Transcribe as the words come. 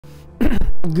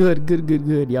Good.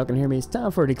 Y'all can hear me. It's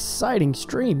time for an exciting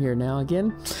stream here now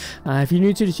again. If you're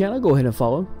new to the channel, go ahead and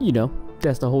follow. You know,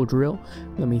 that's the whole drill.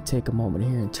 Let me take a moment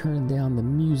here and turn down the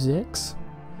musics.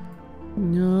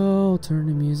 No, turn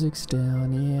the musics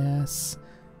down. Yes.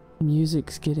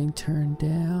 Music's getting turned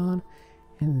down.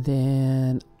 And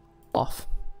then off.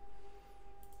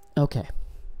 Okay.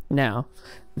 Now,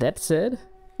 that said,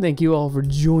 thank you all for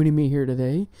joining me here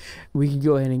today. We can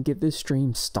go ahead and get this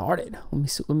stream started.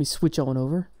 Let me switch on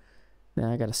over.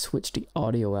 Now I gotta switch the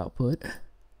audio output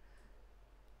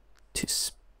to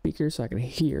speakers so I can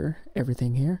hear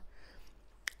everything here.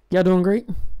 Y'all doing great?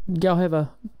 Y'all have a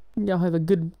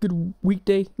good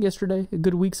weekday yesterday? A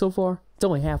good week so far? It's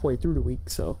only halfway through the week,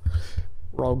 so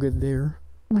we're all good there.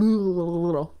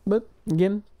 But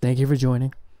again, thank you for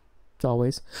joining. As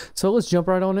always. So let's jump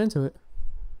right on into it.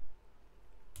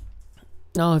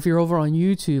 Now, if you're over on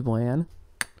YouTube land,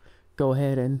 go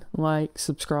ahead and like,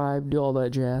 subscribe, do all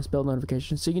that jazz, bell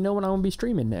notifications, so you know when I'm going to be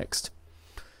streaming next.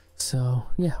 So,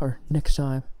 yeah, or next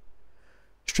time.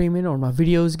 Streaming, or my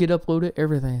videos get uploaded,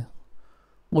 everything.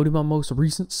 Loading my most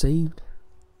recent saved.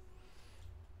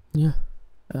 Yeah.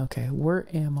 Okay, where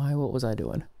am I? What was I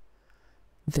doing?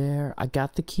 There. I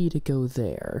got the key to go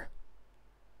there.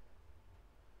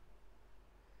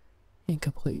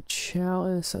 Incomplete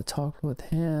chalice. I talked with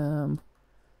him.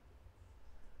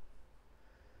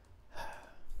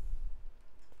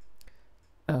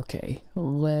 Okay,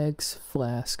 legs,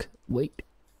 flask. Wait,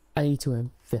 I need to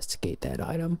investigate that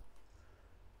item.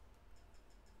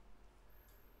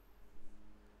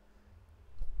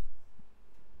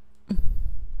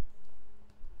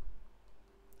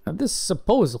 Now, this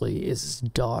supposedly is his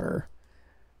daughter,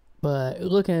 but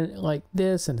looking like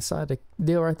this and inside the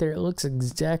deal right there, it looks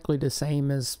exactly the same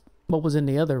as what was in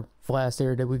the other flask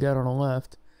there that we got on the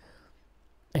left,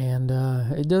 and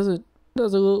it doesn't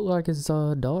look like his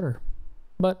daughter.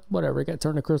 But whatever, it got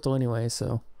turned to crystal anyway,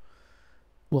 so.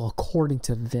 Well, according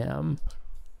to them.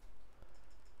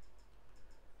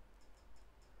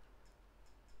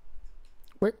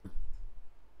 Where?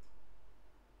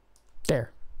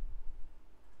 There.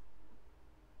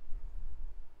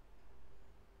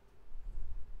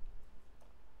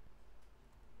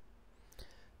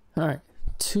 Alright,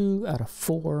 2 out of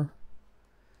 4.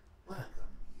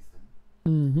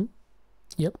 Mm-hmm.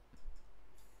 Yep.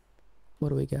 What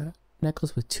do we got?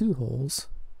 Necklace with 2 holes.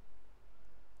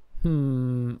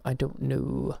 I don't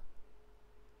know.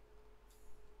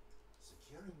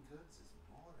 Securing goods is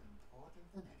more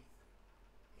important than anything.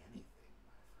 Anything,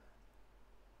 my friend.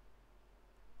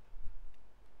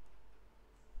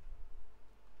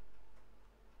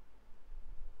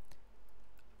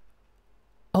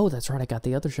 Oh, that's right. I got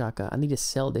the other shotgun. I need to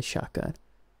sell this shotgun.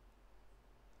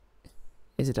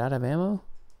 Is it out of ammo?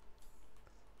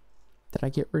 Did I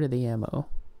get rid of the ammo?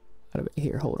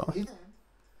 Here, hold on.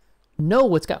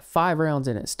 No, it's got 5 rounds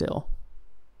in it still.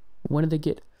 When did they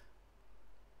get...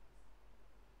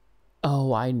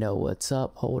 Oh, I know what's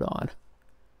up. Hold on.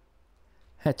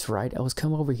 That's right. I was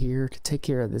coming over here to take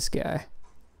care of this guy.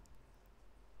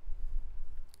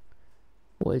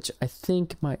 Which I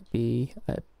think might be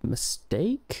a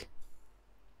mistake.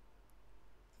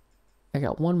 I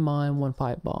got 1 mine, 1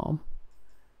 pipe bomb.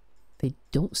 They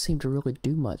don't seem to really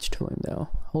do much to him, though.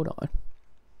 Hold on.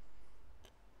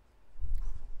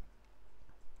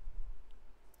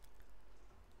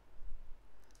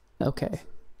 Okay.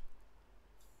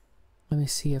 Let me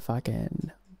see if I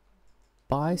can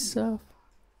buy stuff.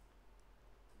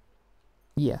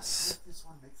 Yes. This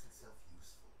one makes itself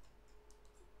useful.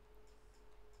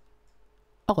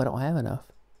 Oh, I don't have enough.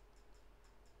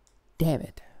 Damn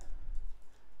it.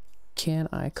 Can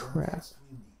I craft?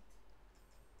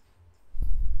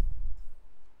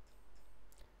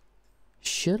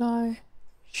 Should I?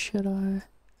 Should I?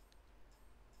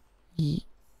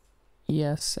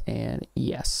 Yes and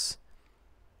yes.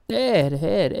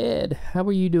 Ed, how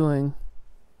are you doing?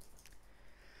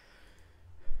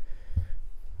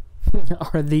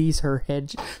 Are these her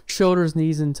head, shoulders,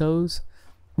 knees, and toes?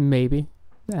 Maybe.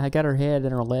 I got her head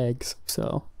and her legs,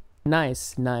 so.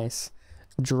 Nice.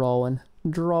 Drawing.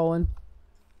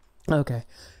 Okay.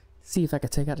 See if I can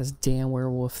take out this damn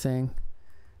werewolf thing.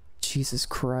 Jesus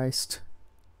Christ.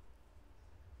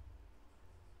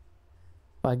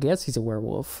 I guess he's a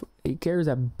werewolf. He carries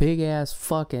a big ass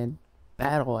fucking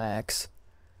battle axe.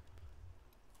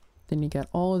 Then you got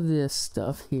all of this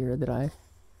stuff here that I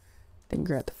didn't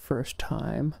grab the first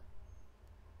time.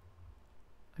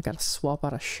 I gotta swap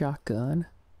out a shotgun.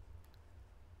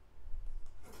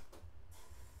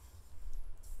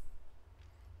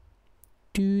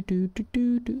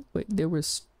 Wait, there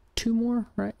was 2 more,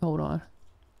 right? Hold on.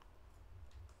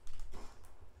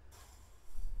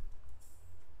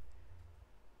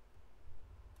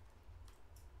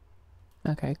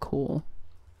 Okay, cool.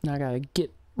 Now I gotta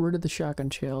get rid of the shotgun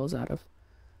shells out of...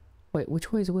 Wait,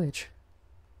 which way is which?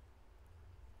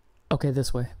 Okay,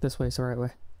 this way. This way is the right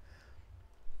way.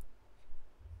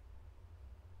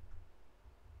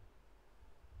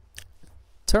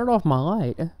 Turn off my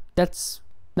light. That's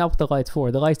not what the light's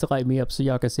for. The light's to light me up so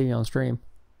y'all can see me on stream.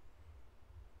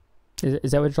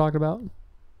 Is that what you're talking about?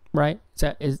 Right?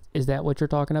 Is that what you're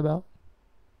talking about?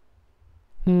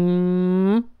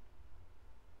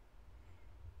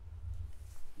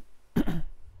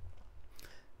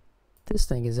 This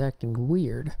thing is acting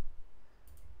weird.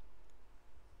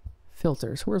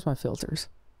 Filters. Where's my filters?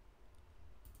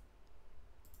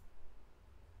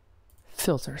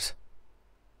 Filters.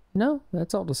 No,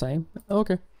 that's all the same.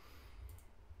 Okay.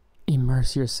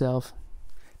 Immerse yourself.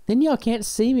 Then y'all can't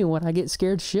see me when I get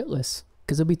scared shitless,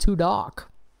 because it'll be too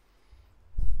dark.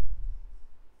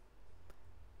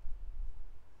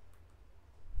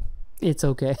 It's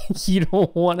okay. You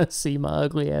don't want to see my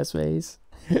ugly ass face.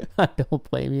 I don't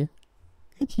blame you.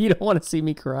 You don't want to see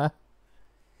me cry.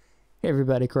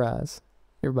 Everybody cries.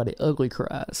 Everybody ugly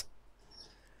cries.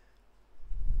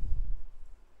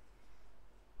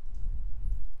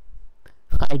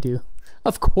 I do.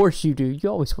 Of course you do. You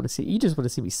always want to see. You just want to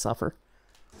see me suffer.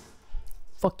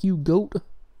 Fuck you, goat.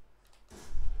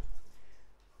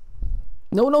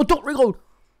 No, no, don't reload.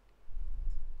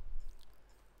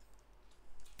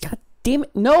 God damn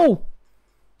it. No.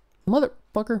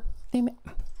 Motherfucker. Damn it.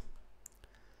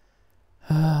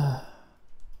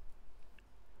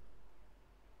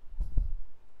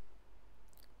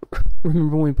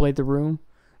 Remember when we played The Room?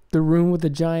 The Room with the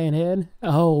giant head?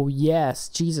 Oh, yes.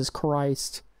 Jesus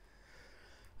Christ.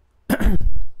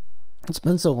 It's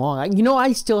been so long. You know,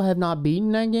 I still have not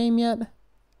beaten that game yet.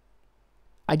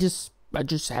 I just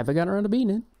haven't gotten around to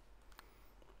beating it.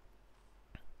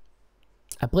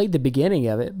 I played the beginning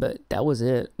of it, but that was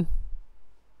it.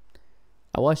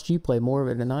 I watched you play more of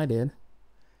it than I did.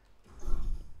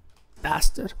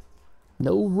 Bastard.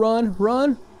 No, run,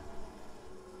 run.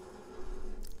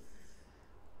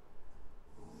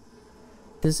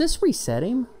 Does this reset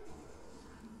him?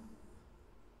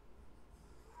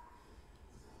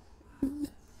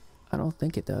 I don't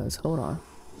think it does. Hold on.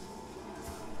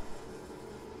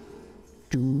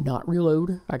 Do not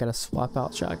reload. I gotta swap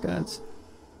out shotguns.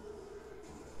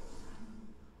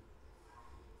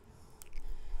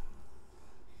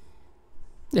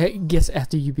 Hey, guess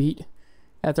after you beat.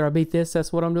 After I beat this,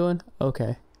 that's what I'm doing?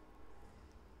 Okay.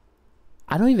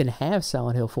 I don't even have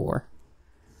Silent Hill 4.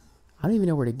 I don't even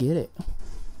know where to get it.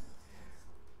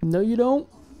 No, you don't?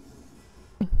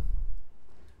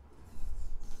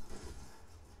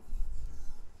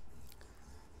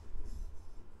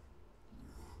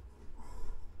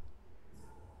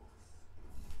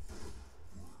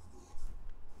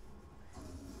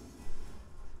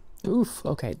 Oof.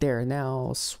 Okay, there.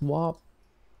 Now swap.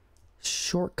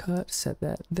 Shortcut. Set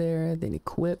that there. Then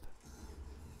equip.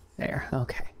 There.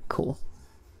 Okay, cool.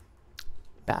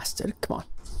 Bastard. Come on.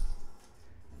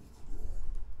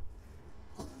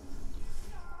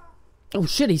 Oh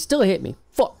shit, he still hit me.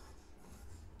 Fuck.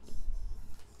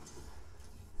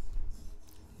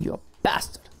 You a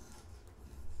bastard.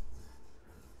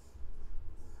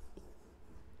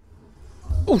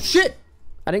 Oh shit!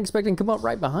 I didn't expect him to come up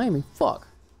right behind me. Fuck.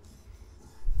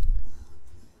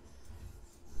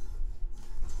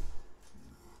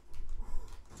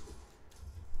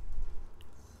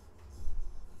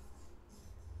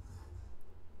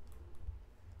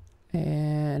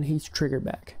 And he's triggered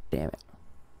back. Damn it.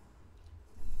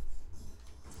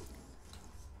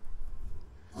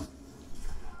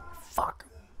 Fuck.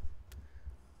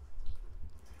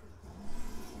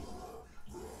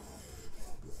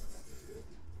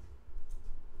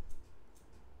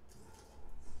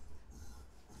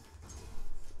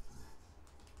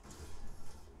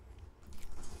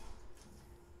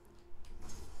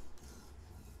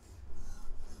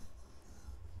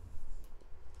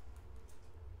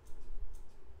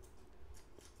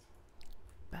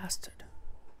 Bastard.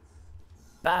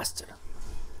 Bastard.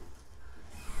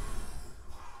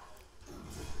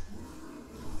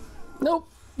 Nope.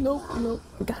 Nope. Nope.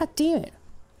 God damn it.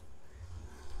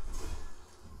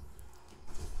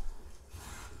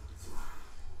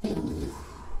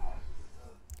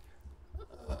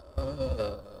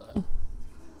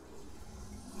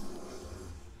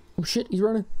 Oh shit, he's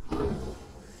running.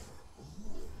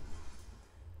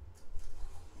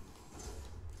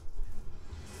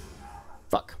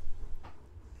 Fuck.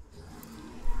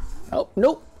 Oh,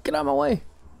 nope. Get out of my way.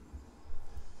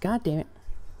 God damn it.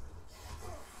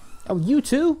 Oh, you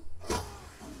too?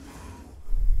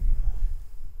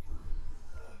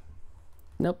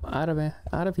 Nope, out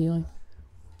of healing.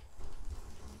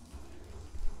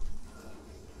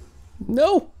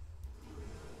 No!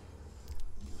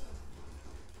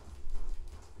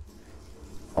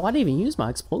 Oh, I didn't even use my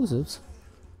explosives.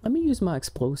 Let me use my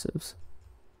explosives.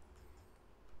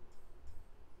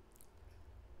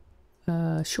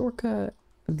 Shortcut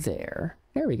there.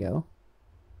 There we go.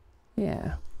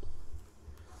 Yeah.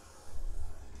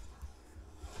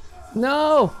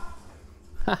 No!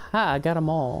 Haha, I got them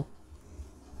all.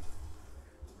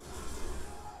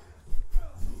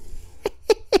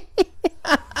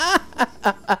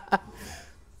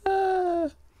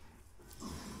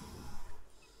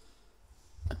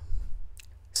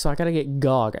 So I gotta get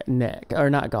GOG neck, or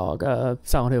not GOG,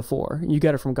 Silent Hill 4. You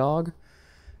got it from GOG?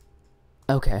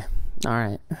 Okay,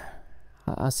 alright.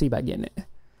 I'll see about getting it.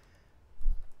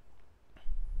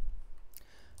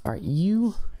 Alright,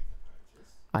 you...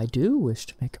 I do wish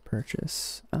to make a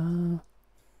purchase.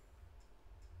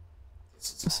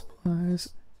 Supplies.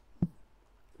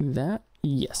 That?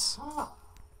 Yes.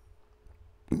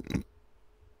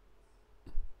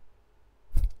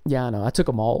 Yeah, I know. I took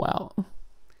them all out.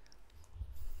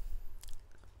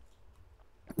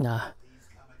 Nah.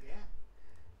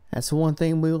 That's one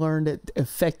thing we learned that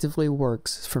effectively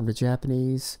works from the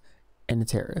Japanese and the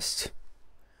terrorists.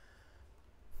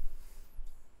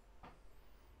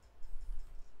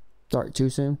 Sorry, too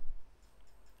soon?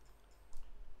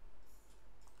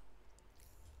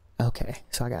 Okay,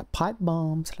 so I got pipe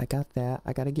bombs. I got that.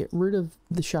 I got to get rid of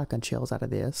the shotgun shells out of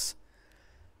this.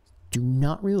 Do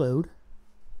not reload.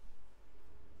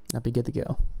 I'll be good to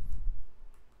go.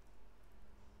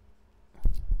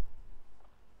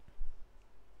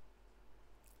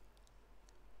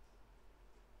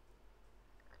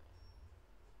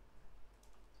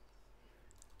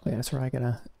 Oh, yeah, that's right. I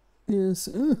gotta. Yes.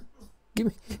 Give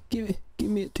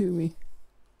me it to me.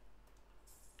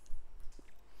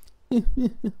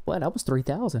 What? That was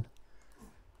 3,000.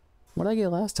 What did I get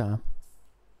last time?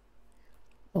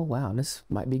 Oh wow, this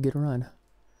might be a good run.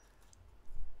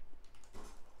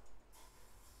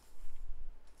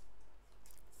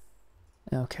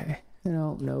 Okay.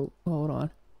 No, hold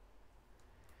on.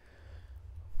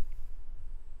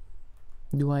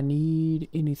 Do I need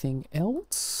anything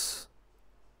else?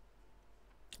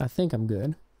 I think I'm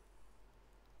good.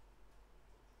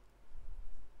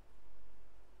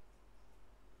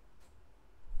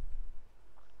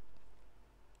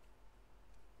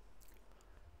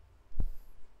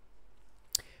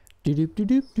 Do do do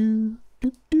do do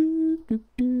do do do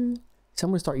do. So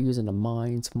I'm gonna start using the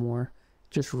mines more.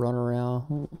 Just run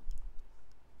around.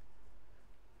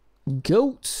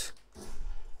 Goats.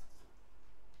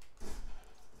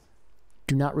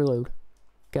 Do not reload.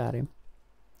 Got him.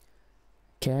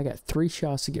 Okay, I got 3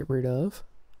 shots to get rid of.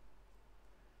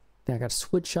 Then I got to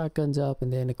switch shotguns up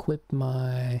and then equip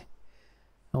my...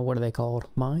 Oh, what are they called?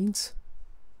 Mines?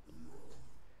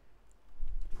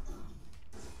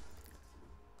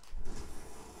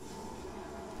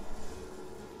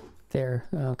 There.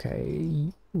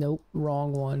 Okay. Nope.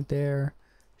 Wrong one. There.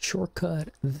 Shortcut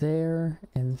there.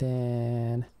 And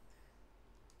then...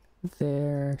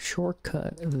 There.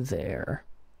 Shortcut there.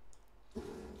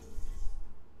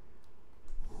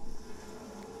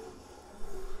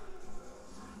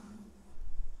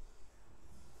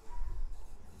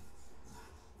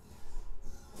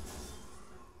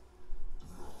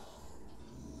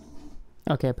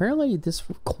 Okay, apparently this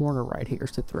corner right here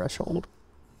is the threshold.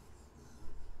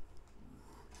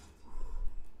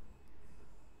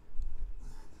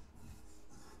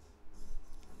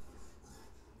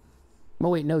 Oh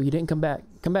wait, no, you didn't come back.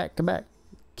 Come back, come back.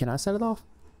 Can I set it off?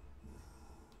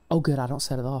 Oh good, I don't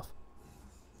set it off.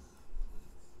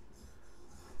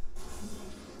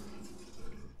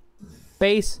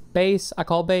 Base, base, I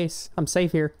call base. I'm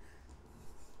safe here.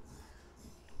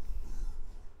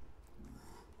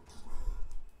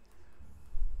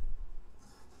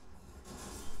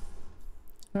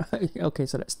 Okay,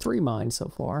 so that's 3 mines so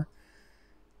far.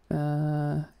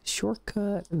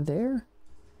 Shortcut there.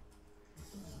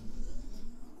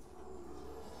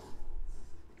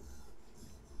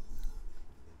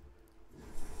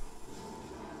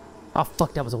 Oh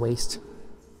fuck, that was a waste.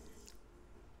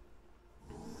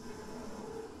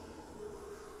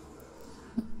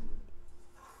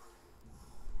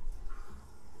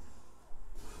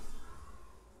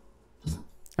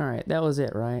 Alright, that was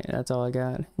it, right? That's all I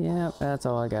got. Yeah, that's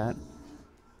all I got.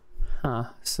 Huh,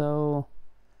 so...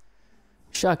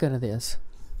 Shotgun of this.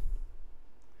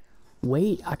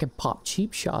 Wait, I could pop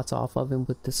cheap shots off of him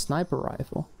with the sniper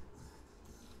rifle.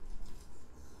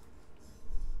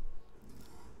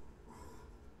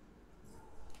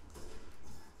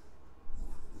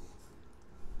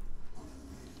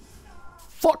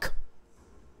 Fuck!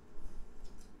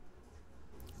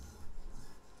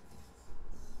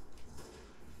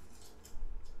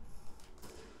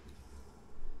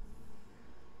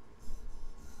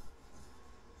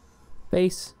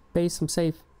 Base, I'm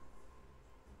safe.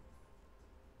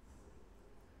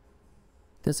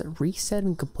 Does it reset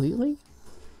him completely?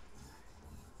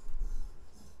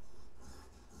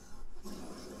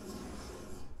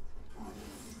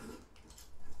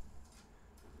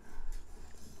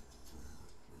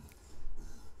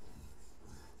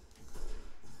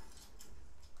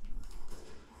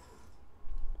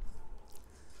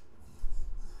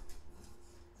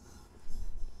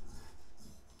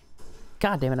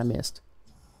 God damn it, I missed.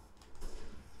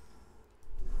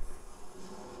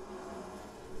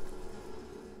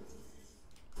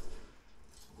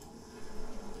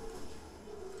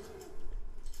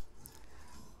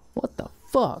 What the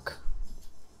fuck?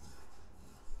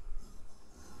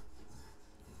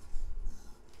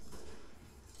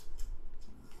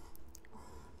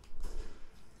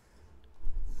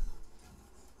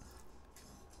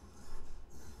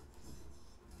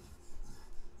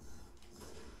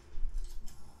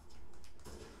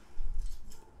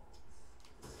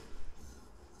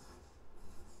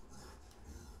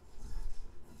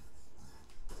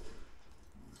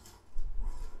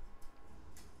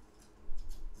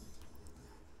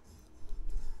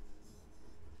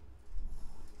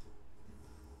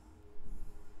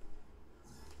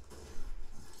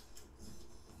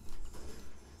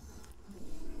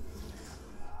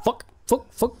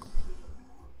 Fuck.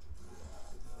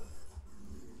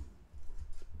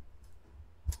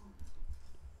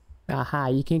 Aha,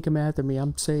 you can't come after me,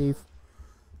 I'm safe.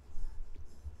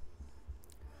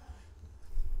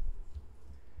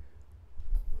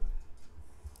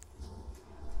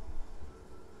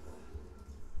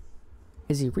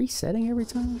 Is he resetting every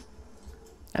time?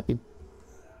 I'd be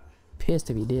pissed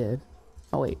if he did.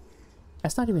 Oh wait,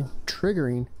 that's not even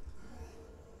triggering.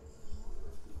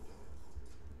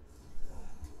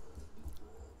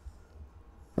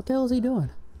 What the hell is he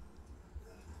doing?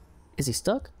 Is he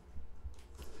stuck?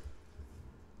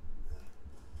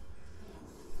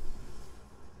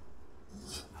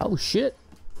 Oh shit.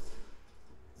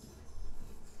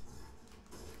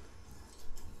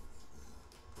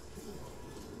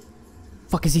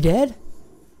 Fuck, is he dead?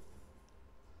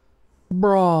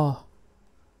 Bruh.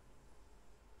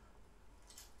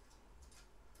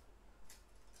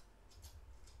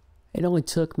 It only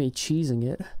took me cheesing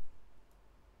it.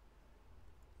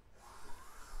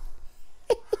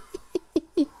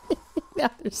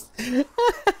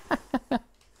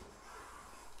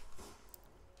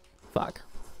 Fuck.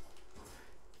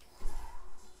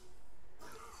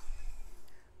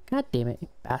 God damn it, you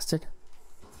bastard.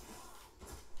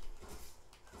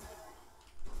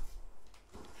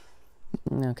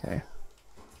 Okay.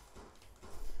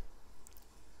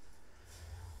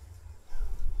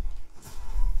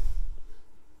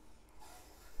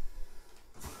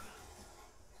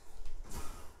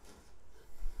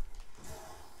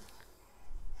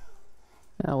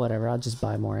 Oh, whatever, I'll just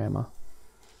buy more ammo.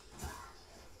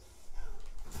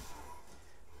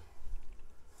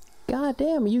 God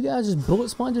damn, you guys just bullet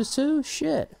sponges too?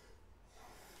 Shit.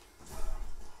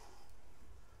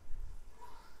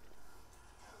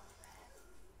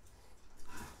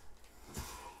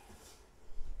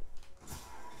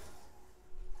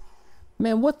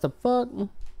 Man, what the fuck?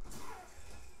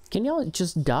 Can y'all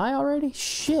just die already?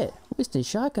 Shit, wasting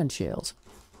shotgun shells.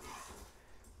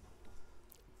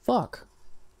 Fuck.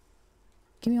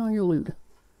 Give me all your loot.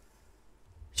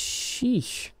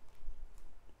 Sheesh.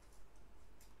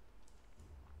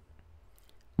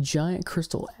 Giant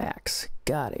crystal axe.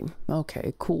 Got him.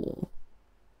 Okay, cool.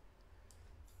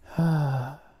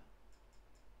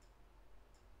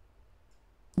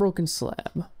 Broken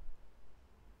slab.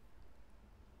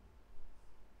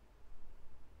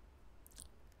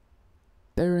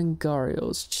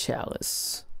 Berengario's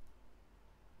chalice.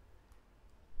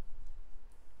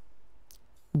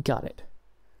 Got it.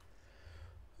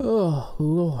 Oh,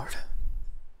 Lord.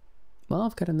 Well,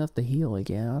 I've got enough to heal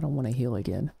again. I don't want to heal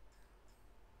again.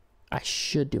 I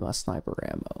should do my sniper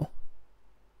ammo.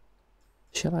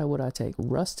 Should I? Would I take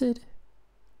rusted?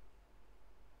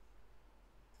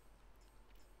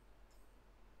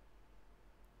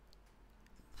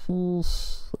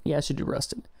 Yeah, I should do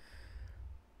rusted.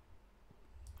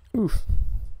 Oof.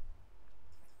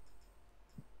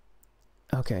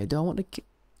 Okay, do I want to...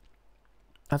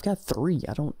 I've got 3.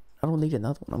 I don't need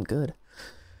another one. I'm good.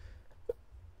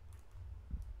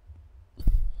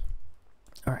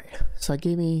 Alright, so that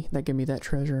gave me that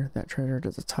treasure. That treasure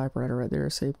does a typewriter right there,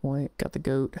 save point. Got the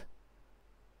goat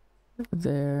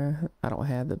there. I don't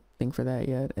have the thing for that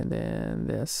yet. And then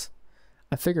this.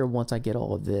 I figure once I get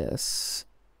all of this,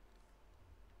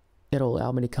 it'll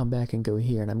allow me to come back and go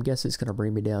here. And I'm guessing it's going to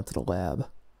bring me down to the lab.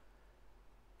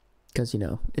 Because, you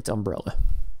know, it's Umbrella.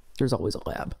 There's always a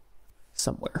lab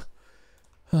somewhere.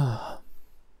 Well,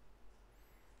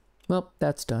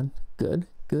 that's done. Good,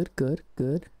 good, good,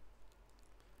 good.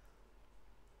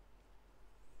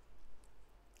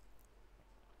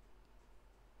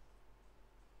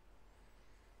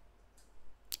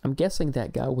 I'm guessing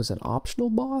that guy was an optional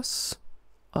boss.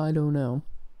 I don't know.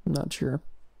 I'm not sure.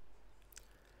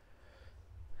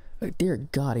 But dear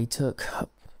God, he took a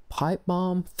pipe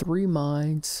bomb, 3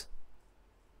 mines.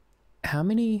 How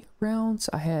many rounds?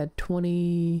 I had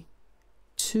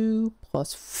 22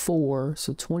 plus 4,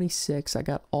 so 26. I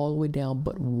got all the way down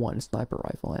but 1 sniper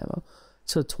rifle ammo.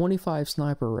 So 25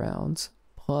 sniper rounds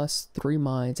plus 3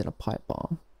 mines and a pipe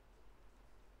bomb.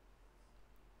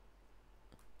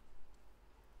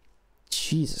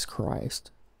 Jesus Christ.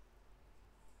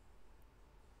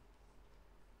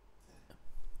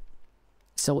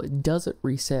 So it doesn't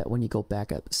reset when you go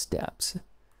back up the steps.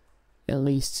 At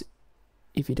least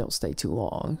if you don't stay too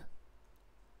long.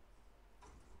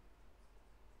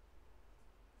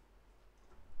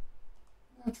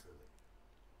 Naturally.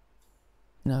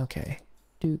 Okay.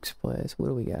 Duke's Place. What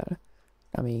do we got?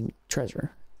 I mean,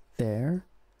 treasure. There.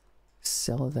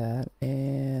 Sell that.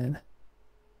 And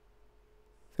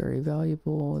very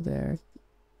valuable there.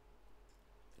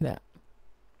 That.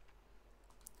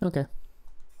 Okay.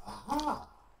 Aha!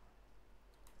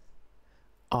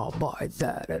 I'll buy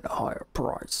that at a higher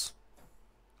price.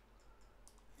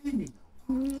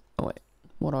 Oh wait,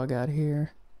 what do I got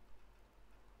here?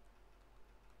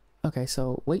 Okay,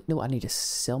 so wait, no, I need to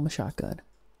sell my shotgun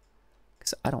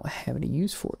because I don't have any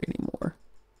use for it anymore.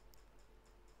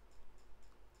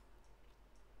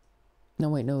 No,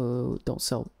 wait, no, don't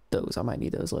sell those. I might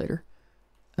need those later.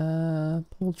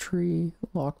 Poultry,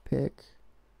 lockpick,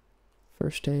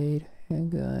 first aid,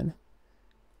 handgun,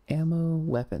 ammo,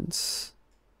 weapons.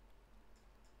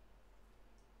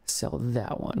 Sell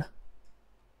that one.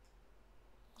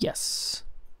 Yes.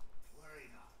 Worry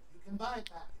not. You can buy it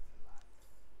back if you like.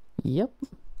 Yep.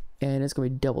 And it's going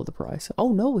to be double the price.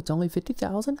 Oh no, it's only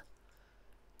 50,000?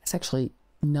 That's actually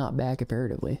not bad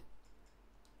comparatively.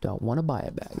 Do I want to buy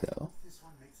it back though? This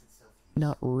one makes itself useful.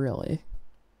 Not really.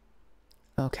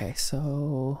 Okay,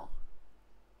 so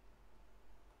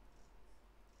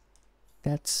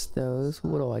that's those.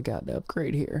 What do I got to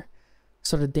upgrade here?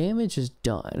 So the damage is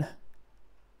done.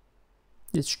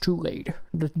 It's too late.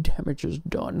 The damage is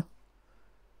done.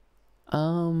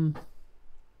 I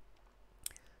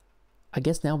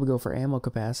guess now we go for ammo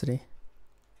capacity.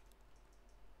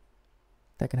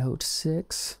 That can hold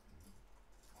 6.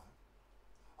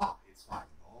 Ah, it's fine.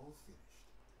 All finished.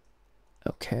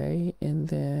 Okay, and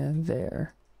then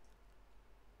there.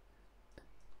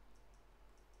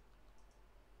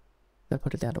 Gotta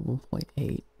put it down to 1.8. Do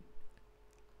you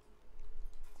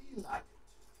like it?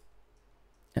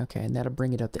 Okay, and that'll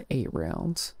bring it up to 8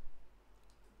 rounds.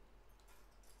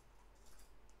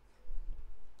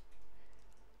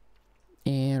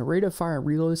 And rate of fire and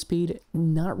reload speed,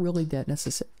 not really that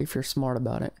necessary if you're smart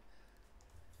about it.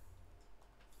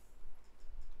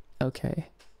 Okay.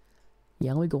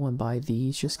 Yeah, let me go and buy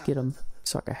these. Just get them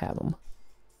so I can have them.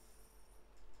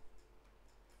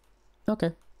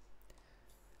 Okay.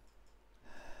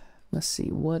 Let's see.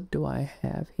 What do I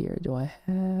have here? Do I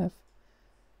have...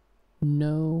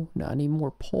 No, I need more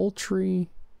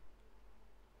poultry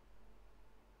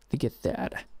to get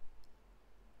that.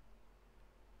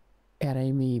 And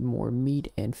I need more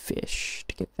meat and fish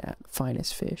to get that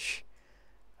finest fish.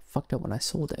 I fucked up when I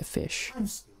sold that fish. I'm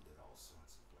skilled at all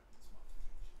sorts of weapons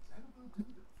modifications. And will do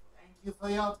them. Thank you for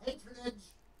your patronage.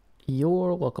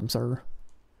 You're welcome, sir.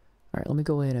 Alright, let me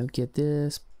go ahead and get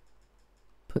this.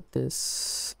 Put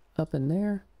this up in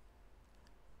there.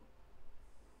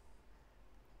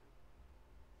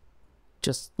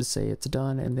 Just to say it's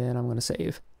done, and then I'm going to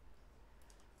save.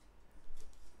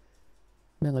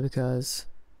 Mainly because...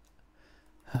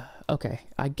 okay,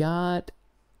 I got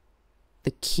the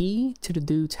key to the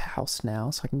dude's house now,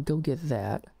 so I can go get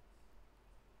that.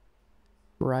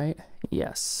 Right?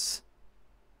 Yes.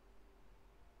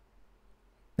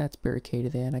 That's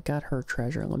barricaded in. I got her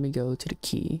treasure. Let me go to the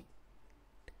key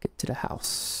to get to the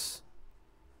house.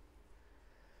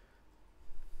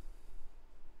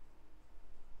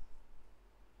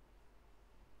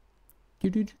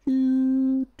 Okay,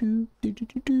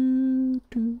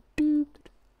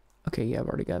 yeah, I've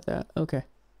already got that. Okay.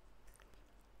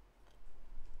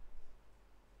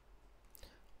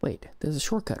 Wait, there's a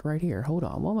shortcut right here. Hold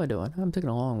on, what am I doing? I'm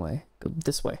taking a long way. Go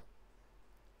this way.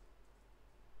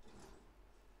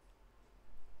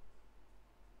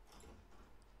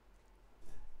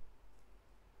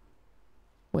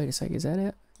 Wait a sec, is that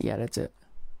it? Yeah, that's it.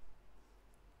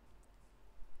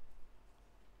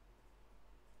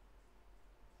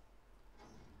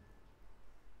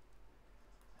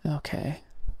 Okay.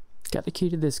 Got the key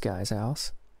to this guy's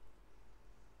house.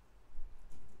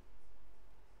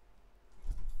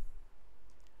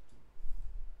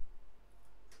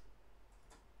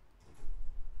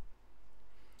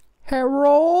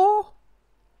 Hello?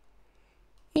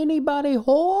 Anybody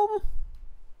home?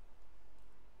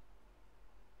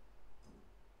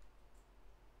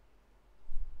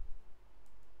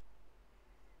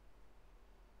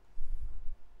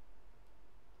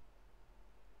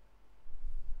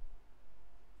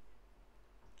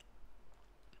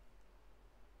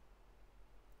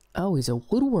 Oh, he's a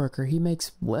woodworker. He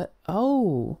makes what?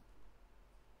 Oh.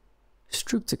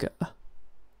 Structica.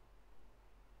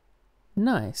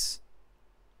 Nice.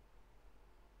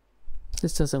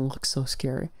 This doesn't look so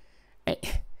scary.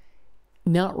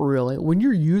 Not really. When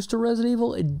you're used to Resident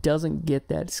Evil, it doesn't get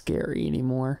that scary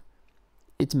anymore.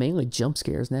 It's mainly jump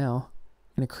scares now.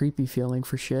 And a creepy feeling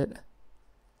for shit.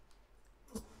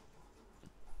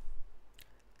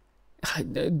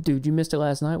 Dude, you missed it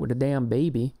last night with a damn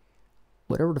baby.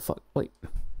 Whatever the fuck. Wait.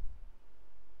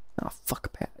 Oh,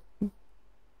 fuck, Pat.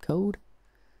 Code?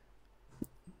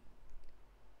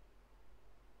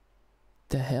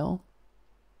 The hell?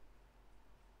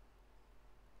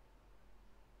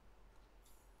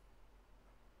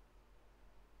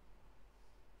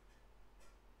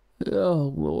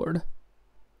 Oh, Lord.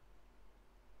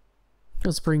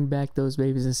 Let's bring back those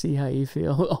babies and see how you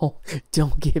feel. Oh,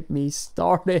 don't get me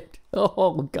started.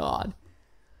 Oh, God.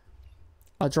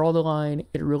 I'll draw the line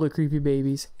at really creepy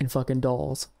babies and fucking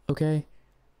dolls, okay?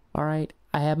 Alright?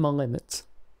 I have my limits.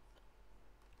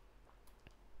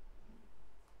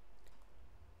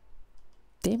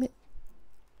 Damn it.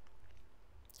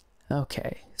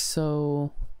 Okay,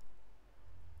 so...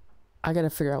 I gotta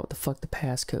figure out what the fuck the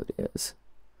passcode is.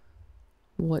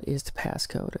 What is the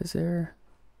passcode? Is there...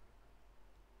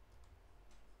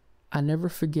 I never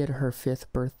forget her 5th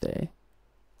birthday.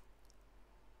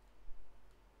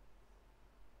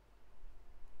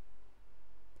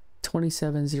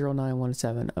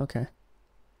 270917. Okay.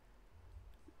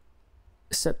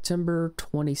 September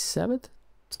 27th,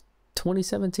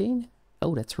 2017.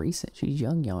 Oh, that's recent. She's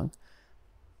young.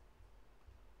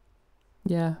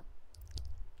 Yeah.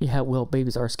 Yeah, well,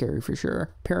 babies are scary for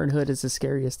sure. Parenthood is the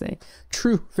scariest thing.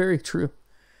 True, very true.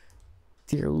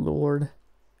 Dear Lord.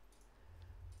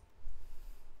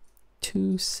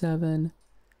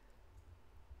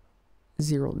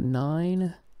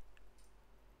 2709.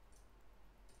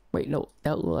 Wait, no,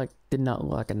 that did not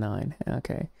look like a 9.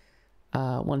 Okay.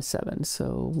 17.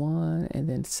 So 1 and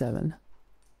then 7.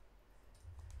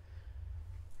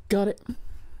 Got it.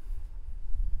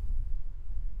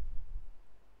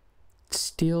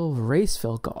 Steel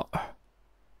Racefelgar.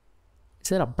 Is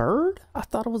that a bird? I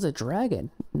thought it was a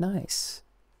dragon. Nice.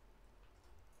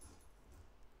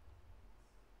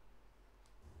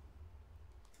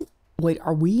 Wait,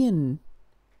 are we in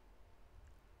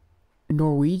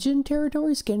Norwegian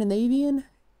territory? Scandinavian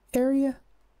area?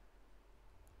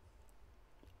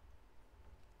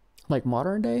 Like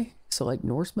modern day? So like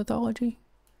Norse mythology?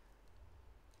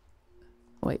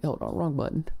 Wait, hold on, wrong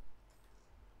button.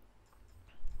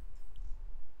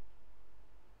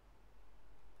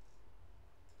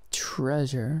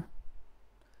 Treasure.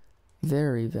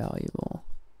 Very valuable.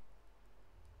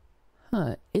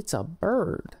 Huh, it's a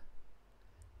bird.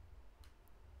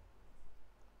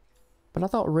 But I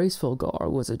thought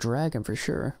Racefelgar was a dragon for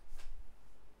sure.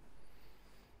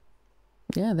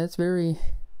 Yeah, that's very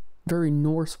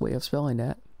Norse way of spelling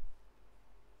that.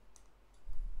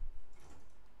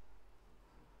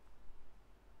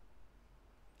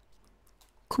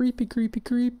 Creepy, creepy,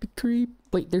 creepy, creep.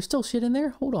 Wait, there's still shit in there?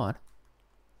 Hold on.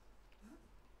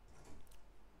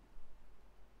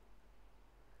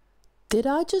 Did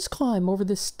I just climb over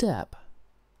this step?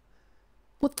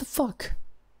 What the fuck?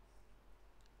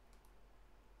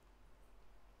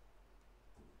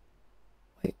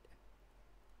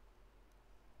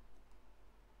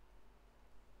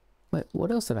 Wait,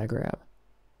 what else did I grab?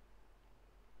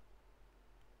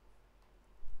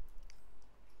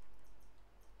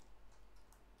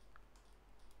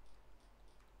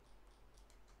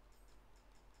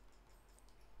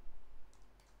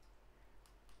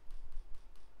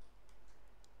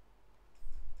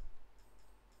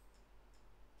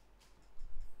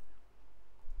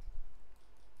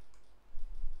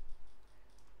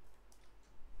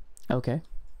 Okay.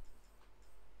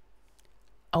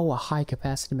 Oh, a high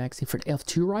capacity magazine for the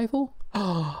F2 rifle?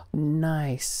 Oh,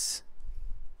 nice.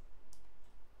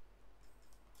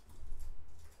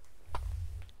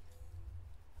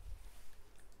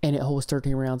 And it holds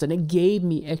 13 rounds. And it gave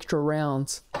me extra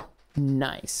rounds.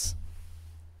 Nice.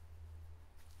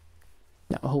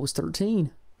 Now it holds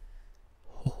 13.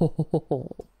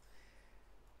 Ooh,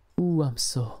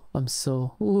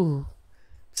 ooh,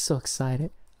 so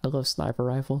excited. I love sniper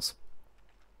rifles.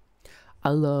 I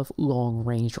love long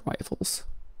range rifles.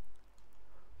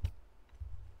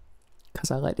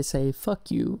 Cause I like to say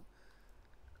fuck you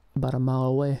about a mile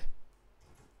away.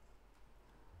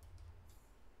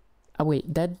 Oh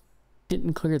wait, that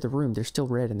didn't clear the room. There's still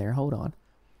red in there. Hold on.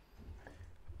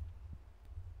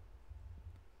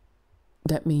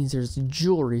 That means there's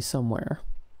jewelry somewhere.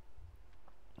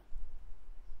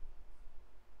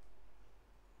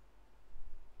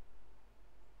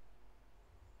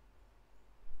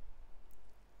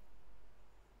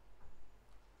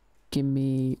 Give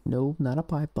me... No, not a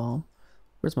pipe bomb.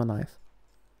 Where's my knife?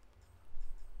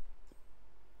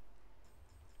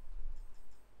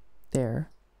 There.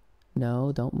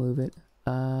 No, don't move it.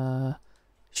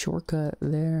 Shortcut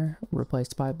there. Replace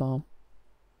the pipe bomb.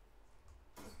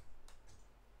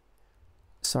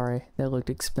 Sorry, that looked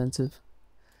expensive.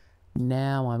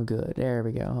 Now I'm good. There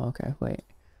we go. Okay, wait.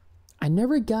 I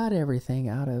never got everything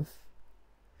out of...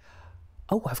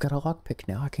 Oh, I've got a lockpick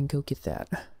now. I can go get that.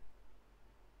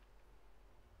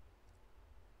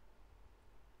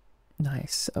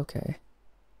 Nice. Okay.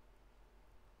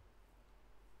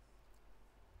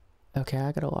 Okay,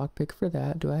 I got a lockpick for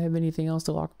that. Do I have anything else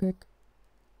to lockpick?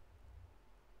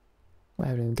 I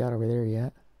haven't even got over there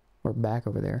yet. We're back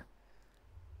over there.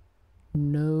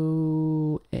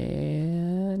 No,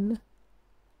 and...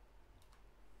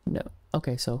 No.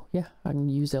 Okay, so, yeah, I can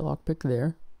use that lockpick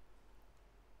there.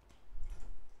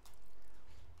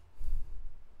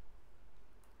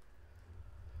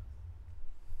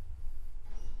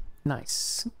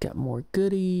 Nice. Got more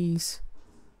goodies.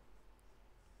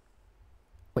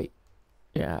 Wait.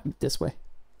 Yeah, this way.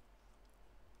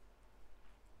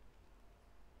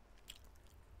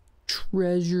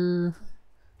 Treasure.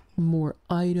 More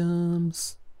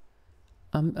items.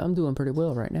 I'm doing pretty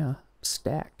well right now.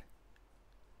 Stacked.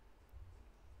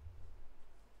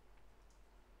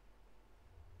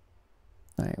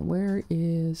 Alright, where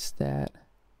is that?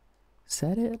 Is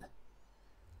that it?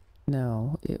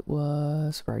 No, it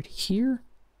was right here.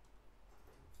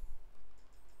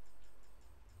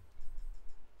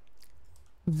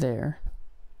 There.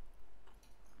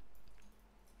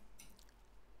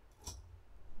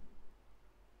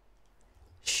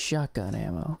 Shotgun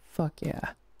ammo. Fuck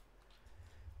yeah.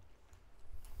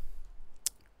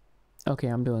 Okay,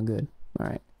 I'm doing good.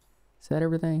 Alright. Is that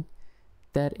everything?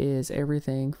 That is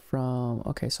everything from...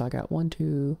 Okay, so I got 1,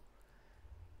 2...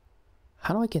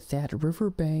 How do I get that?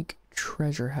 Riverbank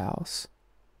Treasure House.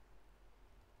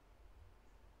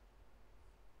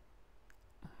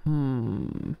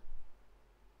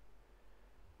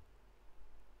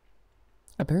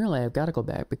 Apparently I've got to go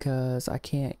back because I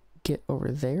can't get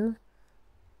over there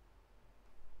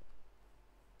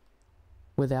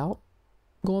without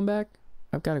going back.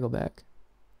 I've got to go back.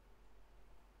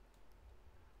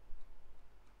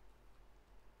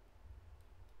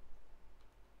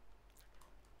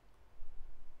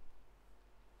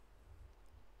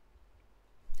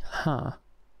 Huh.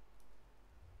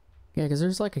 Yeah, because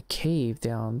there's like a cave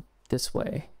down this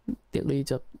way. It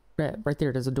leads up. Right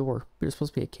there, there's a door. There's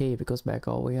supposed to be a cave. It goes back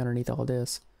all the way underneath all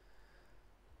this.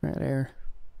 Right there.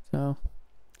 So,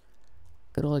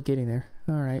 good luck getting there.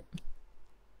 Alright.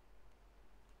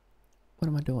 What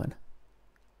am I doing?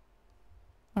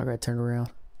 I gotta turn around.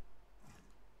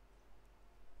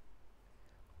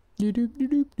 Do do do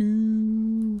do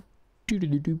do. Do do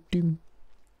do do do.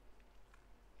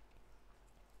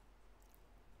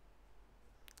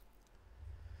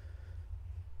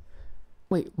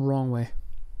 Wait, wrong way.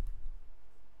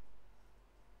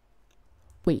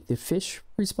 Wait, did fish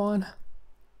respawn?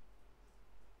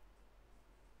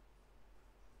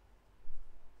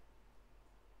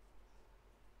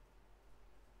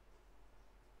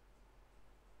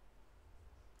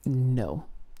 No.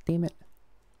 Damn it.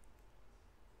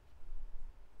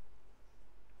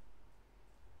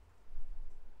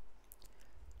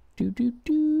 Do do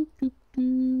do do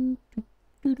do do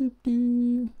do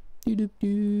do. Do do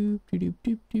do do do do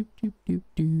do do do do do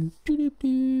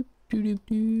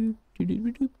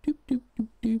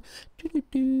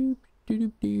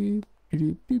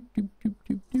do do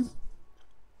do do.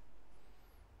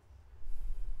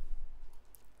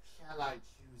 Shall I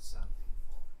choose something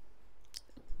for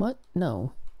you? What?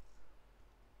 No.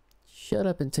 Shut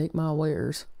up and take my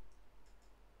wares.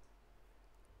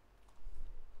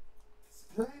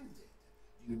 Splendid.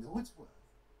 Do you know its worth?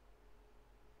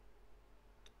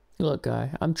 Look, guy,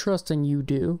 I'm trusting you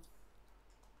do.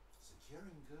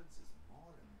 Securing goods is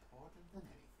more important than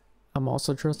anything. I'm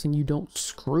also trusting you don't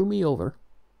screw me over.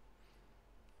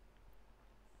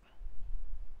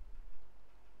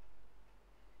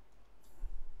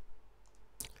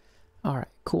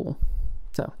 Cool.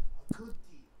 So, A good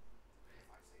deal, if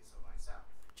I say so myself.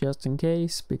 just in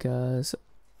case, because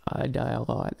I die a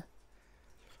lot.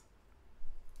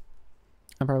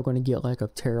 I'm probably going to get like a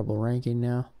terrible ranking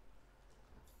now.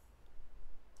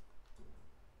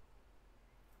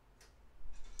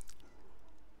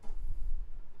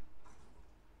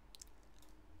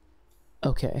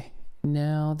 Okay,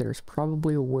 now there's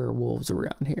probably werewolves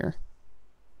around here.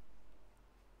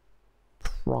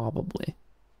 Probably.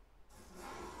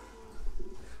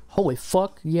 Holy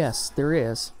fuck, yes, there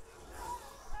is.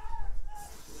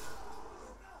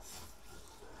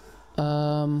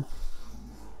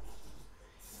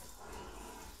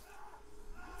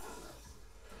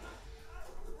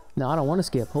 No, I don't want to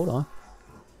skip. Hold on.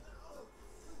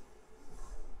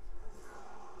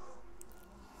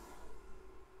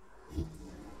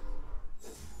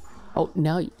 Oh,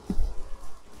 now you...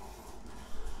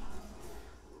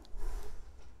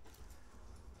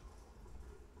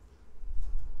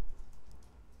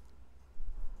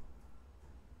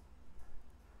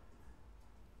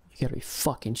 You gotta be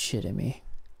fucking shitting me.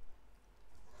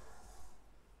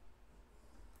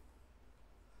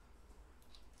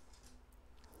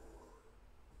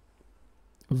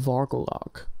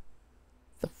 Vargolok.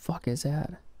 The fuck is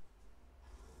that?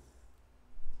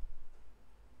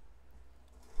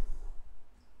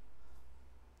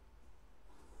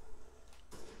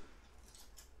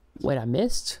 Wait, I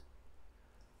missed?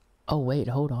 Oh wait,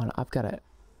 hold on. I've got a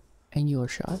angular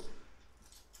shot.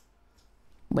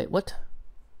 Wait, what?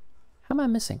 How am I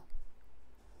missing?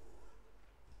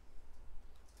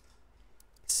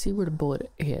 See where the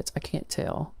bullet hits. I can't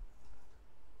tell.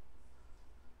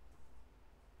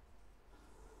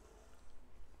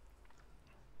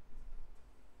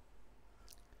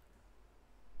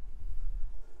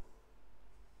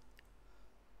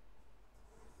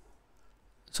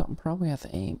 So I'm probably have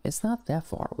to aim. It's not that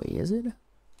far away, is it?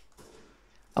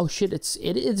 Oh shit, it's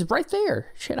right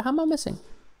there. Shit, how am I missing?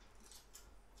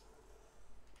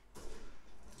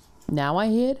 Now I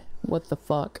hit? What the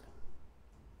fuck?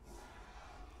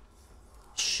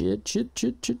 Shit.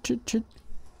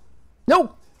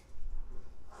 No!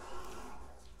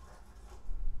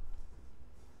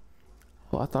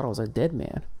 Oh, I thought I was a dead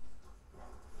man.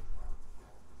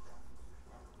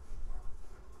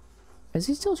 Is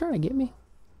he still trying to get me?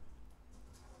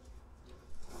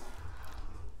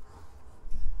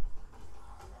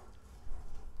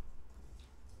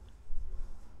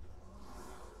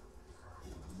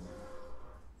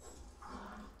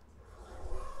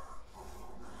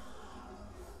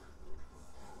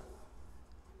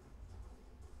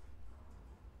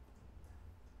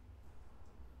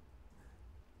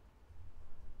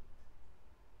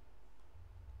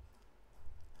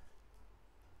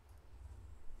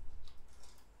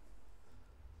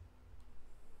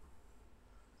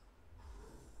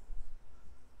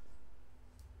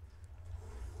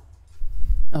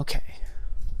 Okay.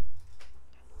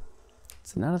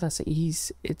 So now that that's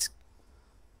it's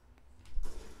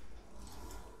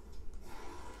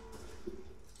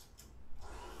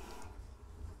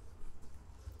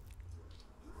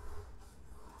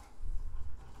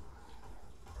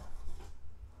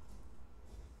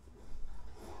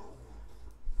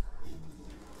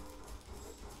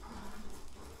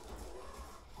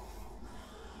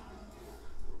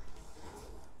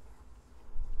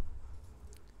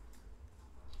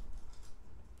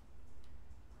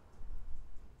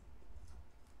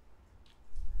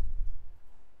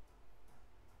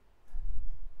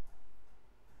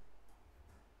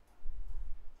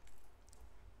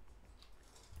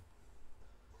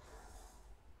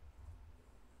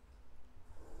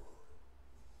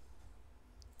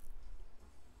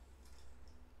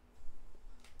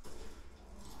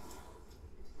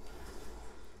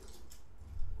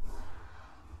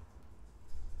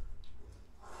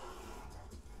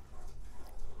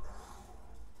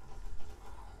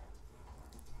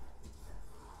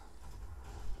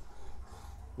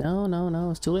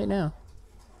no, it's too late now.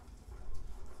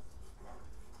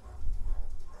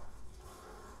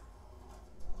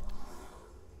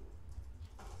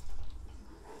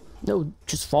 No,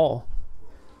 just fall.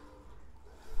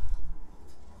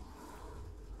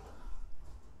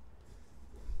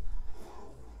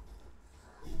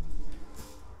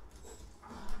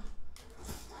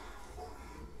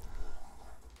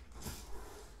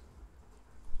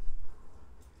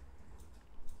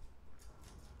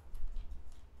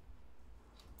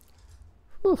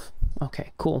 Oof.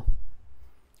 Okay, cool.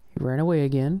 He ran away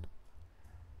again.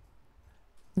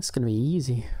 This is gonna be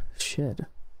easy. Shit.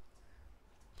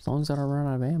 As long as I don't run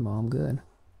out of ammo, I'm good.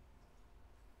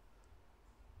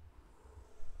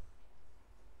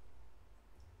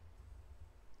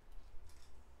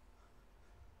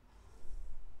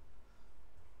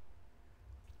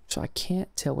 So I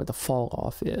can't tell where the fall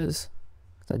off is.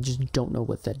 I just don't know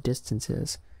what that distance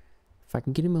is. If I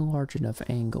can get him a large enough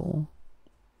angle.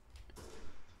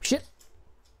 Shit!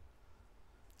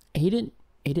 He didn't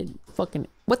fucking...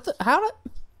 What the... How did...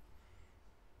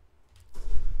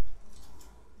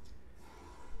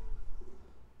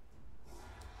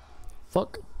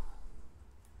 Fuck.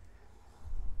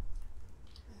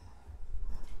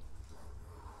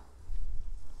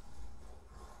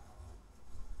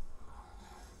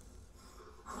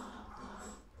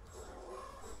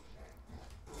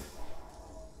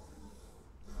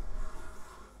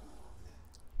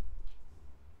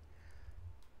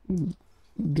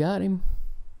 Got him.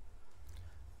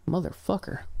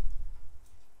 Motherfucker.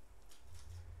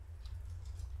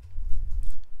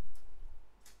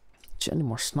 Shit, I need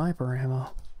more sniper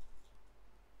ammo.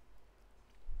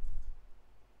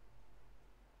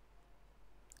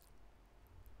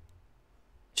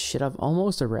 Shit, I've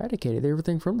almost eradicated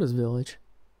everything from this village.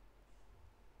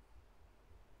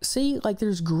 See, like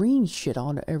there's green shit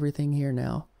on everything here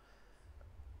now.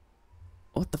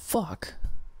 What the fuck?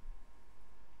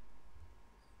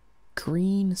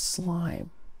 Green slime.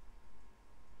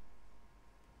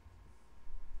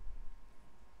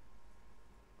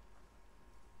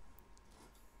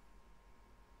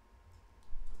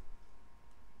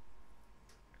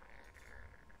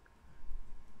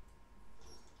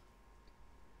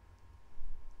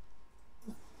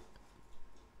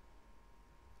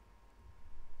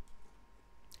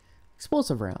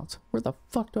 Explosive rounds. Where the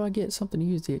fuck do I get something to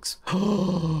use the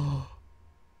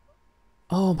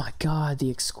Oh my god, the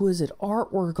exquisite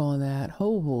artwork on that.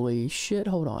 Holy shit,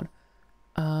 hold on.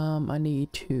 I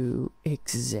need to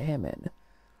examine.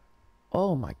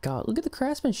 Oh my god, look at the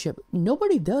craftsmanship.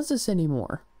 Nobody does this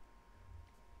anymore.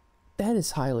 That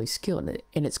is highly skilled,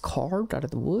 and it's carved out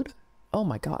of the wood. Oh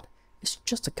my god, it's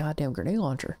just a goddamn grenade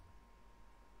launcher.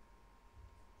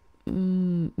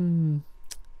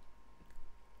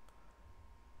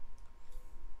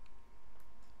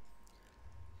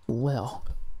 Well,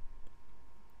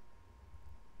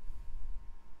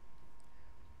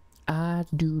 I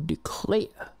do declare.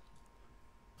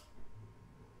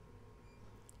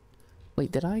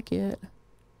 Wait, did I get...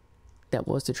 That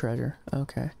was the treasure.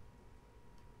 Okay.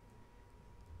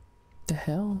 The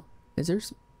hell? Is there...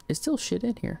 Is still shit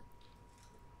in here?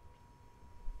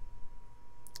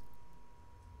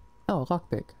 Oh,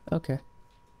 lockpick. Okay.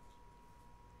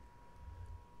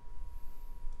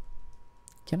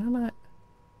 Can I not...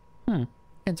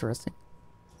 Interesting.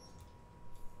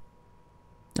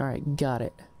 Alright, got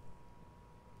it.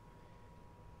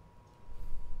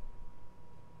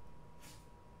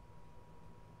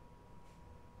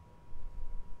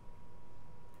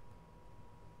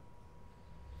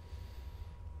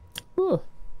 Whew.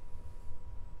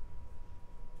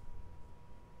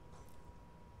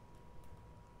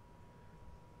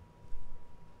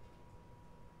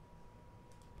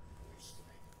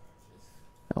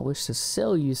 I wish to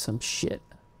sell you some shit.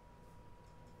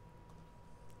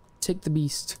 Take the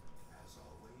beast. As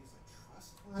always, a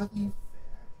trustworthy,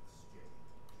 fair exchange.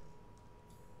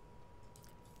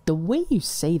 The way you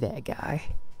say that,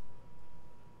 guy.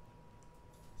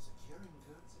 Securing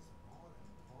goods is more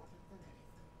important than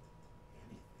anything.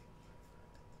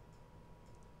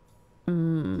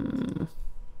 Anything, my friend.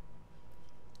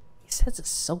 He says it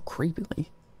so creepily.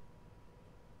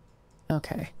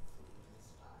 Okay.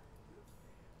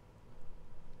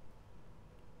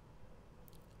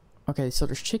 Okay, so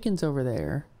there's chickens over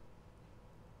there.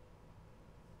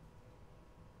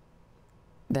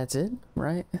 That's it,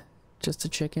 right? Just the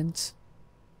chickens.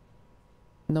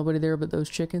 Nobody there but those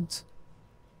chickens.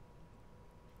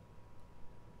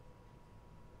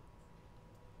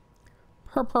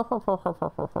 Let me know if you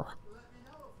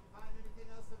find anything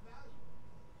else of value.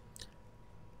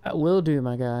 I will do,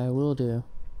 my guy. I will do.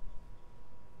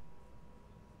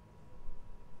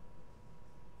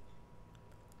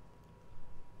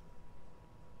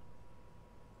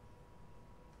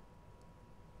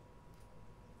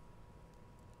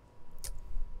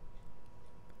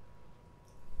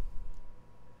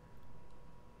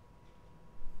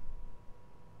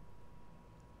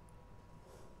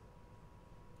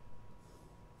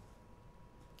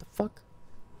 The fuck?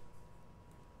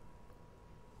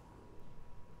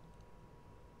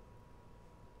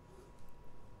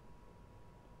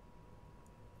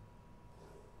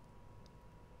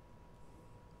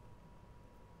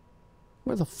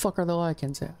 Where the fuck are the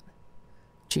lichens at?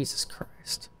 Jesus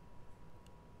Christ.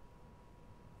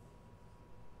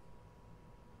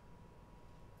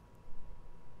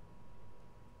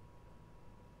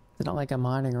 It's not like I'm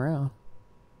hiding around.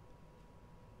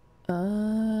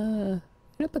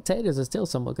 The potatoes are still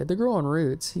somewhat good. They're growing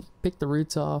roots. You pick the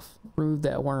roots off, remove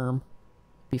that worm,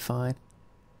 be fine.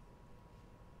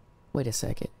 Wait a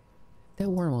second. That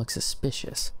worm looks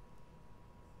suspicious.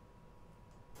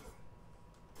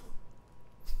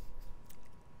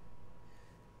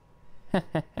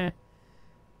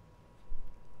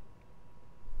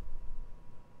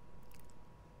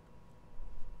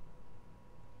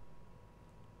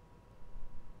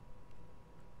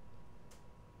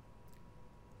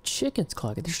 Chickens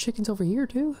clogging. There's chickens over here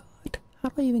too? What? How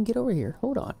do I even get over here?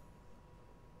 Hold on.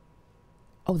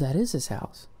 Oh, that is his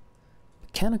house.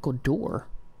 Mechanical door.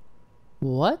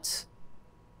 What?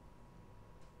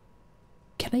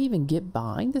 Can I even get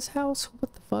behind this house?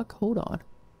 What the fuck? Hold on.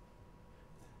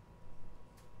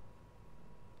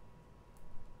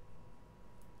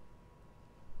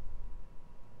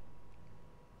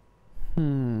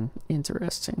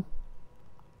 Interesting.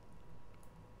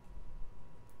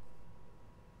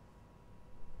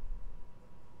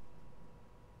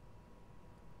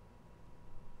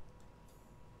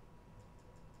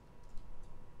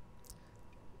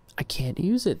 I can't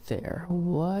use it there.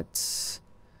 What?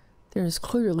 There's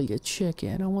clearly a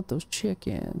chicken. I want those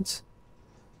chickens.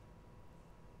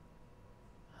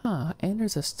 Huh, and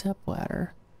there's a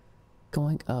stepladder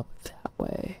going up that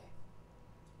way.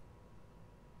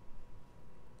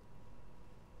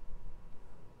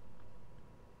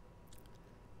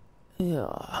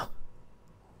 Yeah.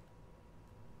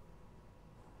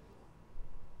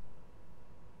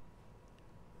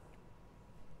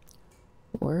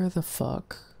 Where the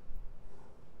fuck?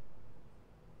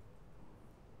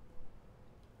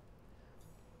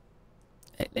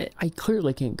 I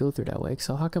clearly can't go through that way,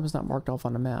 so how come it's not marked off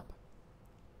on the map?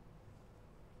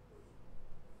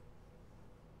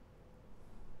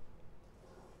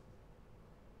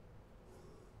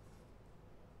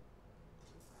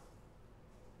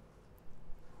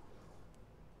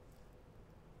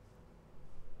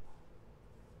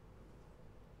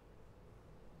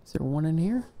 Is there one in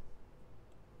here?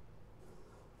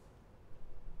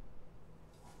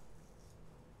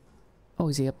 Oh,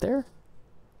 is he up there?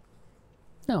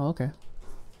 No, okay.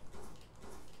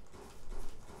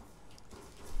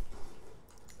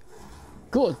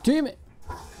 God damn it!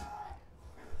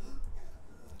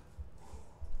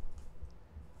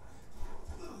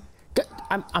 God,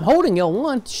 I'm holding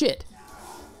L1. Shit.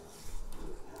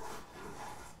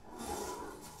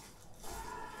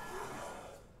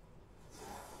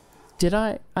 Did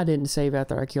I? I didn't save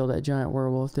after I killed that giant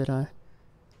werewolf, did I?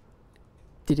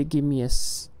 Did it give me a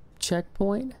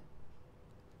checkpoint?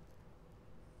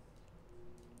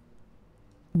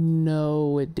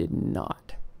 No, it did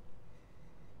not.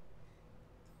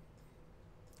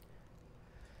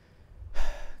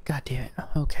 God damn it.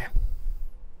 Okay.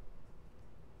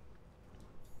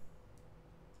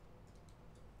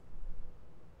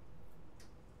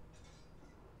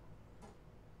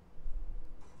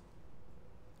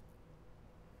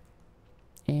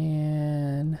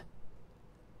 And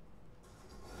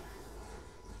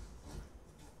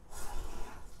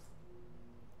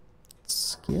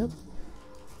skip.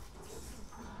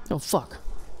 Oh fuck.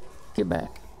 Get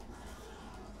back.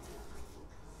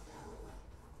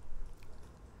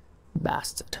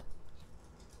 Bastard.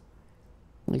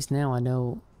 At least now I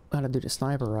know how to do the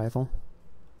sniper rifle.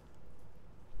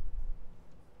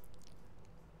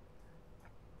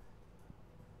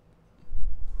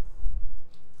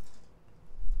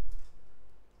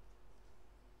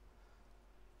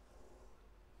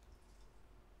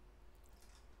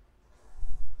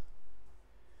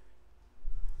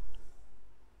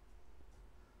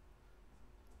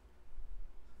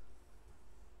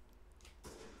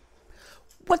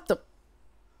 What the?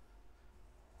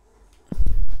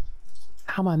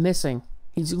 How am I missing?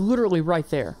 He's literally right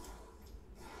there.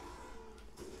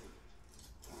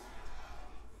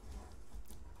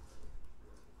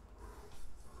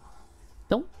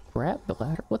 Don't grab the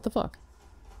ladder. What the fuck?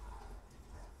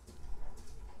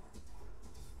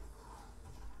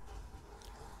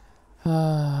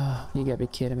 You gotta be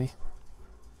kidding me.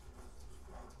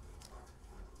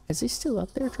 Is he still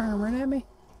up there trying to run at me?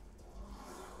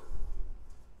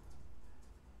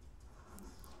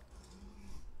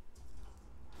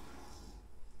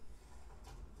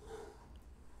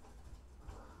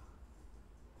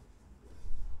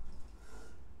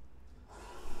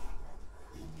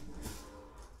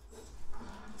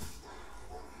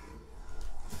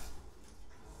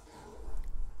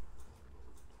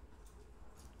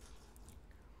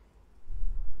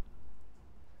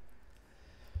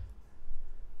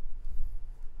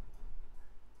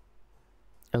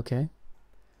 Okay.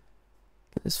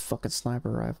 Get this fucking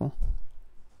sniper rifle.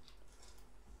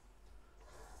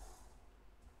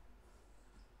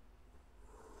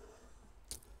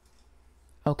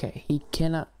 Okay, he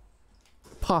cannot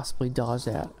possibly dodge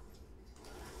that.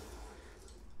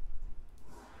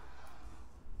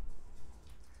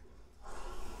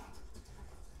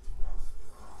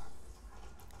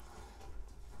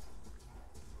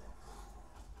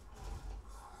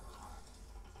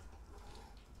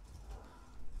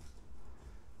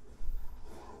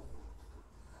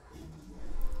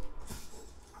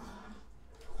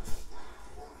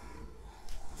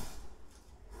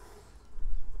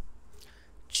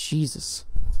 Jesus.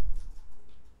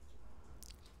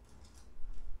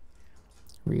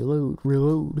 Reload,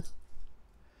 reload.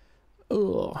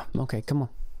 Ugh. Okay, come on.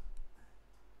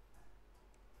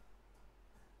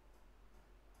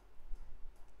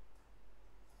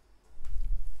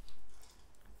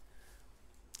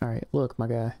 Alright, look, my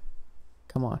guy.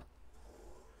 Come on.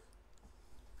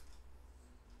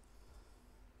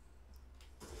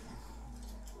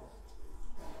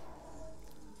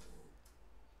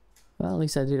 Well, at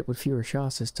least I did it with fewer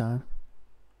shots this time.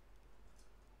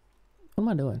 What am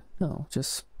I doing? No,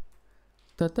 just...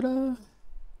 Da-da-da.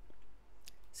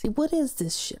 See, what is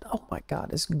this shit? Oh my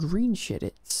god, this green shit.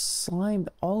 It slimed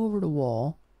all over the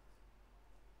wall.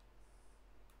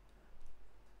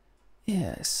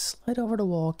 Yeah, it slid over the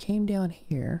wall, came down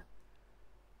here.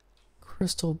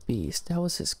 Crystal Beast. That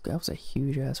was a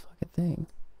huge ass fucking thing.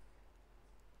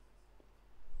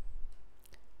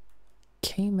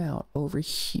 Came out over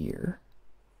here.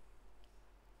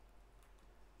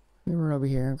 Let me run over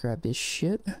here and grab this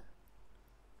shit.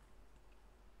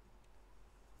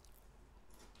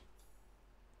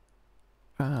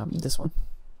 This one.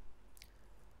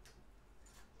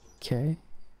 Okay.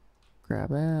 Grab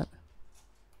that.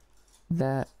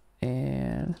 That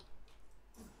and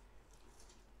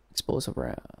explosive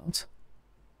rounds.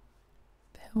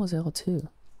 The hell was L2?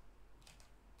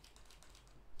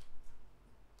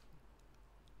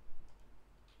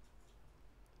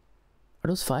 Are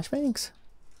those flashbangs?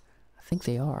 I think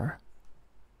they are.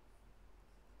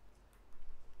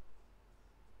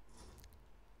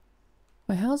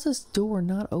 Wait, how's this door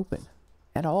not open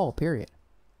at all, period?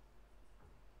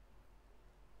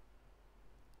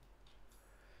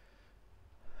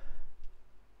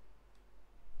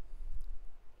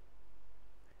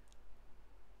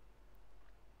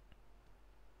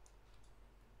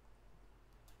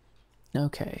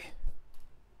 Okay.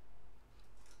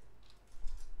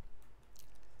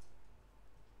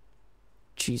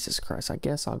 Jesus Christ, I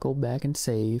guess I'll go back and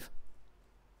save.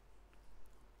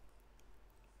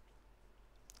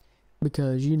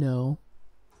 Because, you know.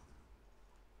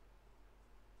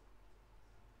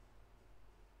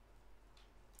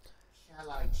 Shall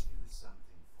I choose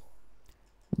something for?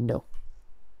 No.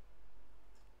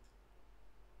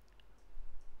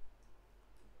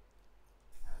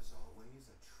 As always,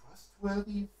 a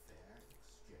trustworthy, fair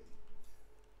exchange.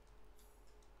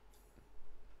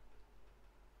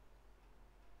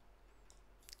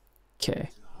 Okay.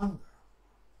 To hunger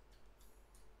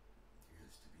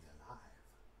appears to be alive.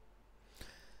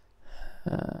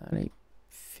 I need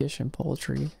fish and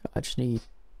poultry. I just need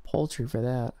poultry for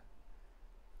that.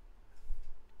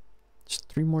 Just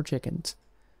 3 more chickens.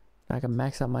 I can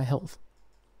max out my health.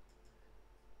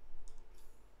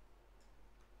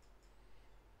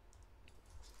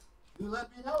 You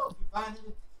let me know if you find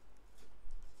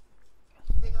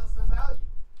anything else of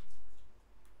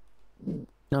value.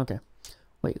 Okay.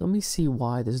 Wait, let me see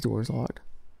why this door is locked.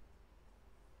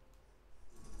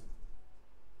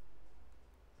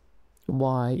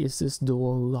 Why is this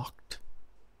door locked?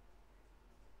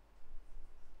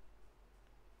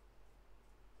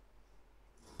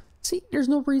 See, there's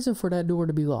no reason for that door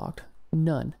to be locked.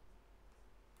 None.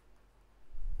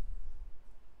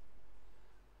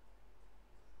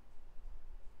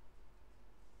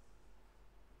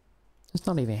 There's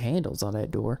not even handles on that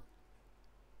door.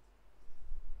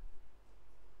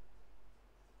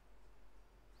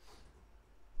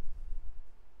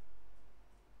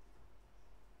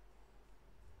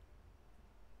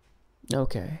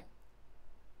 Okay.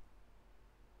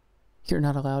 You're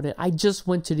not allowed in. I just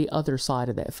went to the other side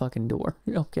of that fucking door.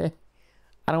 Okay.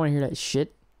 I don't want to hear that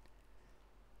shit.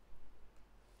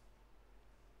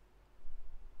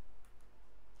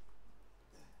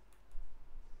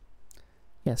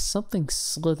 Yeah, something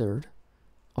slithered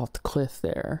off the cliff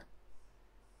there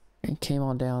and came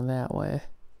on down that way.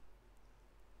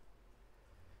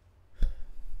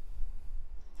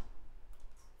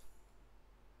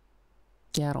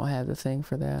 Yeah, I don't have the thing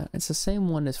for that. It's the same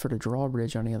one as for the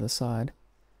drawbridge on the other side.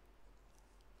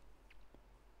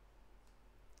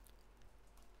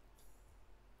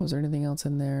 Was there anything else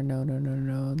in there? No, no, no,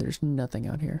 no. There's nothing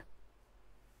out here.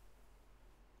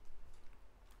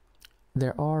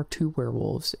 There are 2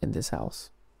 werewolves in this house.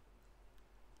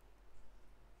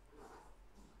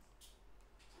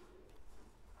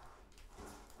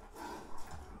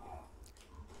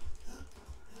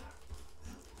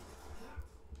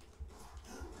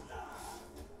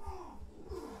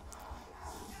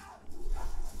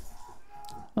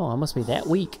 Oh, I must be that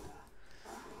weak.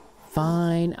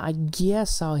 Fine, I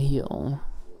guess I'll heal.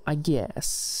 I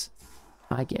guess.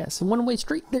 One-way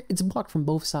street, it's blocked from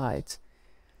both sides.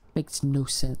 Makes no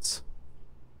sense.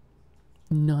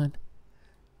 None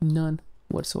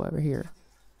whatsoever here.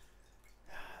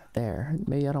 There.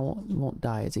 Maybe I won't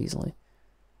die as easily.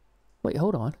 Wait,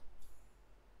 hold on.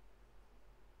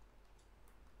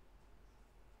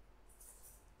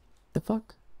 The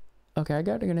fuck? Okay, I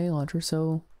got a grenade launcher,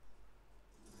 so...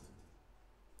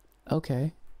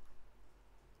 Okay.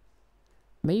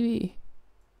 Maybe...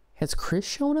 Has Chris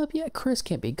shown up yet? Chris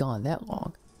can't be gone that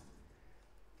long.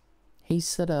 He's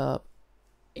set up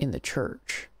in the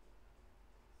church.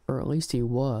 Or at least he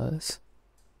was.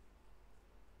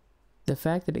 The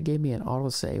fact that it gave me an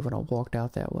autosave when I walked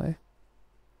out that way.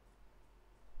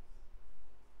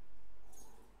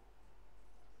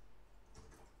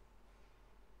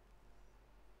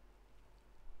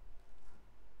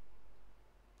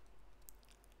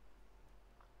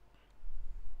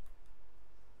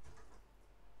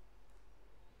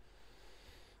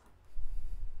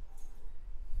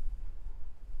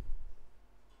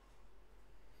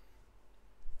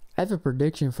 I have a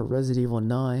prediction for Resident Evil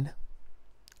 9.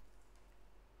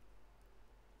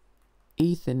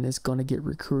 Ethan is going to get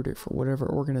recruited for whatever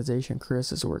organization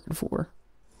Chris is working for.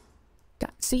 God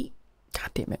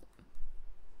damn it.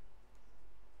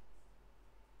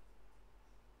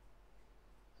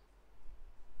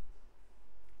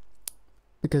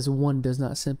 Because one does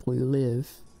not simply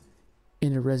live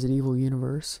in a Resident Evil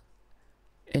universe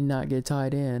and not get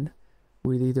tied in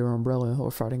with either Umbrella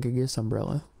or fighting against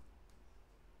Umbrella.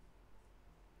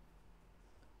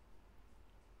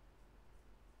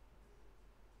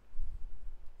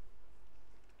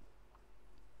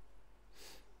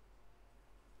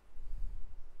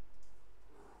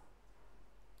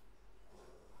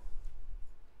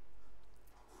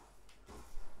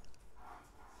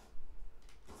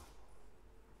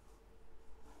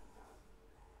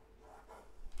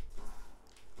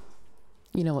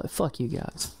 You know what? Fuck you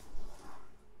guys.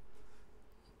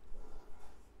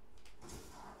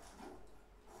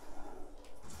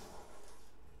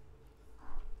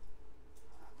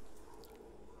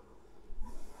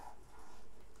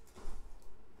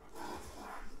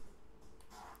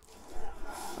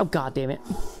 Oh, god damn it.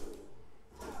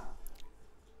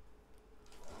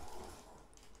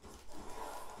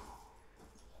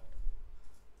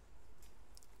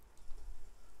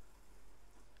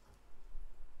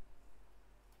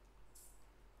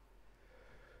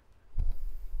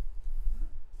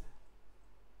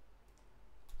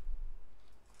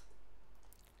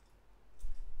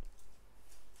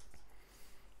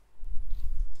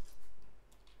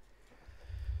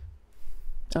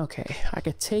 Okay, I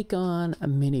could take on a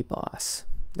mini boss.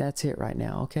 That's it right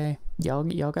now, okay? Y'all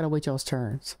gotta wait y'all's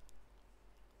turns.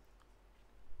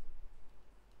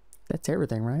 That's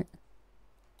everything, right?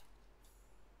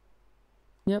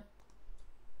 Yep.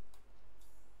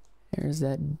 There's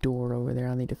that door over there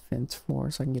I need a fence for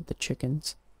so I can get the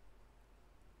chickens.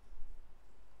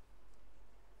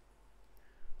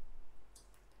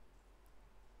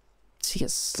 See,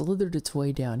 it slithered its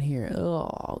way down here.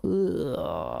 Oh,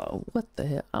 ugh, what the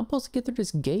hell? I'm supposed to get through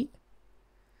this gate?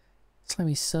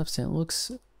 Slimy substance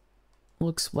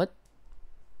looks what?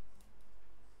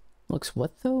 Looks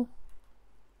what though?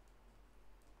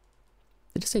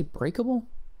 Did it say breakable?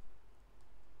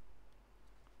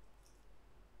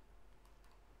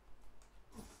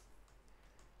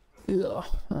 Ugh.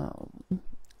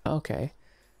 Okay.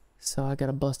 So I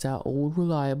gotta bust out old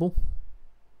reliable.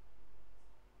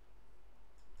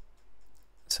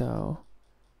 So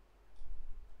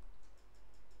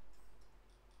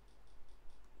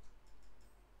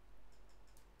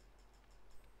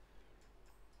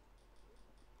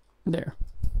there.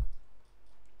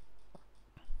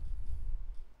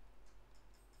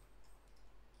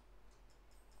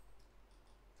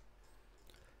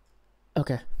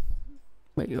 Okay.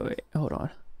 Wait, hold on.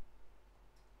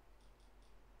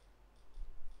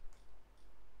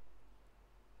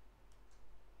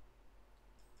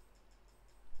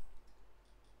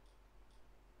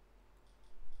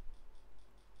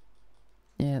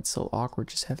 Yeah, it's so awkward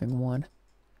just having one.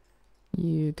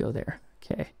 You go there.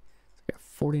 Okay. So I got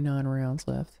 49 rounds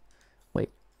left. Wait,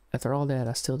 after all that,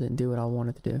 I still didn't do what I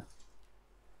wanted to do.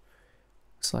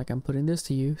 Looks like I'm putting this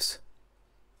to use.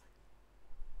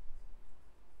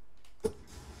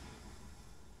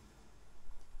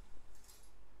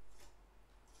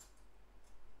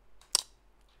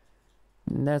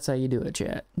 And that's how you do it,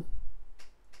 chat.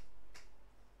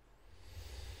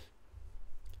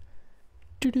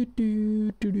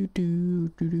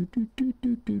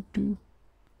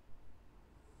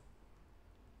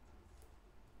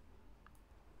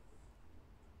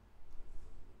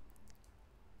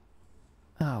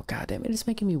 Oh god damn it, it's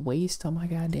making me waste all my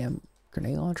goddamn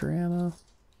grenade launcher ammo.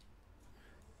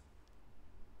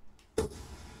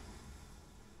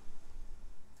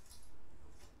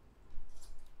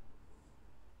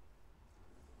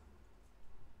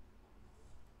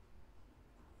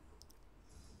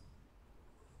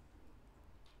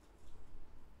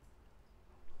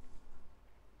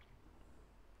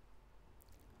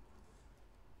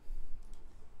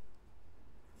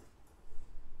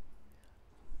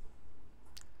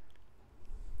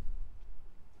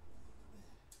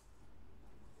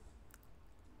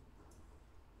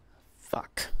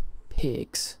 Fuck.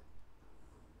 Pigs.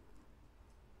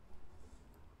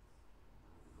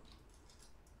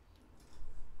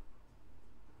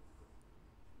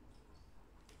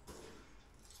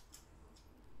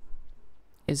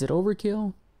 Is it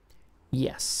overkill?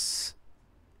 Yes.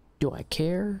 Do I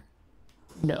care?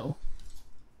 No.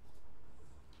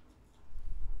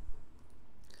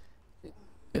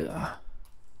 Ugh.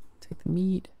 Take the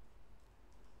meat.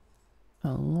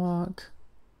 Unlock.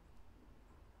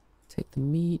 Take the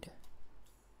meat.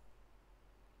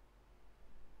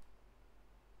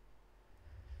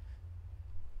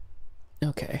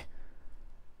 Okay.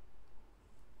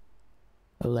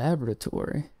 A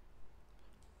laboratory.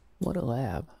 What a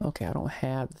lab. Okay, I don't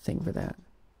have the thing for that.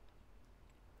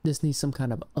 This needs some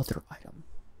kind of other item.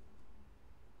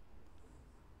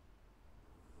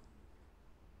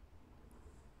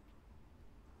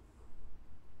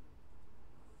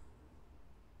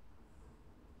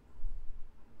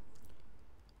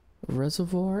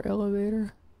 Reservoir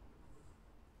elevator?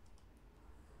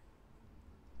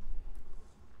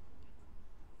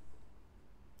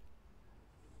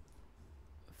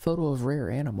 Photo of rare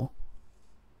animal.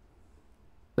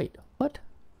 Wait, what?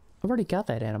 I've already got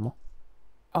that animal.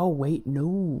 Oh, wait,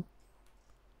 no.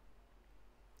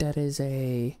 That is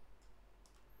a...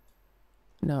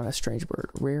 No, a strange bird.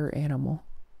 Rare animal.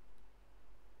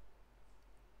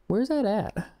 Where's that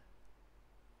at?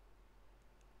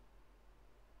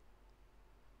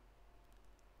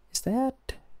 Is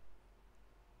that...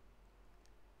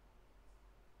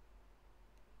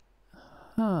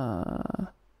 Huh.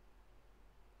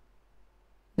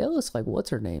 That looks like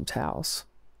what's her name's house.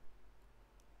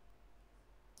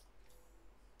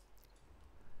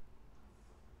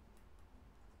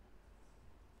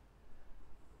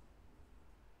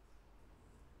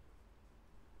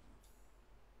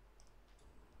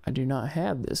 I do not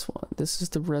have this one. This is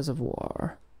the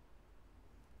reservoir.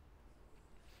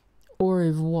 Au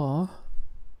revoir.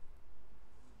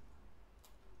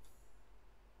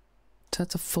 So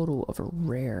that's a photo of a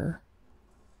rare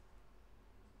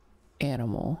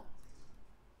animal.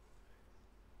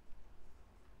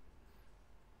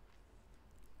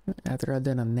 After I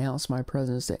then announce my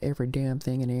presence to every damn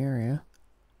thing in the area.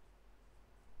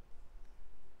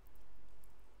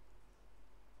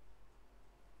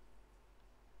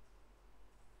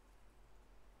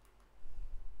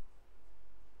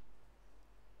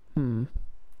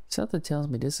 Something tells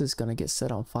me this is gonna get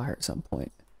set on fire at some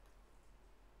point.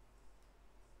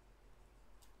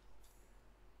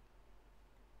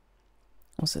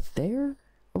 Was it there?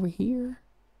 Over here?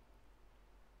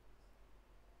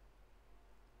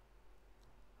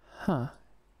 Huh.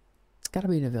 It's gotta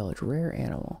be in the village. Rare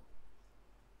animal.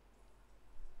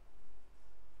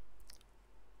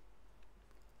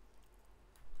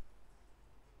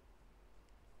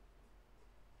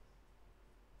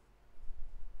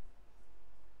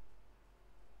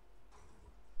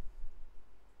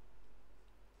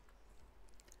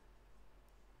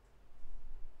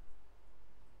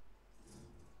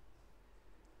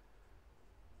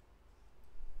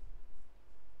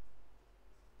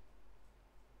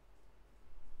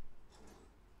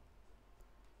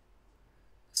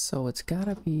 So it's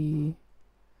gotta be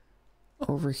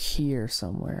over here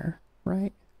somewhere,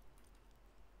 right?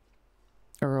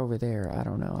 Or over there, I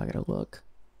don't know, I gotta look.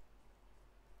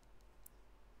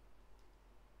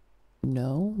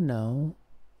 No, no.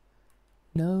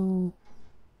 No.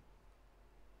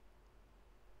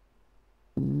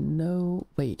 No,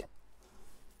 wait.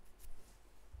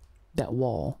 That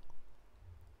wall.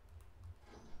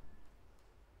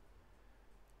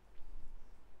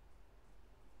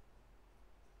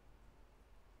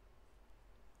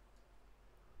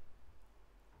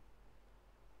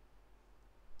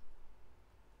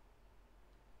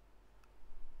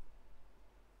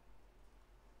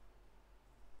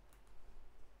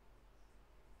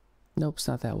 Nope, it's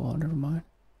not that wall, never mind.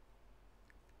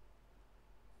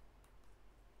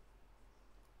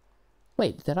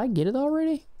 Wait, did I get it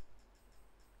already?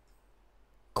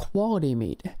 Quality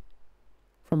meat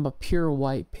from a pure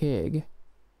white pig.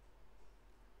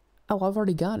 Oh, I've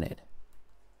already gotten it.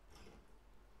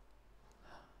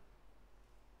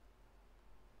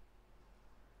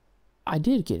 I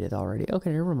did get it already.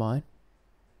 Okay, never mind.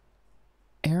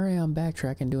 Here I am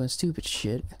backtracking doing stupid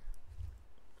shit.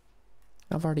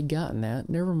 I've already gotten that.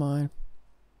 Never mind.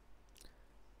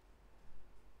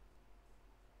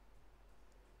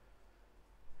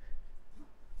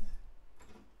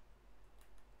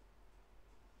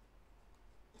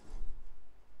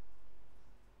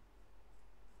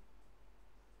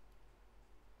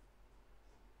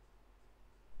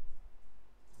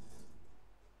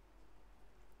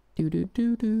 Do do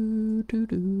do do do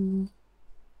do.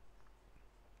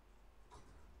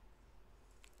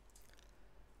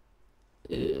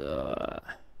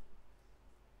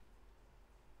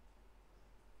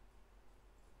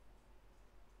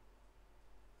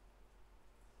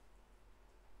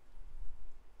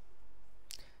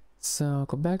 So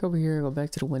go back over here, go back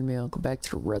to the windmill, go back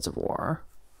to the reservoir.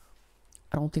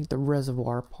 I don't think the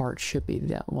reservoir part should be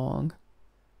that long.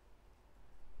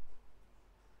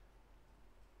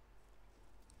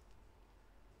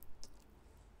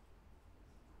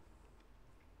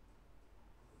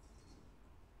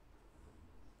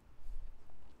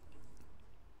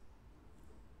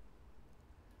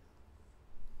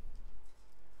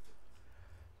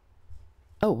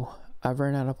 Oh, I've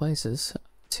run out of places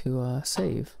to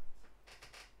save.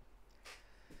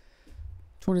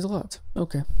 20's left.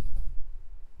 Okay.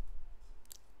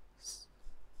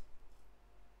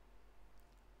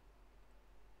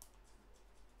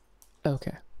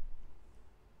 Okay.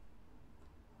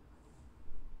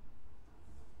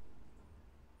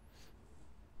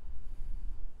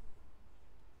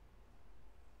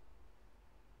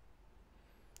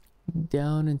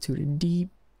 Down into the deep,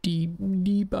 deep,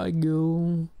 deep I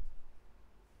go.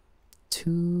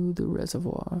 To the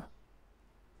reservoir.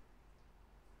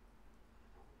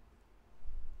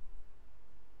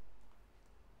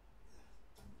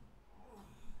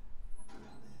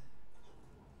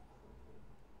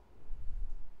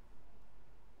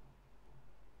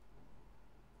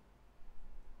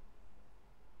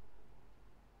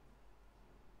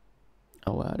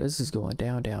 Oh wow, this is going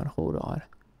down, down. Hold on.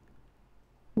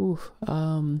 Oof.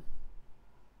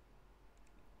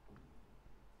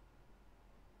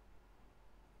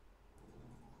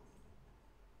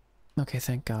 Okay,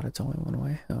 thank God it's only one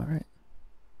way. All right.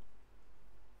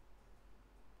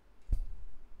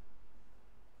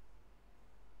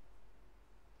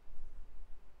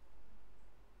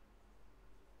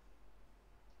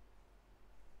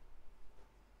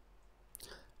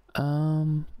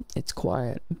 It's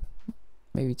quiet.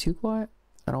 Maybe too quiet?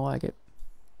 I don't like it.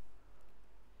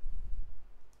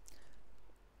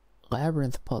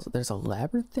 Labyrinth puzzle. There's a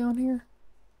labyrinth down here?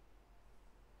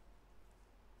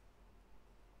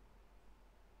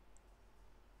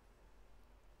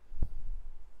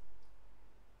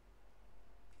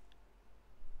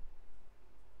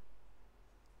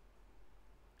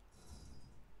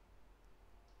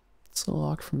 It's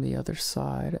locked from the other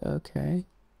side. Okay.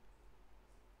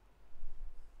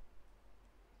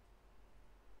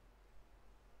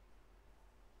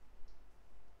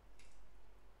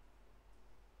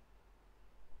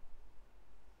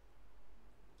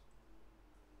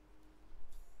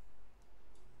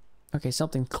 Okay,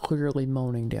 something clearly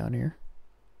moaning down here.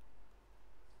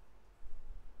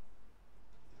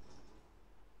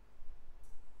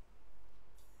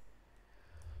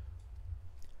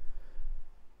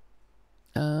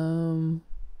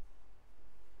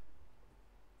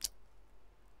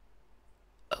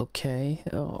 Okay.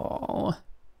 Oh.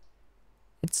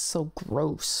 It's so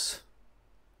gross.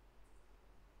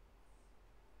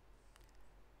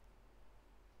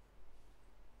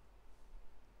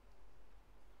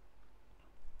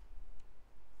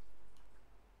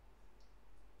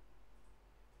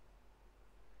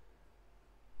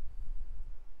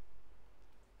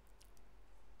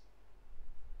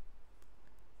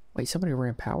 Wait, somebody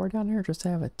ran power down here just to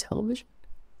have a television?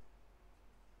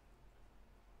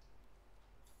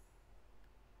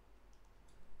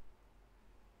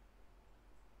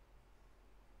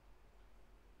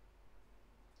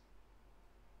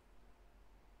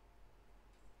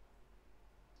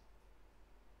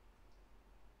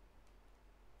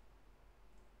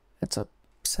 That's a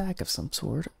sack of some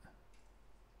sort.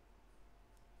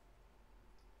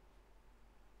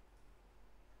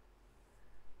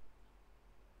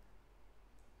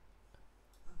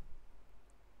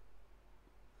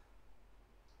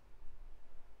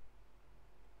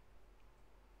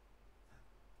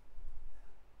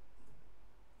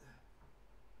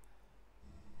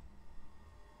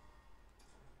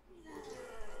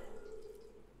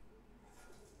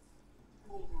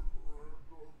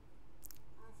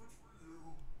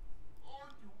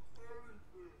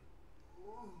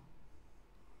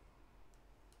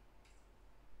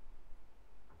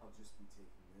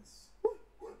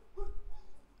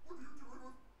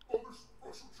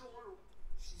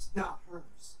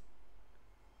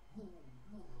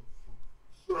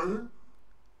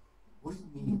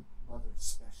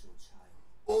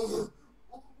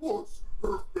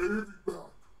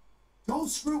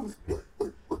 screw with me.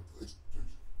 Wait, please.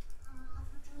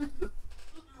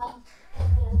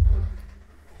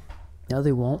 No,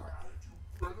 they won't.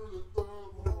 Better than that.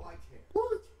 No, I can't.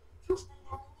 What? Just a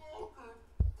little longer.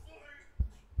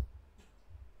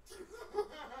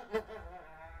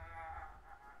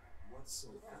 What's so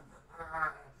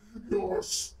funny? You're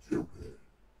stupid.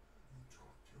 You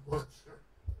talk too much.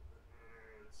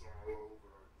 It's all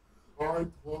over. I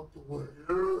plucked away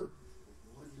here.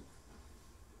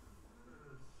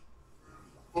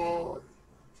 My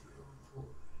territory.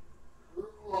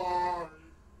 I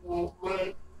won't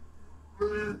let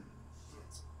me.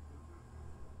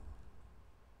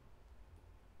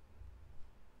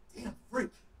 Damn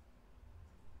freak.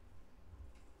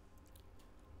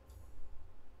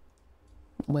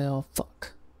 Well,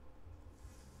 fuck.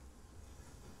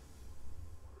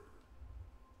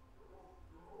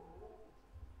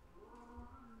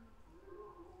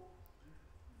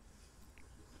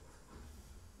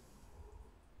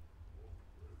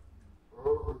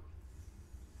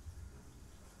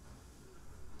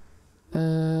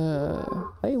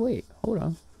 Hey, wait, hold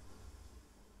on.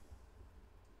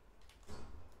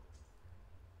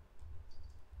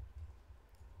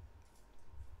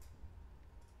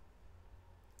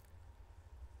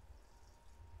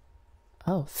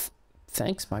 Oh,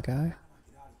 thanks, my guy.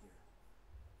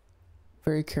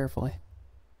 Very carefully.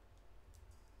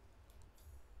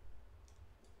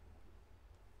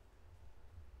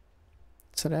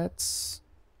 So that's...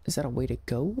 Is that a way to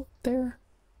go there?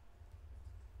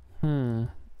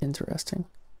 Interesting.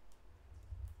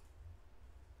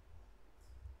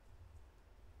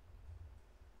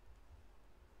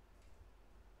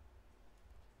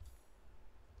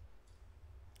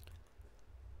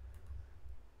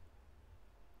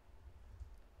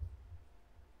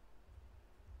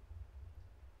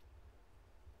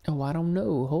 Oh, I don't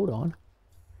know. Hold on.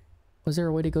 Was there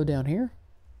a way to go down here?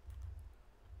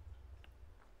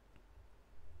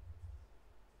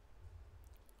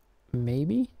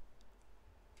 Maybe?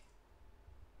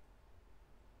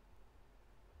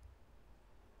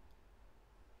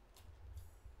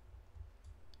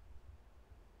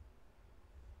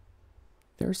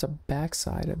 There's a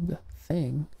backside of the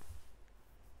thing.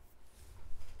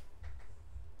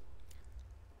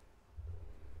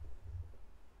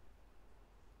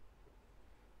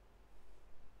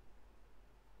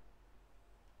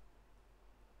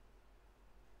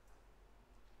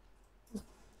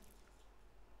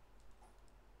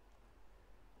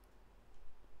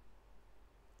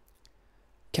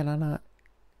 Can I not?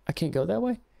 I can't go that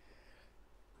way?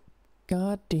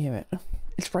 God damn it.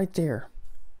 It's right there.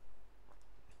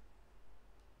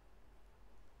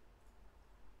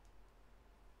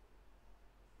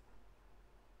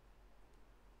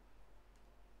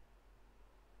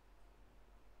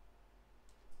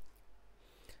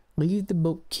 Leave the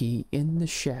boat key in the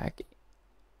shack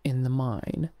in the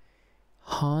mine.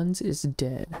 Hans is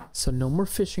dead, so no more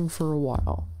fishing for a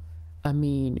while. I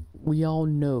mean, we all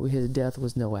know his death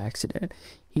was no accident.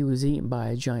 He was eaten by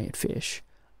a giant fish,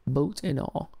 boat and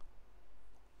all.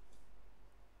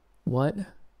 What?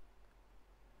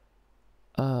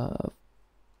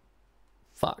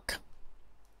 Fuck.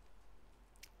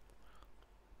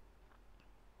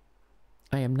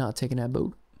 I am not taking that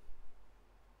boat.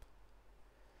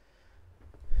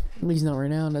 At least not right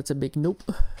now. That's a big nope.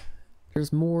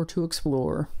 There's more to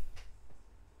explore.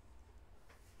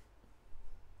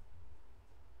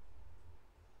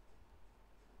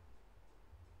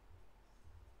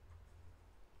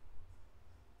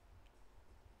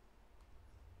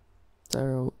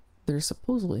 So there's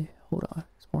supposedly, hold on,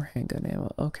 there's more handgun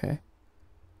ammo. Okay.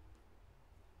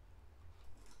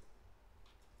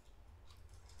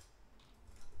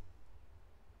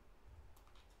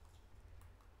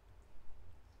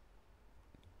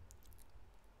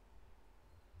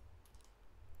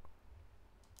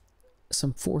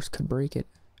 Some force could break it.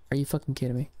 Are you fucking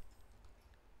kidding me?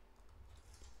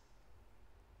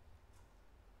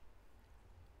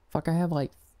 Fuck, I have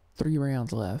like 3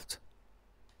 rounds left.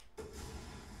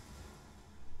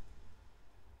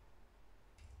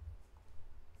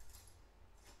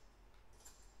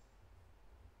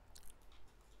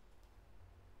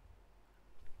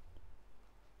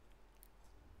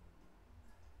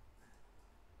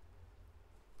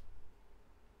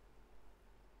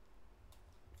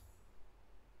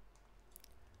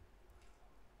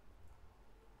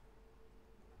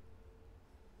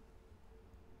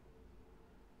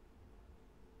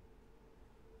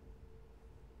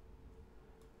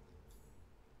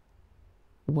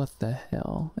 What the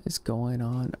hell is going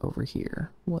on over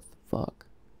here? What the fuck?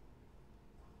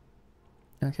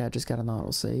 Okay, I just got an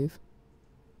autosave.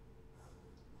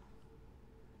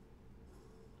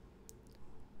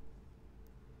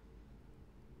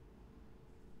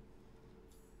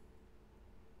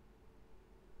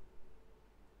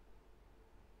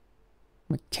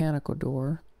 Mechanical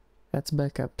door. That's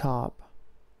back up top.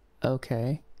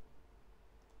 Okay.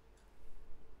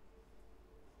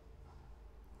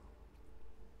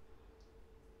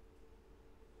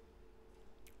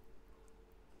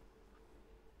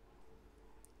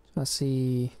 So I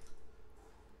see...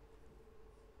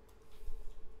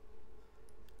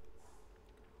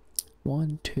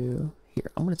 one, two. Here,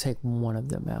 I'm gonna take one of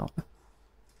them out.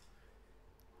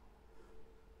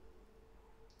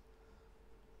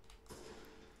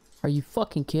 Are you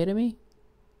fucking kidding me?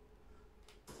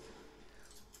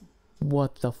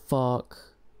 What the fuck?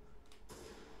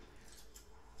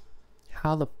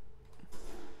 How the...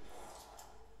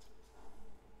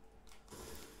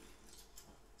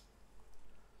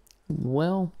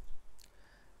 Well,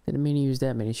 didn't mean to use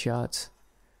that many shots.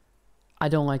 I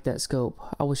don't like that scope.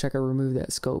 I wish I could remove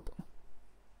that scope.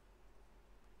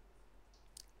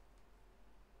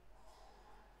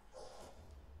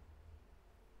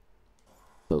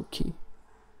 Boat key.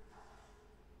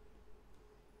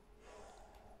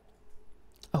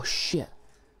 Oh shit.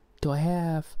 Do I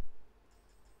have...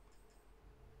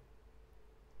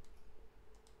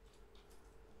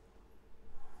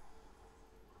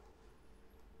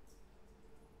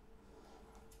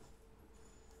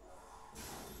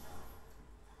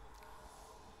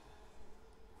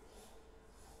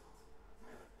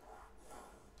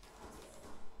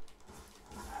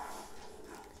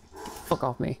 Fuck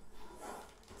off me.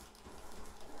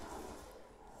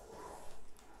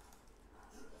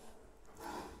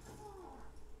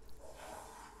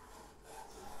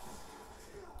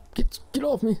 Get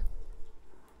off me.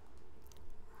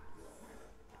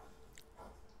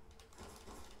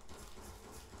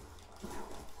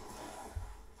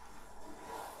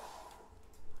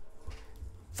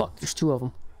 Fuck, there's two of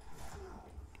them.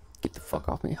 Get the fuck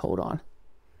off me. Hold on.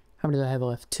 How many do I have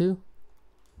left? Two?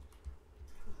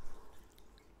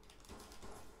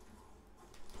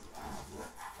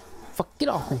 Fuck, get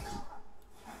off me.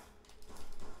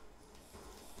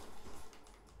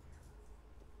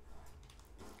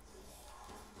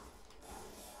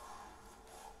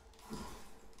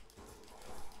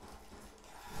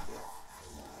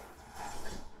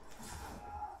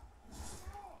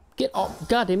 Get off.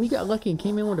 God damn, you got lucky and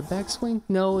came in with a backswing?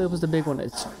 No, it was the big one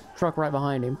that struck right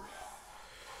behind him.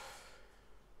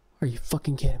 Are you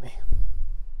fucking kidding me?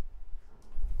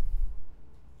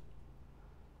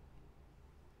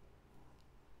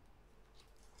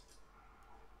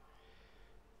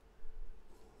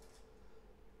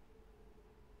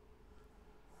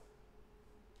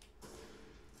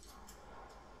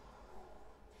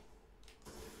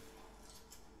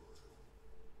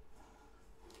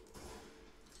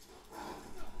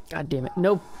 God damn it.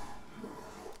 Nope.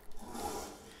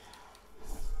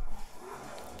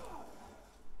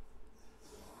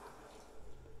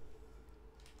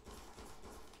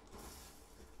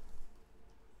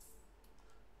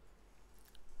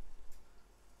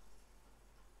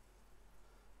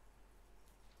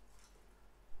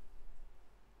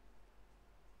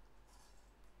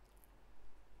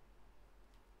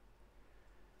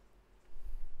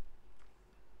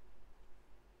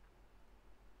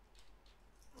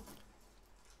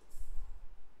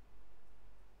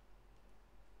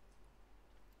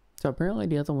 So apparently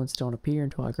the other ones don't appear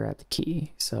until I grab the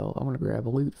key. So I'm going to grab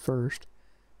loot first.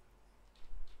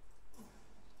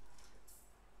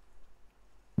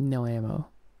 No ammo.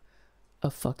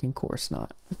 Of fucking course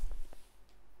not.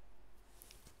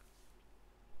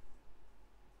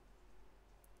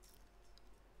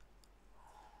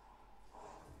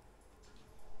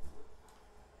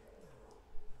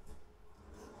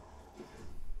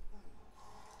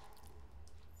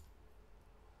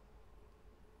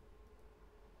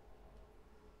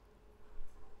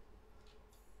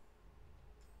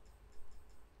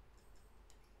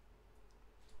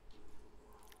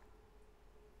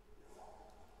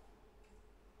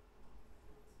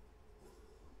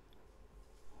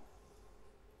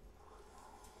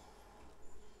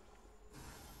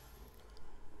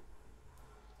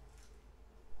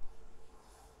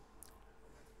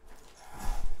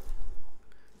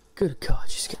 Good God,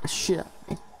 you scared the shit out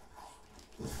of me.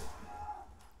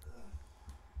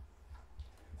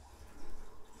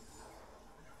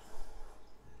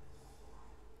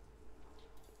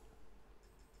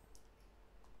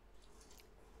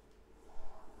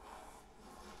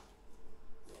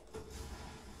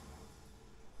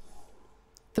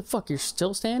 The fuck, you're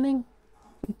still standing?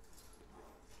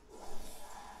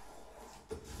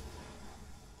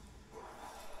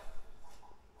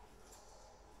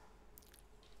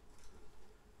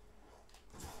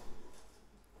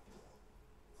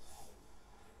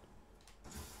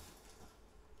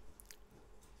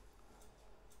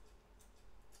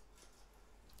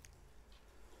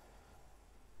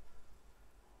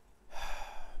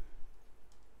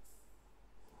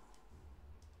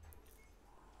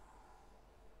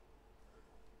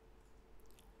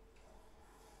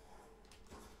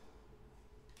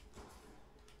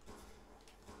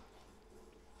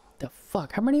 the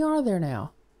fuck? How many are there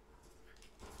now?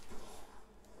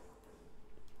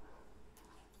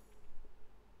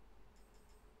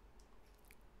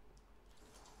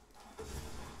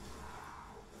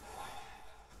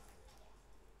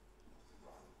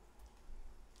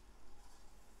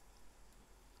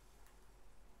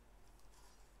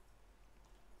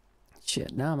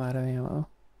 Shit, now I'm out of ammo.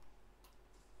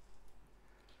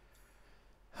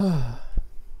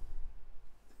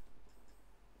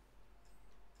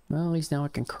 Well, at least now I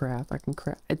can craft.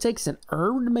 It takes an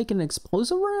herb to make an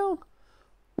explosive round?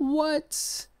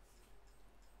 What?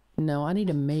 No, I need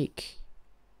to make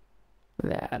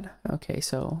that. Okay,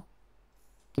 so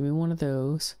give me one of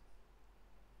those.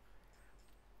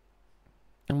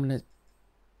 I'm gonna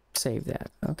save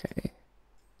that. Okay.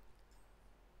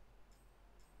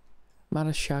 I'm out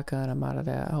of shotgun. I'm out of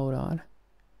that. Hold on.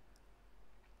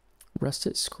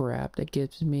 Rusted scrap. That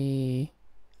gives me...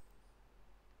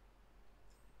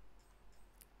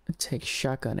 Take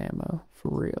shotgun ammo for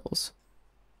reals.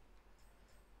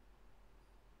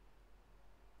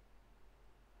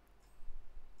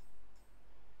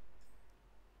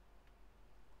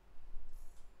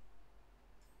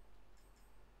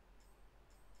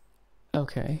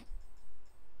 Okay.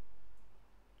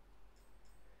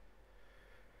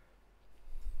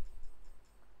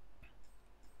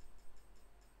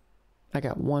 I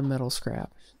got one metal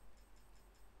scrap.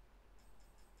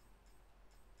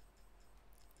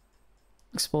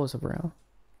 Explosive round.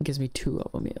 It gives me 2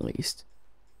 of them at least.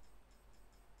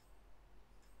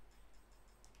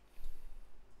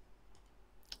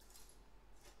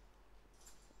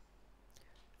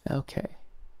 Okay.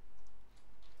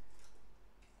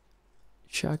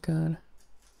 Shotgun.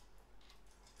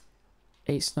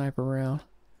 8 sniper round.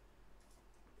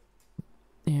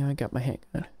 Yeah, I got my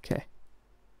handgun. Okay.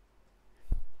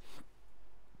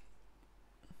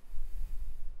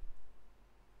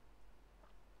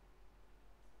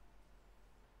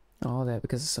 All that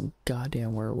because of some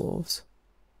goddamn werewolves.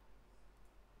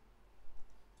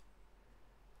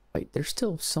 Wait, there's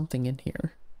still something in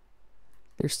here.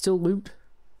 There's still loot.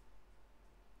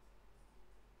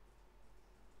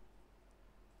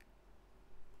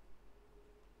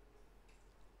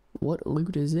 What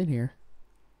loot is in here?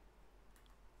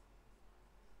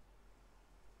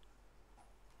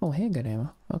 Oh, handgun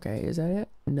ammo. Okay, is that it?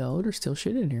 No, there's still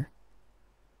shit in here.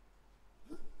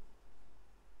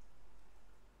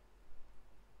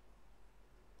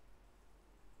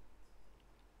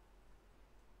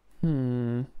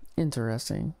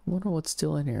 Interesting. Wonder what's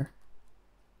still in here.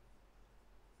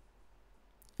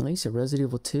 At least at Resident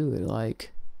Evil 2, it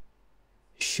like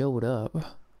showed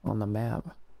up on the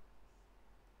map.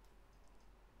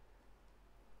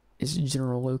 Its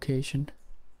general location.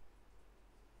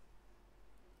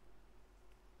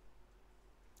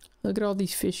 Look at all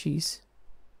these fishies.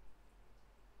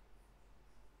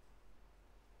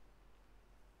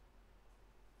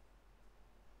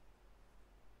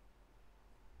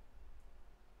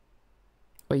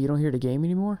 Wait, you don't hear the game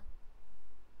anymore?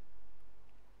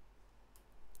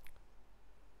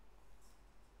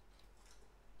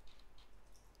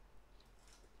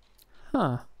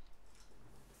 Huh.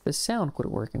 The sound quit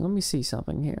working. Let me see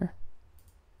something here.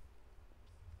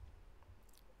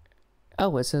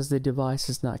 Oh, it says the device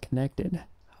is not connected.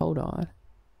 Hold on.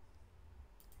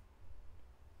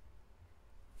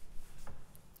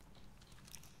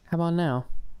 How about now?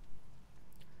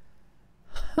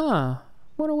 Huh.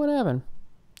 Wonder what happened.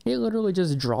 It literally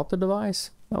just dropped the device.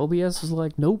 OBS was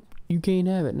like, nope, you can't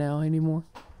have it now anymore.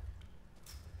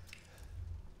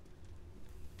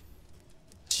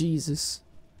 Jesus.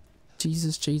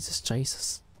 Jesus, Jesus,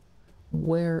 Jesus.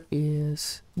 Where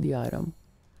is the item?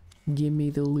 Give me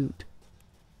the loot.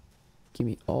 Give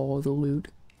me all the loot.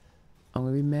 I'm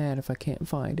gonna be mad if I can't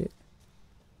find it.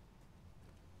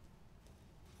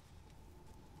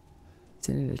 Is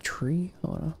it in a tree?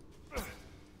 Hold on.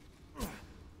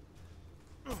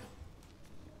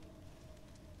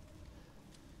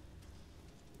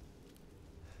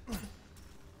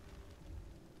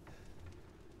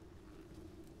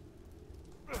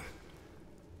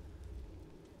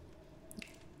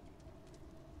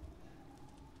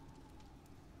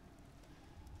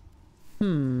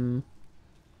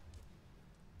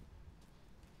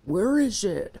 Where is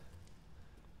it?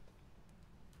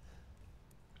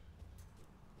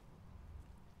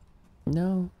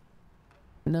 No.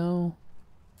 No.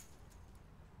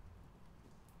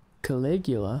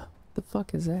 Caligula? The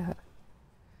fuck is that?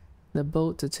 The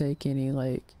boat to take any,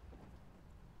 like...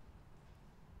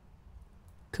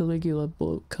 Caligula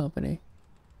Boat Company.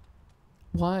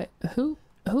 Why? Who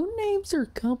names their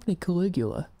company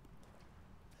Caligula?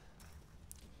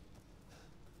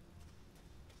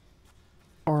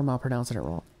 Or am I pronouncing it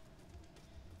wrong?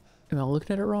 Am I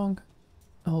looking at it wrong?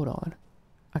 Hold on.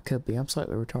 I could be. I'm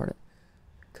slightly retarded.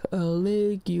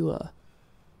 Caligula.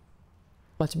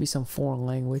 About to be some foreign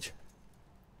language.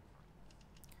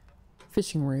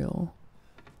 Fishing reel.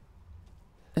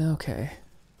 Okay.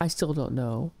 I still don't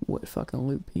know what fucking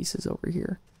loot piece is over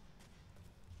here.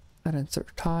 I didn't search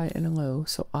high and low,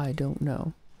 so I don't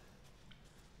know.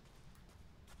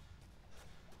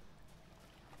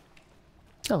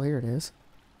 Oh, here it is.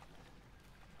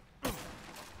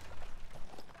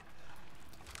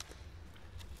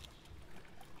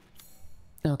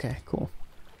 Okay, cool.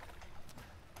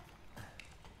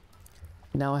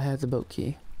 Now I have the boat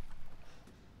key.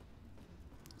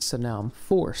 So now I'm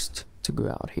forced to go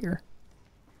out here.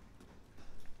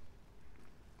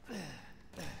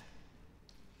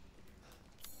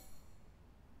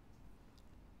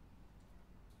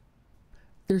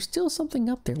 There's still something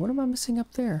up there. What am I missing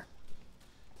up there?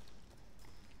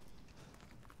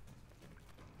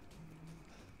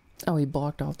 Oh, he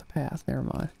blocked off the path. Never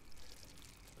mind.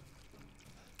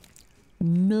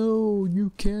 No,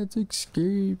 you can't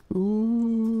escape.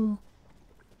 Ooh.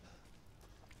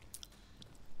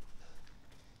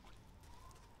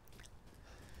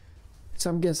 So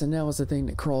I'm guessing that was the thing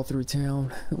that crawled through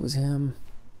town. It was him.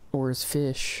 Or his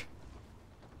fish.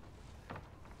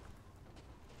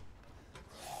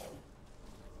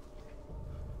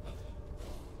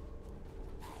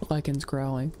 Lycan's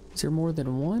growling. Is there more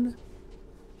than one?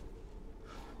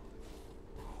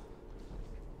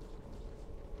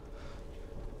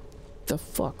 The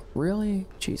fuck? Really?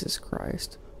 Jesus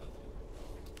Christ.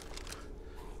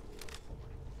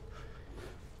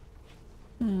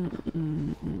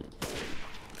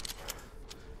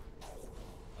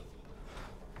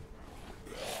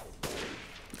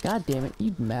 God damn it,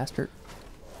 you bastard.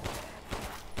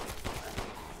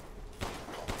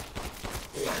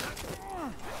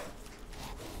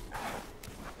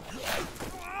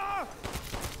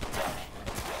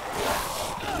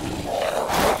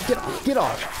 Get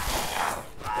off!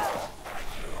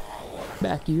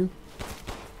 Back you.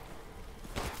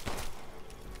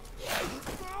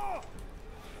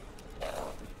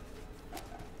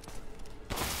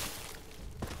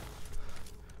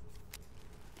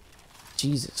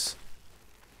 Jesus.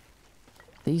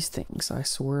 These things, I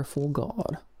swear full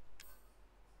God.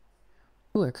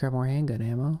 Ooh, I grab more handgun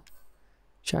ammo.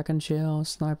 Shotgun shell,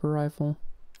 sniper rifle.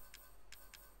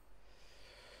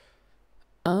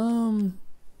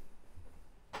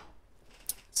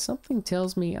 Something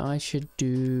tells me I should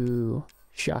do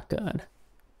shotgun.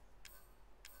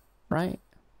 Right?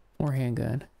 Or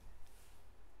handgun.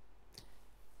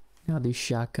 I'll do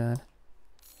shotgun.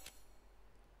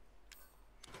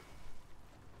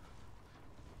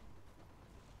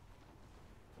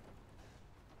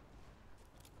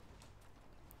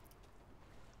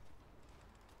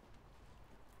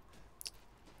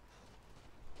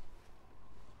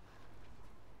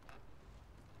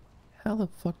 How the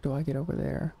fuck do I get over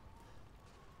there?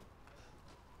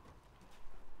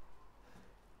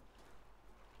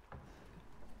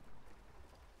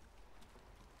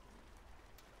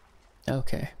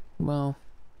 Okay, well,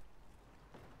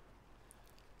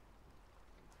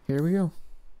 here we go.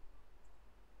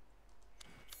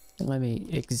 Let me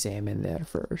examine that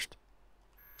first.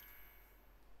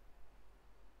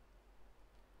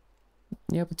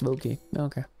 Yep, it's bulky.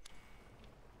 Okay.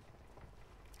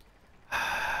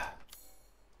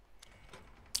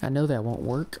 I know that won't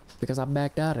work because I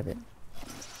backed out of it.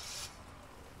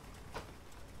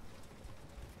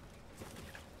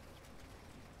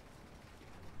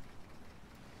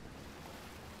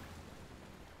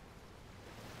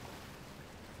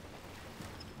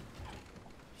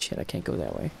 Shit, I can't go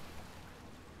that way.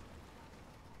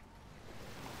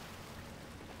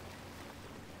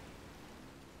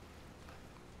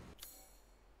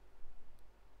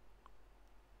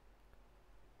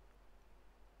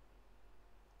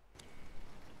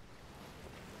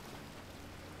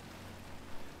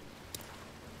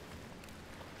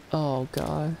 Oh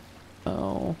God.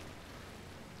 Oh.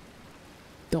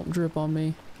 Don't drip on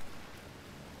me.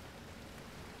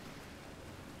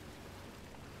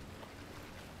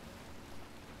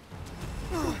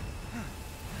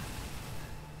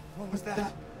 What was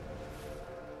that?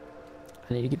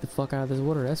 I need to get the fuck out of this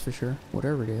water, that's for sure.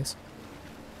 Whatever it is.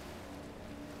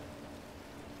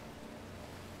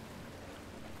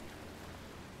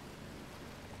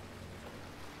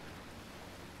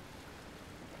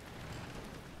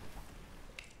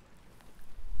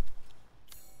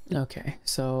 Okay,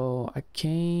 so I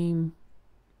came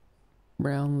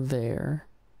around there.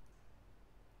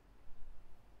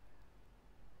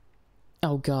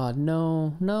 Oh God,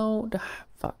 no, no,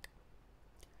 fuck.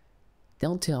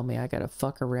 Don't tell me I gotta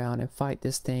fuck around and fight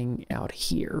this thing out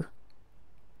here.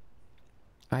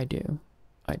 I do.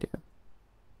 I do.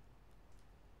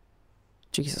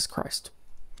 Jesus Christ.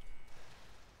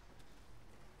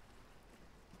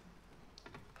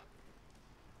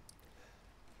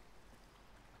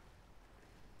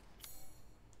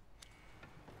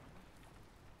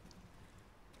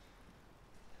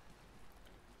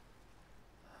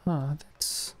 Huh,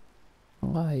 that's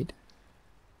wide.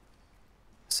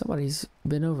 Somebody's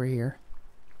been over here.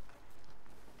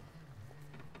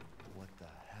 What the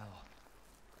hell?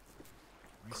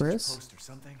 Research Chris? post or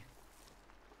something?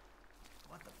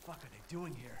 What the fuck are they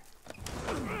doing here?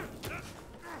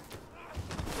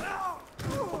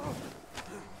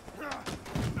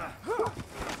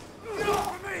 Get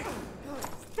off of me!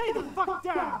 Stay the fuck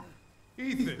down!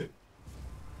 Ethan!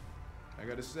 I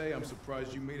gotta say, I'm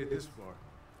surprised you made it this far.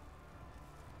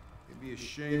 It'd be a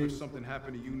shame if something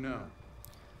happened to you now.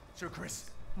 Sure, Chris.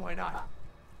 Why not?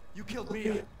 You killed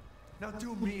Mia. Now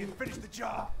do me and finish the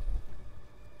job.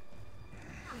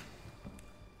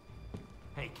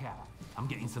 Hey, Cap. I'm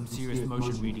getting some serious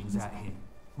motion readings out here.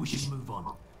 We should move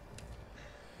on.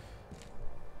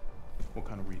 What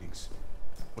kind of readings?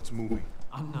 What's moving?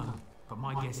 Unknown, but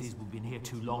my guess is we've been here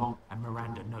too long, and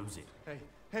Miranda knows it.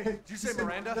 Hey, did you say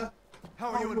Miranda?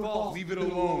 How are you involved? Leave it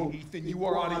alone, Ethan. You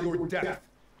are out of your depth.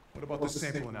 What about the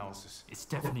sample analysis? It's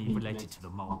definitely related to the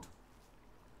mold.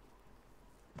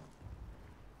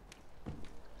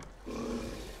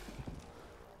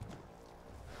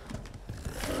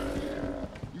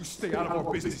 You stay out of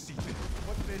our business, Ethan.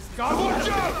 What business? God, watch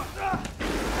out!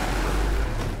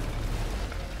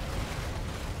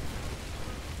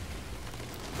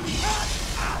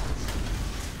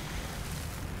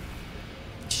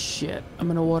 Shit, I'm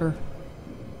in the water.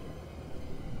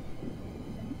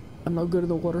 I'm no good in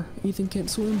the water. Ethan can't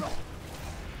swim.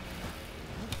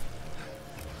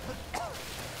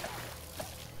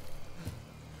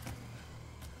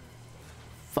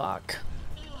 Fuck.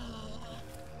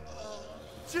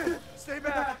 Shit! Stay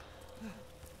back!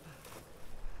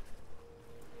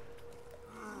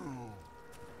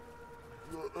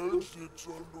 The exit's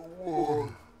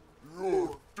underwater.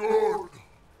 You're done.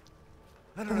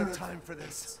 I don't have time for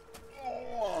this.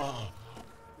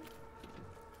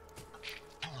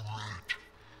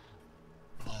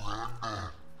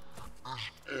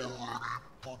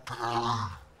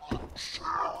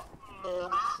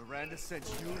 Miranda sent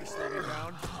you to slow me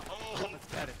down?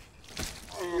 Pathetic.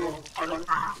 What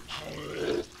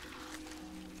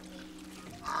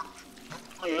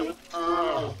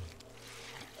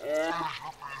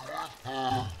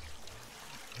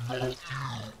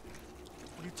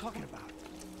are you talking about?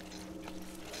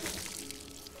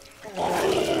 What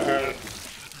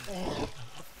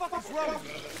the fuck is wrong with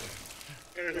you?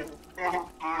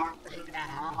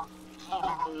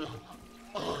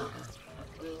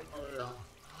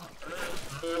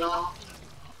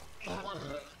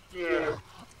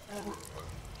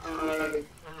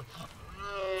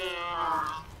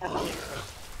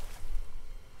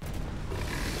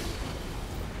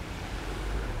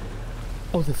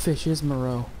 Oh, the fish is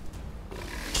Moreau.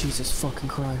 Jesus fucking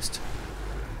Christ.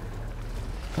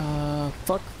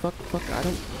 Fuck, I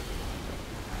don't...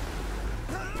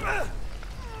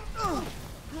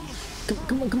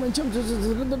 Come on, jump.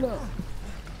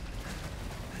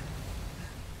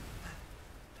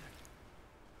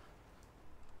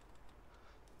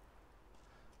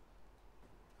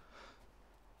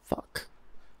 Fuck.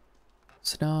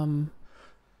 So now I'm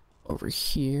over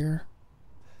here.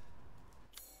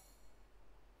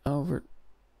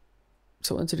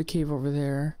 So into the cave over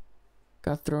there.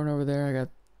 Got thrown over there. I got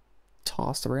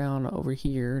tossed around over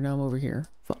here. Now I'm over here.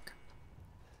 Fuck.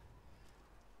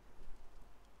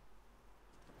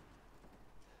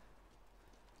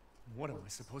 What am I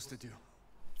supposed to do?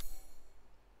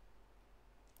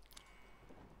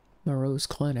 Moreau's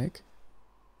clinic.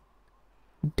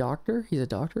 Doctor? He's a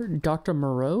doctor? Dr.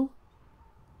 Moreau?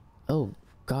 Oh,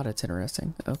 God, it's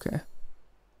interesting. Okay.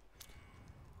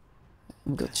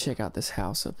 I'm gonna go check out this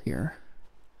house up here.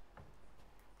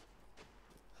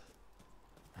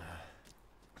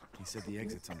 He said the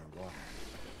exit's underwater.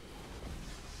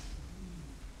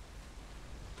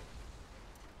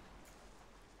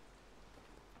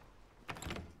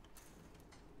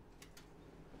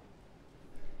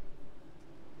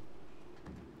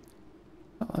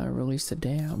 Oh, I released the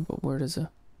dam, but where does the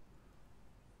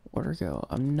water go?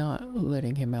 I'm not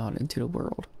letting him out into the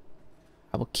world.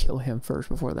 I will kill him first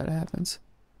before that happens.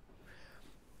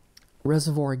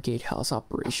 Reservoir gatehouse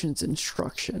operations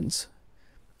instructions.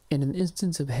 In an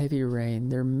instance of heavy rain,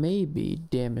 there may be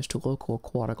damage to local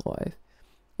aquatic life.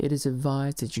 It is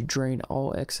advised that you drain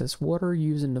all excess water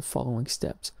using the following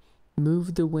steps.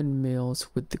 Move the windmills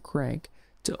with the crank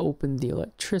to open the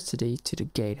electricity to the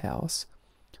gatehouse.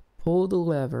 Pull the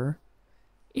lever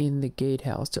in the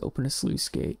gatehouse to open a sluice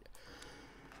gate.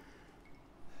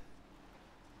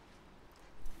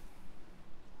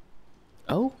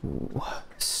 Oh,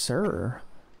 sir.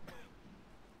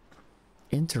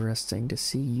 Interesting to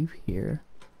see you here.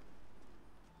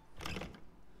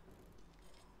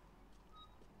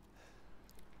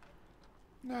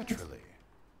 Naturally.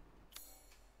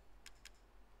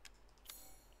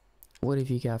 What have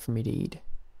you got for me to eat?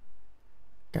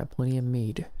 Got plenty of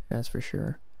meat, that's for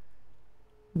sure.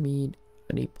 Meat,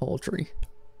 I need poultry.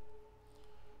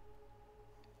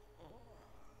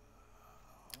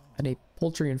 I need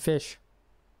poultry and fish.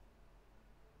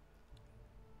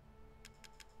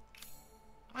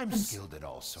 I'm skilled at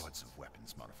all sorts of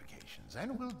weapons modifications,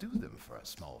 and will do them for a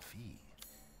small fee.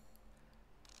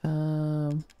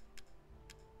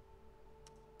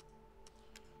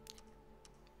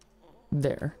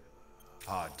 There.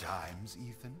 Hard times,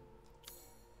 Ethan?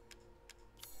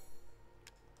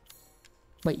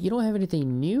 Wait, you don't have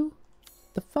anything new?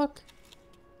 The fuck?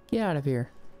 Get out of here.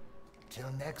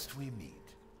 Till next we meet.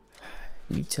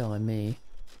 You telling me.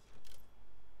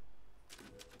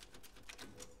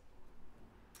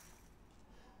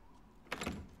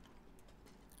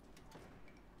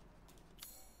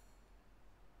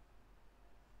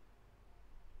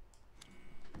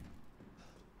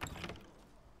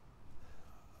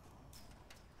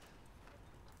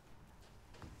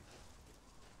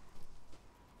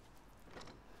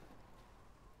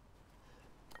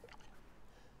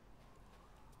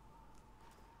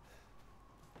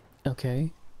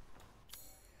 Okay.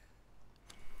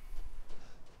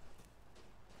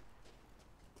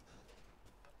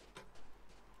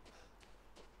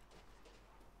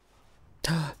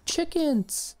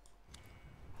 Chickens!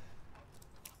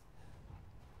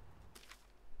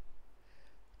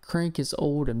 Crank is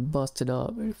old and busted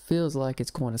up. It feels like it's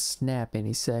going to snap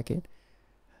any second.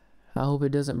 I hope it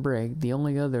doesn't break. The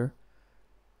only other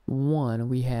one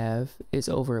we have is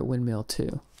over at Windmill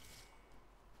 2.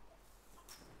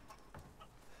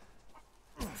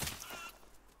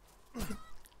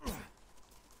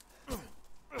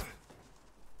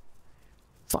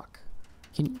 Fuck.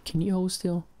 Can you hold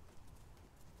still?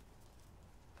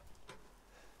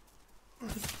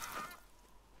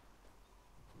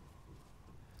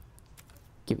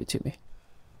 Give it to me.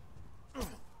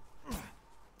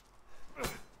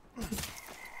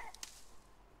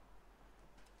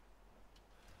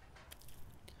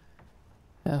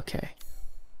 Okay.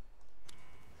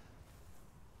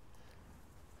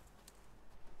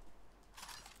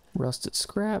 Rusted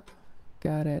scrap.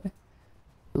 Got it.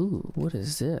 Ooh, what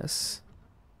is this?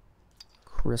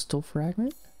 Crystal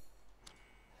fragment?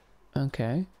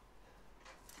 Okay.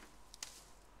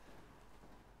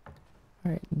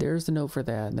 Alright, there's the note for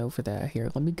that. Note for that. Here,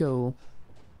 let me go.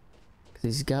 Because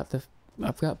he's got the...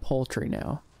 I've got poultry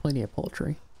now. Plenty of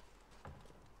poultry.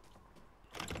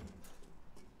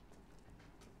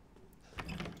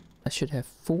 I should have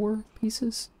 4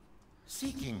 pieces.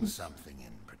 Seeking something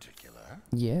in particular?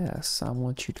 Yes, I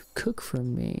want you to cook for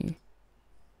me.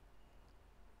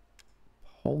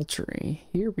 Poultry.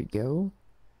 Here we go.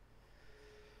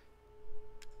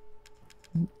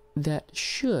 That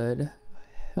should...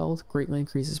 Health greatly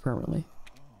increases permanently.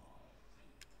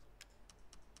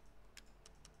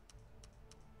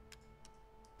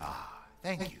 Ah,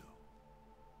 thank you.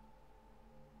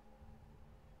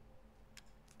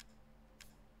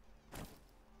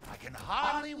 I can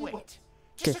hardly wait.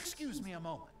 Just excuse me a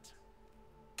moment.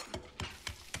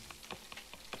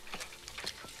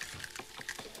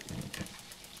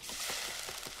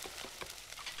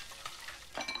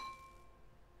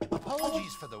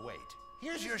 Apologies for the wait.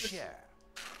 Here's your share.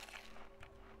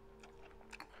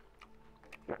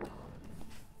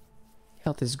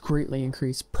 Health is greatly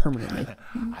increased permanently.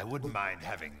 I wouldn't mind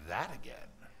having that again.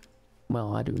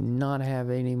 Well, I do not have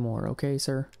any more, okay,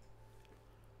 sir?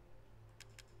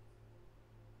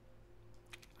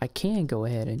 I can go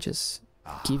ahead and just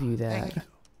give you that. Thank you.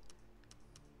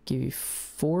 Give you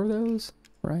 4 of those,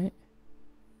 right?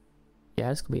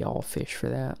 Yeah, it's gonna be all fish for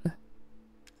that.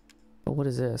 But what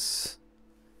is this?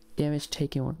 Damage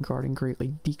taken when guarding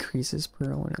greatly decreases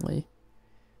permanently.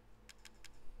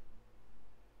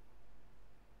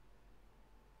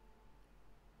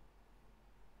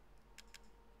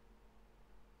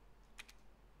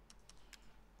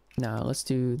 Now let's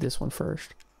do this one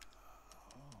first.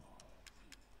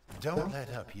 Don't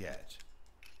let up yet.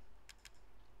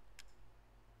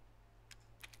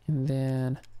 And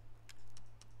then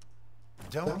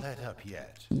Don't let up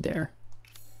yet. there.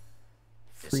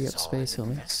 free up This is all space an on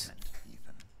this. investment,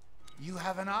 Ethan. You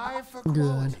have an eye for Good.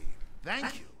 quality.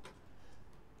 Thank you.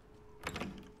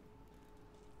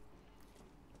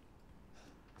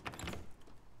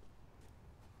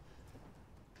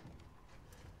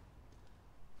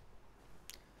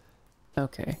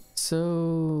 Okay,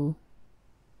 so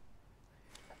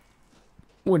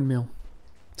windmill.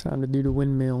 Time to do the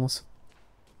windmills.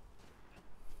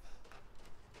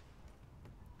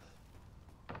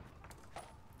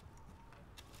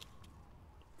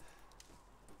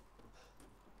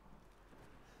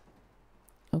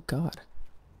 Oh God.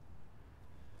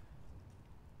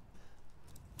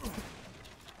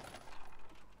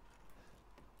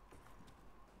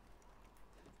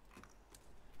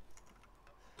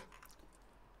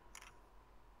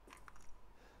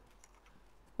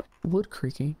 Wood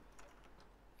creaking.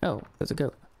 Oh, there's a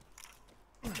goat.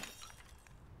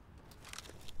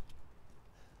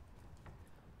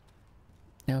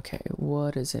 Okay,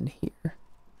 what is in here?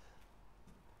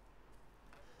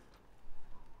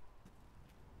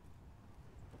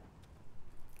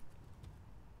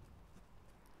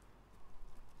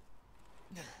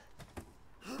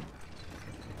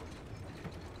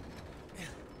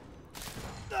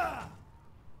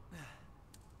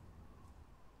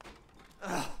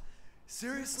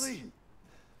 Seriously?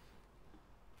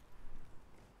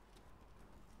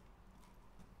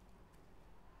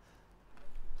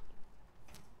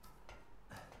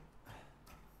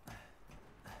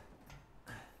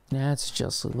 That's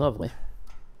just lovely.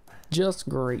 Just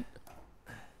great.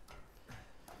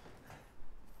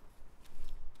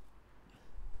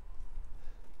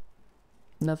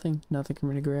 Nothing for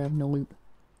me to grab, no loot.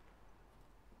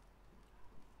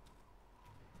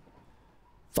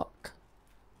 Fuck.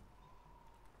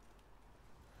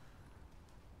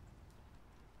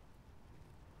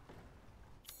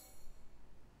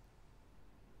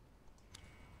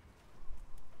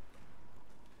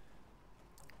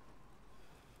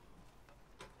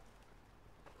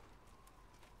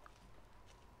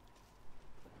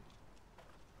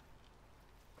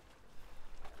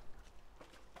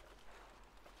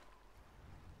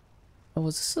 Oh,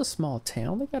 was this a small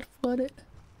town that got flooded?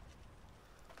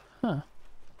 Huh.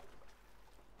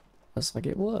 Looks like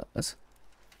it was.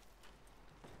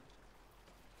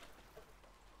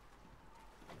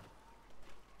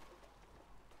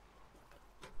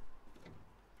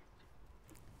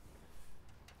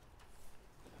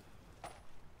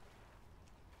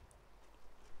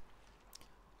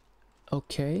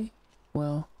 Okay,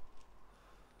 well.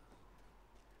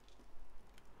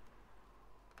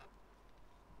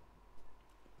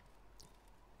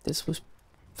 This was,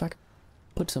 if I could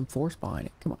put some force behind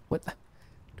it. Come on, what the,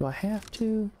 do I have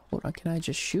to? Hold on, can I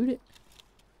just shoot it?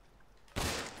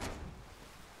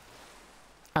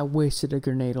 I wasted a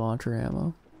grenade launcher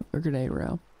ammo, or grenade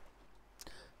round,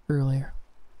 earlier.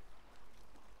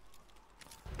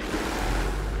 I'm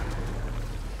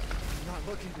not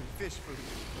looking to fish food.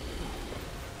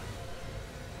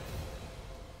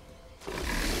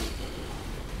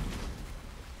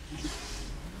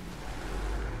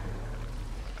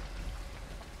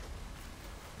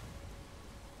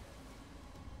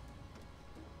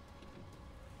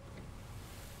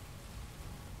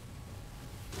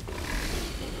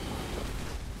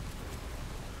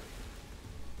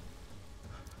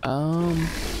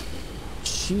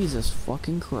 Jesus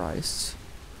fucking Christ.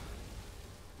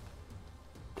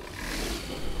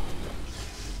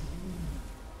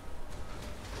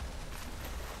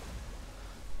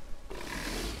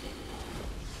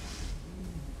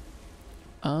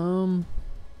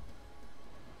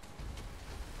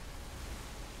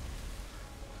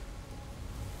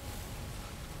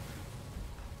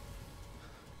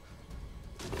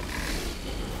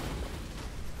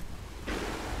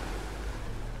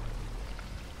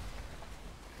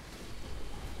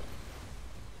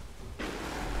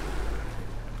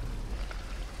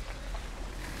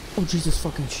 Oh, Jesus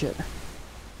fucking shit.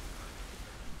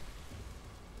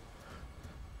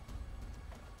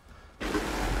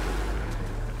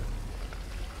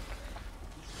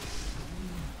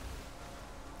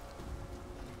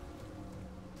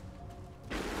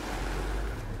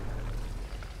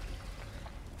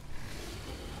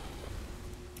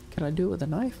 Can I do it with a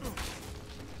knife?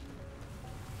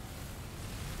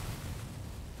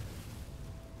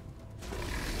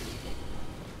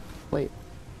 Wait.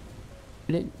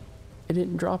 It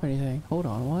didn't drop anything. Hold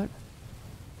on, what?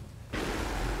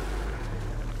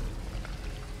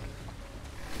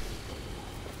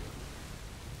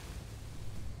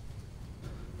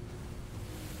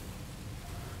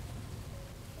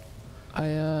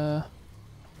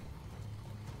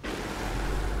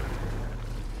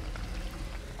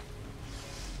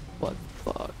 What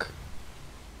the fuck?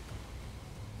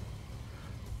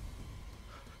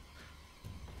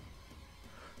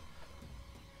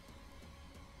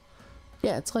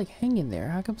 Yeah, it's like hanging there.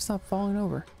 How come it's not falling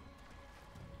over?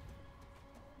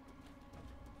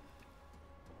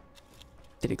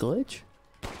 Did it glitch?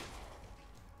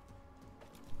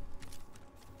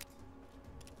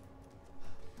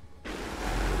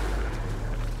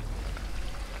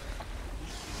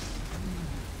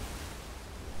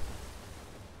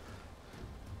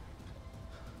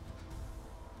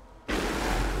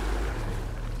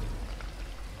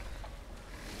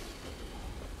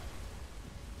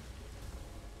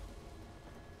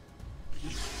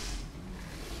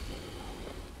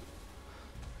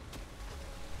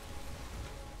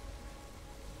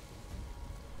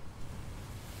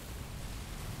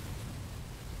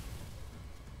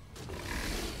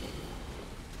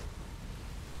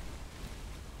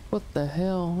 What the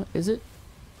hell? Is it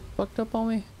fucked up on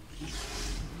me?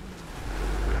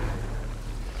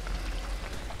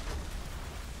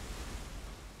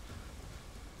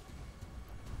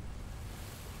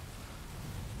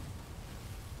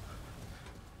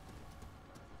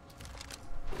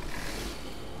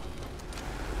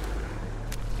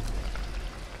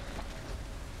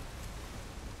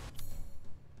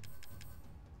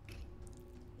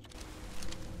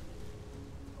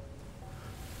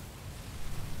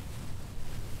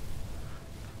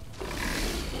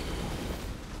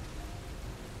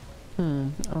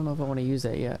 I don't know if I want to use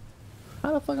that yet.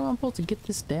 How the fuck am I supposed to get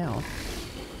this down?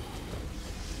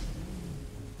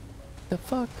 The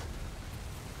fuck?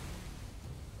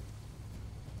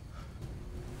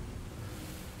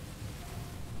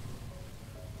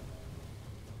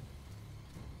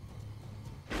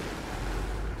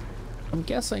 I'm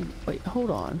guessing. Wait,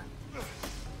 hold on.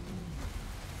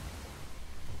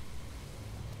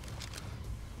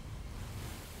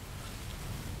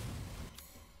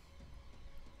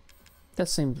 That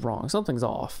seems wrong. Something's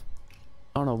off.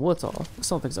 I don't know what's off.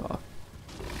 Something's off.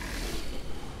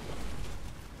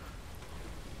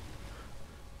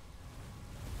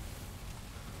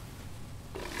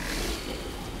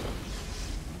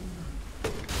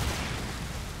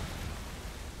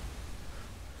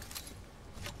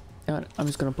 I'm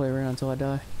just gonna play around until I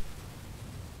die.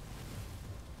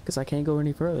 Because I can't go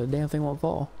any further. The damn thing won't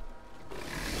fall.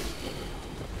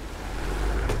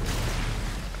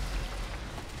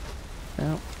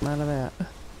 No, none of that.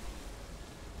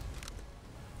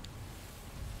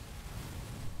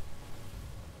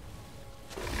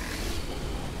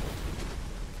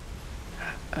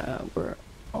 Where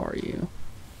are you?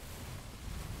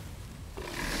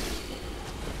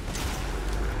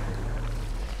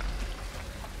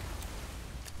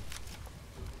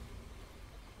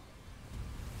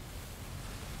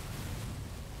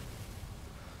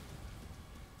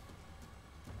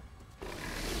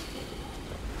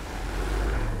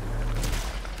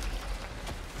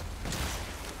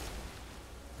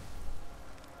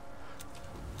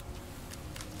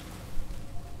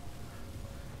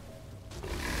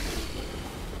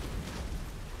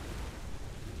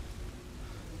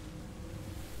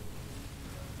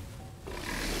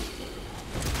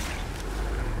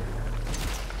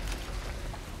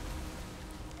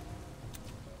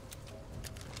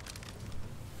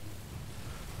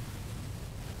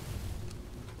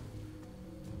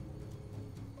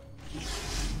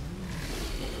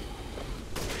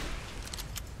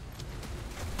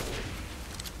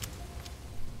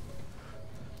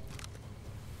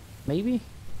 Maybe?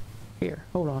 Here,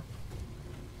 hold on.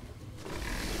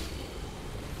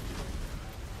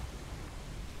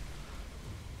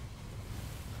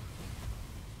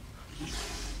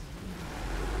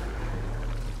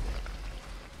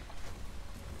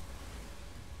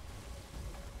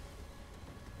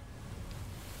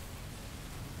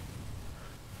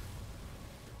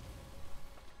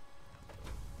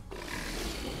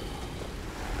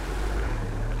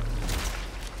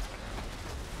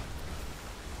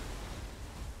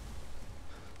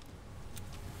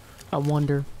 I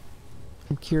wonder.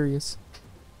 I'm curious.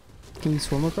 Can you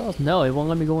swim across? No, it won't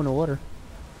let me go in the water.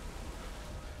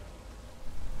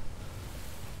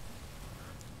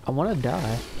 I want to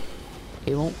die.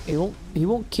 He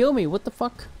won't kill me. What the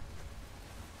fuck?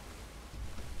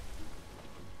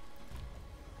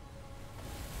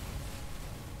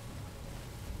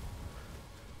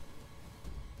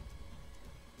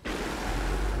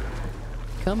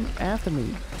 Come after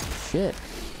me. Shit.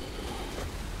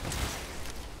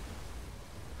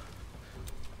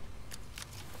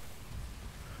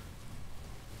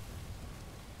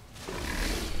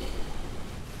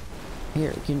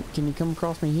 Here, can you come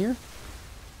across me here?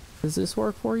 Does this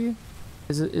work for you?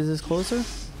 Is this closer?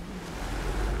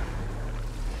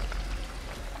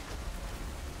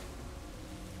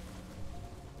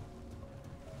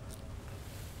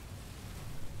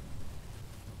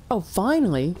 Oh,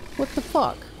 finally? What the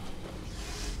fuck?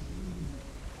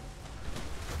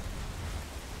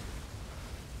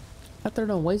 After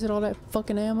done wasted all that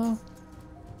fucking ammo?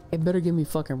 It better give me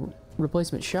fucking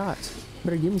replacement shots.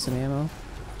 Better give me some ammo.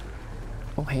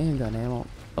 Oh, handgun ammo.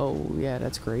 Oh, yeah,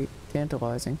 that's great.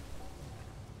 Tantalizing.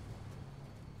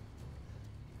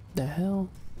 The hell?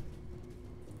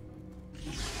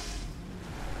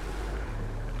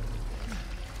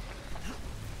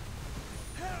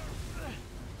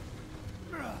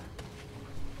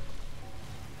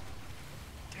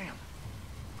 Damn.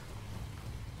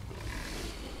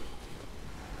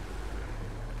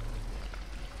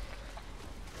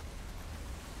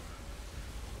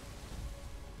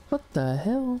 What the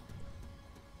hell?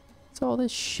 What's all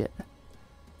this shit?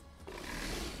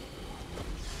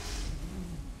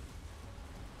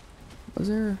 Was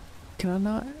there... Can I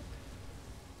not...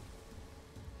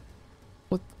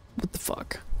 What the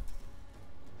fuck?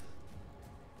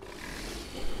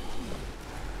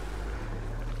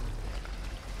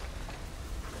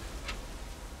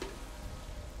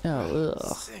 Oh,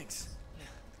 ugh. Sinks.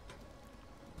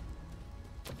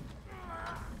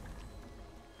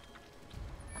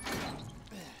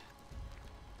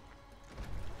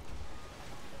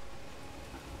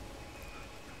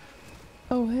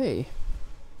 Oh, hey.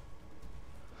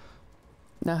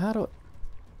 Now how do...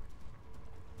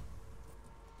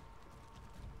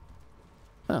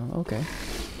 Oh, okay.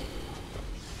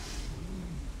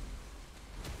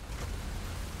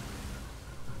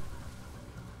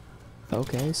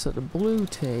 Okay, so the blue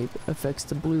tape affects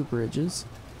the blue bridges.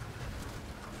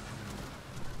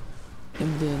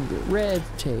 And then the red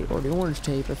tape, or the orange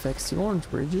tape, affects the orange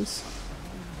bridges.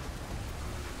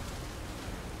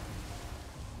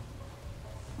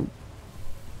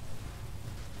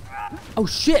 Oh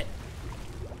shit!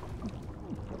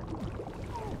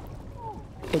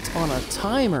 It's on a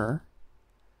timer.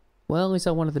 Well, at least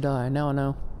I wanted to die. Now I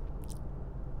know.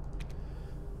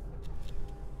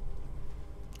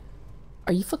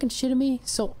 Are you fucking shitting me?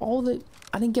 So all the...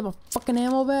 I didn't get my fucking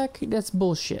ammo back? That's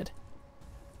bullshit.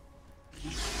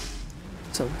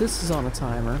 So this is on a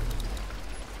timer.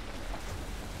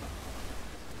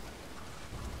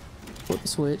 Flip the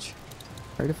switch.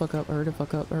 Hurry the fuck up, hurry the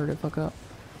fuck up, hurry the fuck up.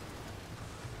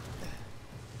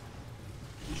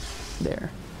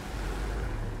 There.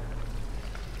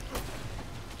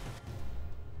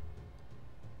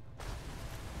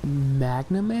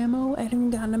 Magnum ammo? I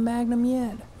haven't gotten a Magnum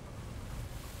yet.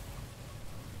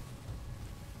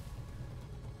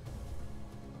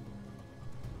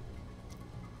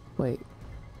 Wait.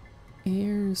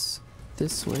 Here's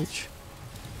this switch.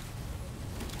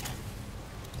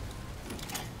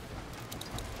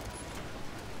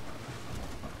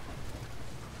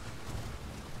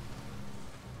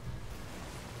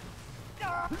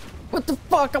 What the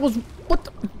fuck? I was... What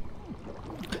the...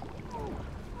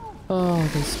 Oh,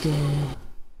 this game.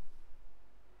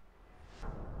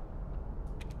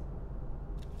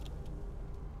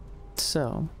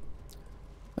 So,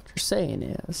 what you're saying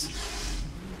is...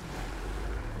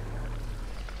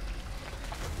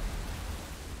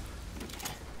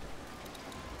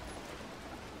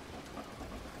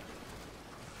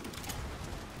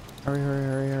 Hurry, hurry,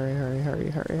 hurry, hurry,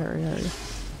 hurry, hurry, hurry, hurry, hurry.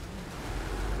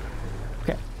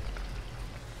 Okay.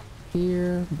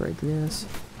 Here, break this.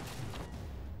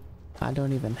 I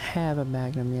don't even have a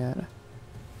Magnum yet.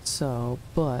 So,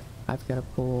 but I've got to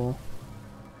pull...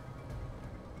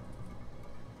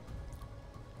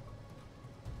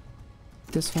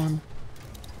 this one,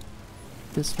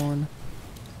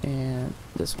 and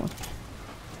this one.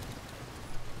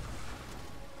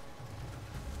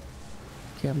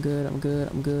 Okay, I'm good, I'm good,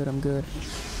 I'm good, I'm good.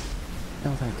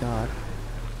 Oh, thank God.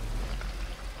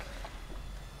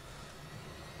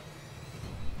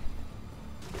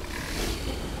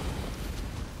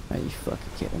 Are you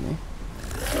fucking kidding me?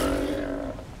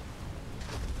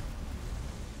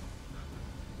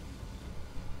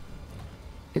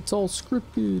 It's all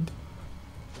scripted.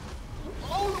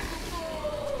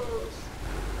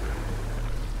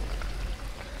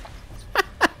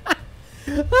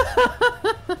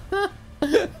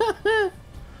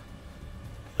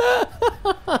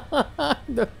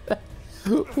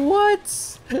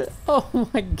 What? Oh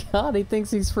my God, he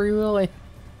thinks he's free willing.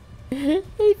 He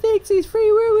thinks he's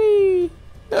free willy.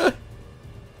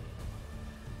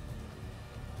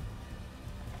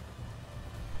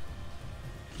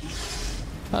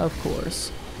 Of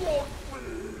course.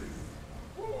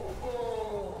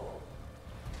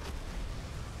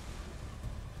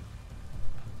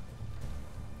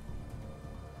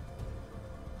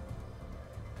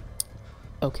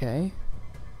 Okay.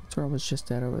 That's where I was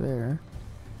just at over there.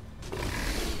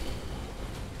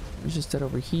 It's just that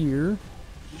over here.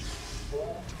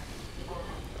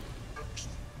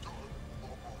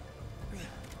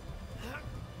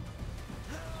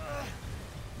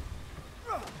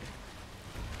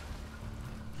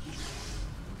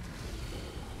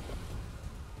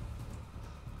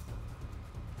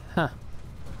 Huh.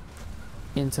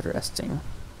 Interesting.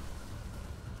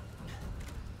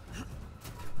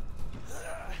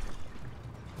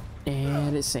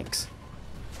 And it sinks.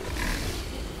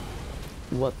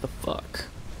 What the fuck?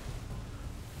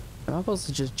 Am I supposed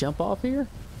to just jump off here?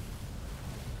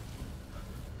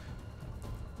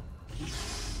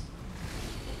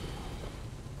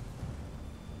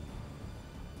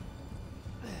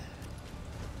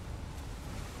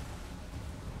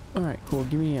 Alright, cool.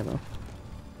 Give me ammo.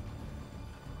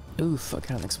 Oof, I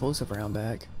got an explosive round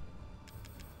back.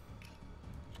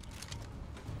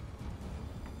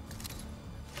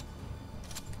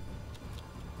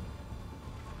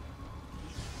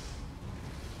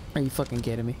 Are you fucking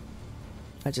kidding me?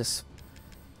 I just...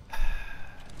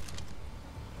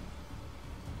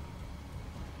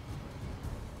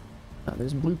 Oh,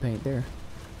 there's blue paint there.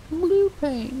 Blue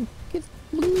paint! Get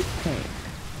blue paint!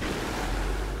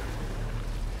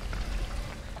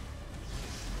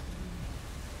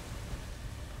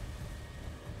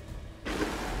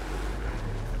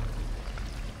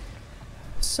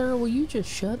 Sir, will you just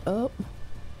shut up?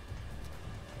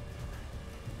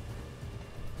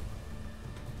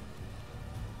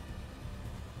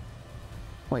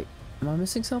 Wait, am I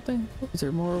missing something? Is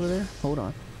there more over there? Hold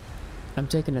on. I'm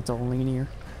taking it all linear.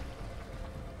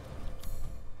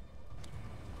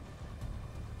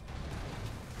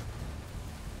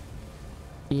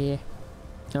 Yeah.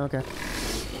 Okay.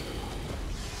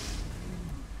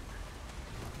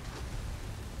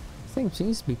 This thing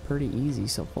seems to be pretty easy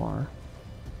so far.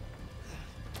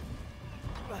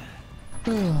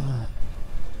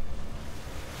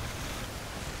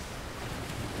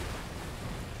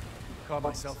 Caught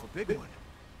myself a big one.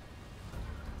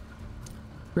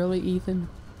 Really, Ethan?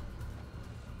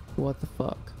 What the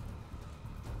fuck?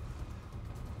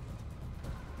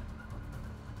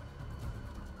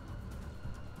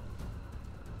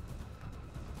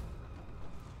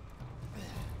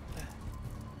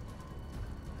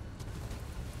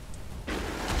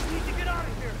 Need to get out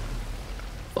of here.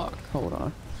 Fuck, hold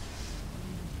on.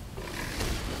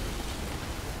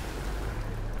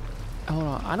 Hold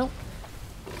on, I don't...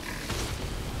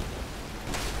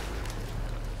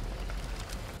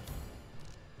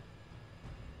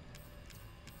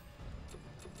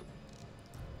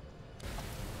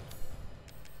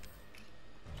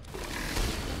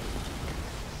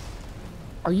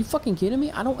 Are you fucking kidding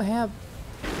me? I don't have...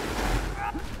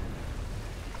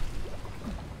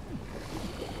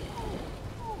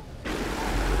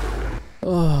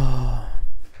 Oh.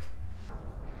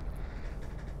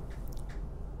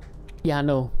 Yeah, I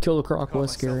know. Kill the Croc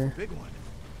was scary.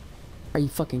 Are you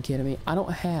fucking kidding me? I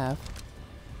don't have...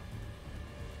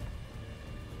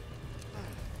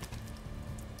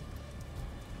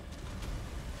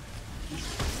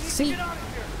 See?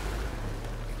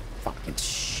 Fucking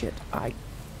shit. I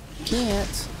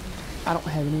can't. I don't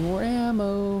have any more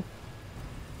ammo.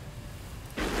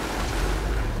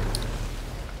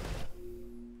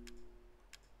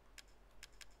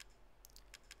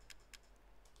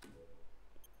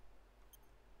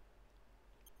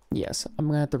 Yes, I'm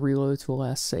gonna have to reload to a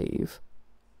last save.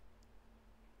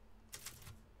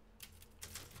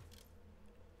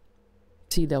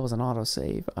 See, that was an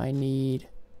autosave. I need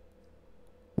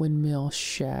Windmill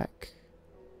Shack.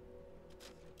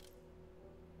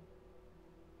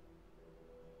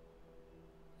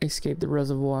 Escape the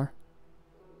reservoir.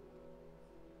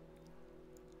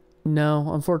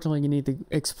 No, unfortunately you need the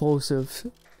explosive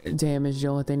damage, the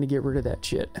only thing to get rid of that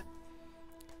shit.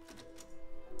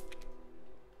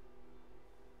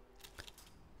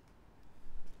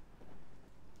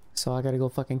 So I gotta go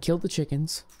fucking kill the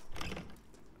chickens.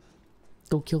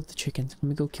 Go kill the chickens. Let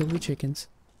me go kill the chickens.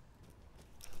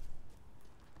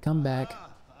 Come back.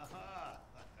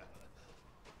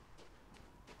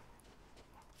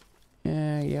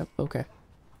 Yep, okay.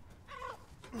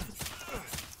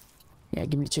 Yeah,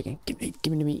 give me the chicken. Give me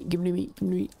the meat. Give me the meat. Give me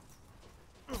the meat.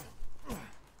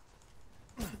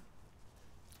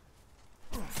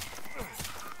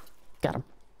 Got him.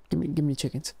 Give me the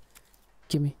chickens.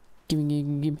 Give me.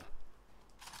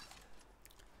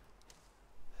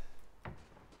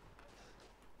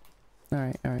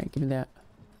 Alright, give me that.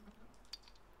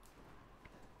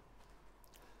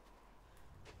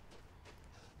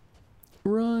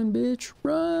 Run, bitch,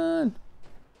 run!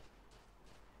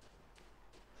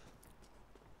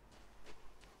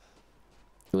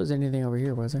 There wasn't anything over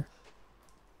here, was there?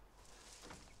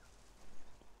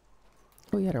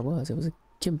 Oh yeah, there was. It was a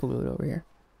chem fluid over here.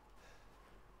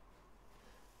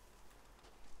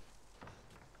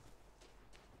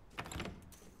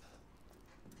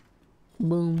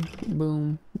 Boom,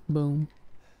 boom, boom.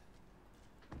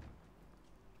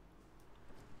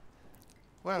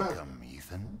 Welcome,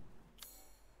 Ethan.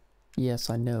 Yes,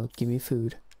 I know. Give me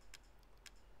food.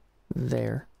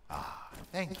 There. Ah,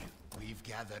 thank you. We've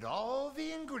gathered all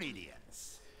the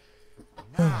ingredients.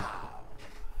 Now,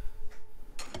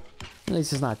 At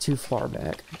least it's not too far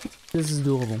back. This is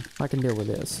doable. I can deal with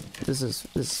this. This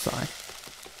is fine.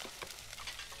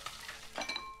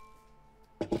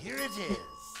 here it is.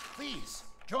 Please,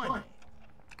 join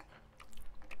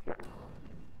me.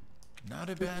 Not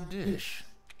a bad dish.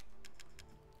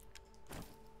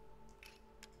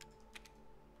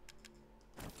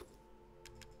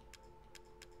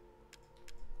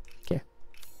 Okay.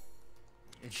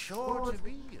 It's sure to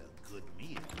be a good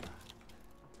meal.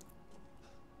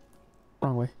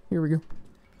 Wrong way. Here we go.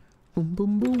 Boom,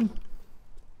 boom, boom.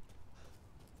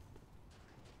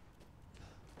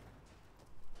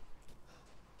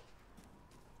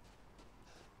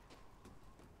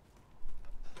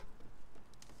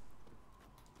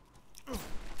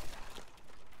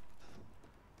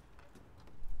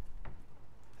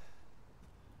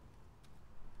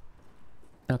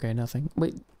 Okay, nothing.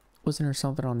 Wait, wasn't there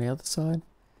something on the other side?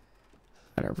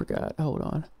 I never forgot. Hold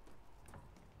on.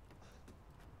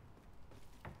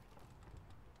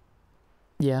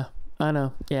 Yeah, I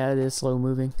know. Yeah, it is slow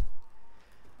moving.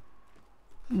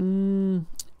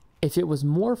 If it was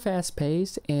more fast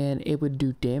paced and it would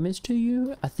do damage to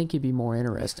you, I think it'd be more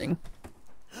interesting.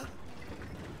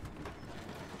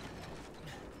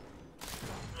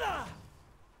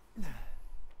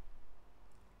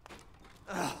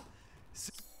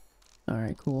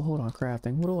 Alright, cool. Hold on,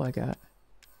 crafting. What do I got?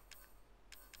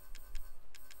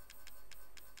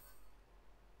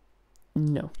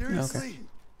 No. Seriously? Okay.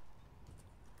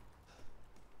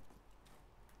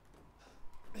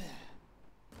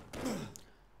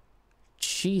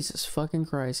 Jesus fucking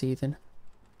Christ, Ethan.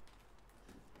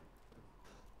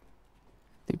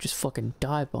 They just fucking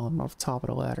dive bombed off the top of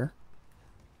the ladder.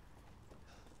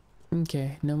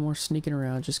 Okay, no more sneaking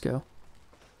around, just go.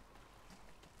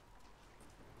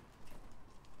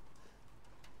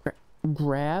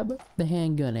 Grab the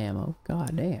handgun ammo.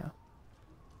 God damn.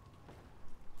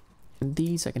 And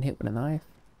these I can hit with a knife.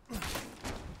 Not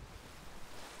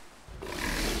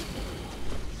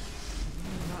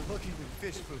looking for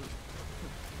fish food.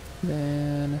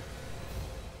 Then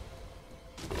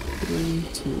 3,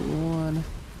 2, 1.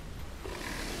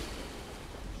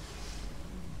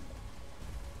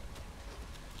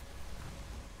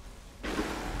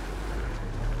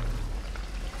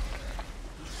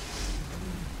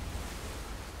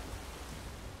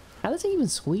 How does he even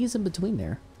squeeze in between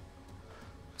there?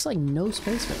 It's like no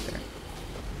space right there.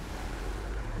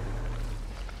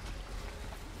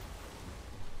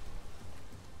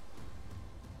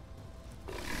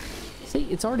 See,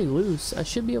 it's already loose. I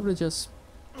should be able to just...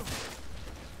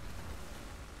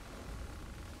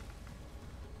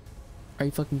 Are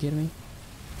you fucking kidding me?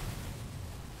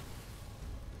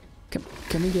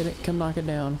 Come and get it. Come knock it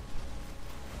down.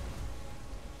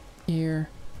 Here.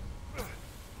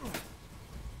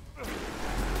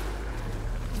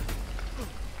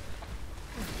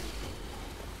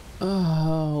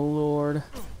 Oh, Lord.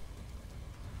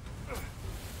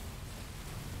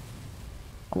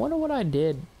 I wonder what I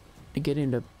did to get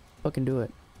him to fucking do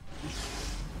it.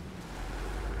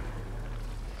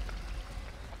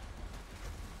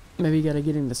 Maybe you gotta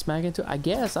get him to smack into it? I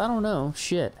guess. I don't know.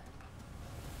 Shit.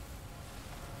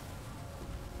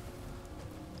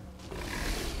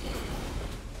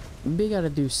 Maybe you gotta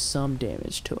do some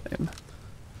damage to him.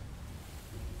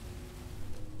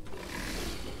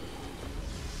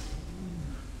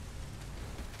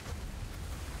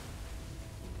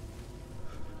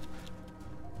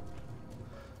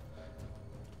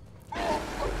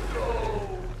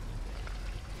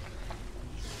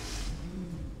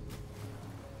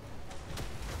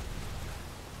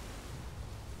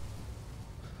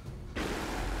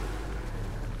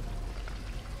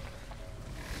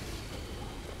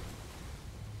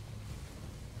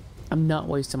 I'm not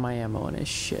wasting my ammo on this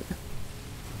shit.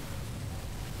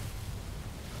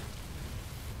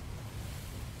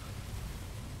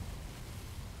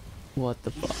 What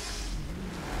the fuck?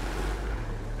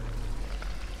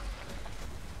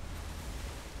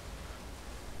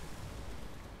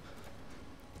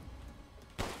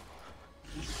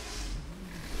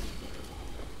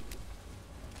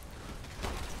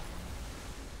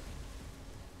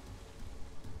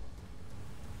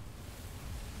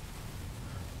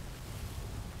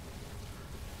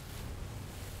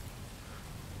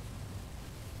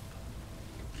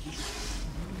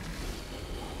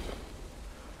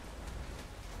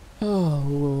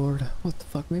 What the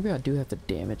fuck? Maybe I do have to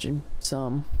damage him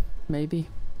some. Maybe.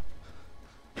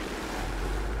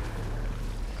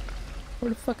 Where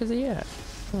the fuck is he at?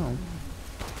 Oh.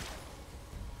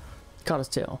 Caught his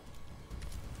tail.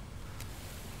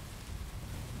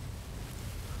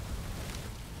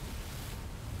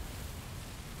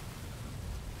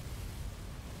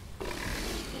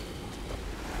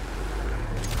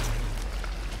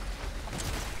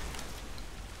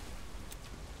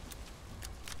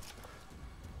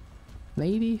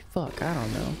 Maybe? Fuck, I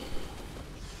don't know.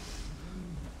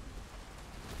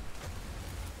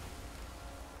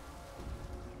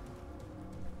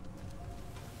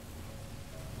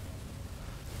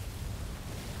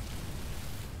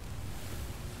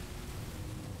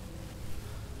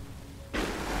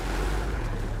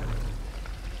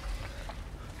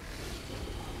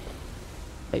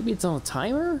 Maybe it's on a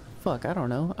timer? Fuck, I don't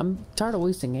know. I'm tired of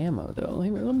wasting ammo though.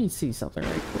 Let me see something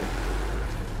right quick.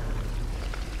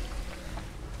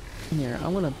 Here,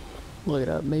 I'm gonna look it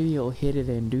up. Maybe he'll hit it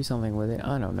and do something with it.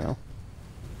 I don't know.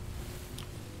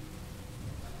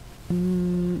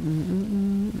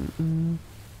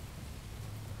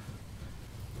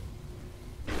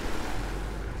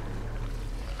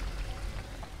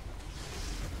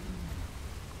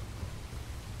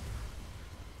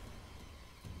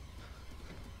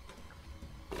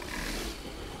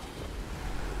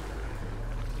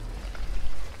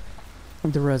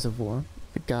 The reservoir,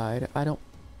 the guide. I don't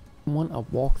want a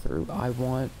walkthrough. I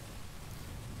want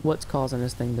what's causing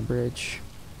this thing to bridge.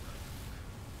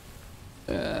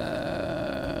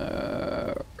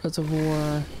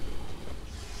 Reservoir.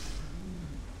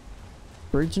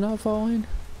 Bridge not falling?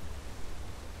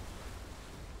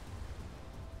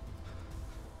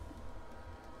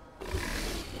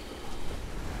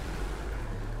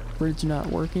 Bridge not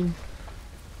working?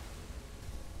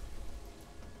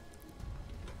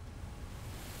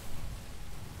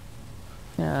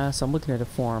 Yeah, so I'm looking at a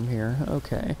farm here.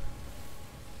 Okay.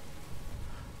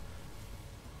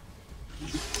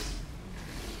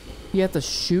 You have to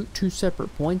shoot 2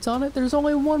 separate points on it? There's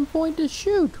only 1 point to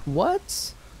shoot.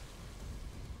 What?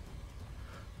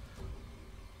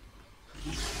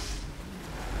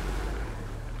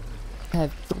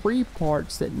 Had 3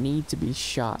 parts that need to be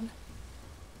shot.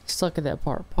 Stuck at that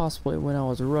part possibly when I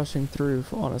was rushing through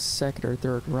on a 2nd or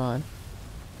 3rd run.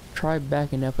 Try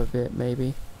backing up a bit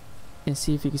maybe. And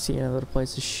see if you can see another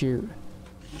place to shoot.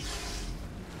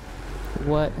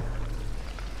 What?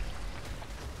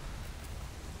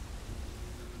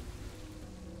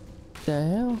 The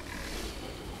hell?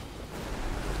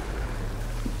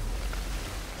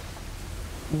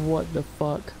 What the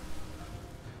fuck?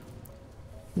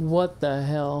 What the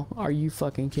hell? Are you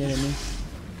fucking kidding me?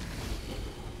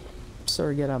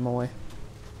 Sir, get out of my way.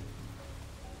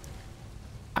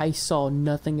 I saw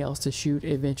nothing else to shoot.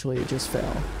 Eventually it just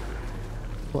fell.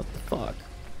 What the fuck?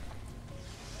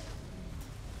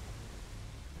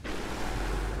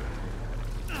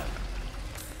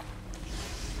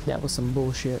 That was some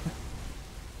bullshit.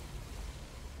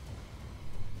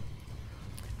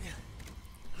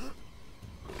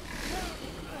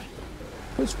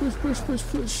 Push, push, push, push,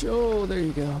 push. Oh, there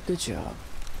you go. Good job.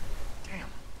 Damn.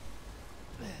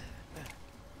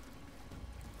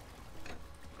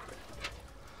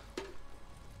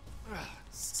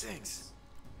 Stinks.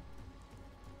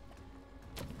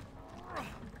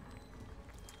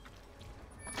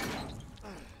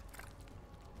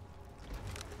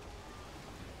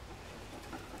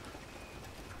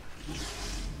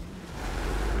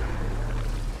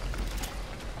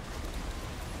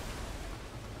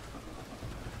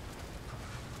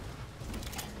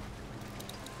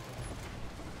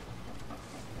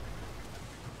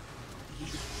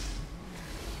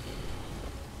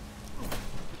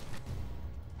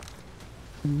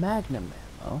 Magnum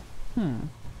ammo.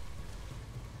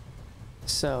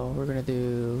 So we're gonna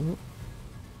do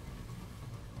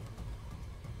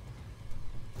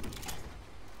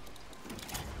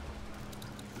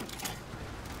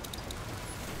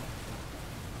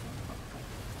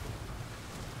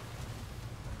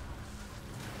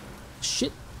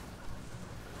shit.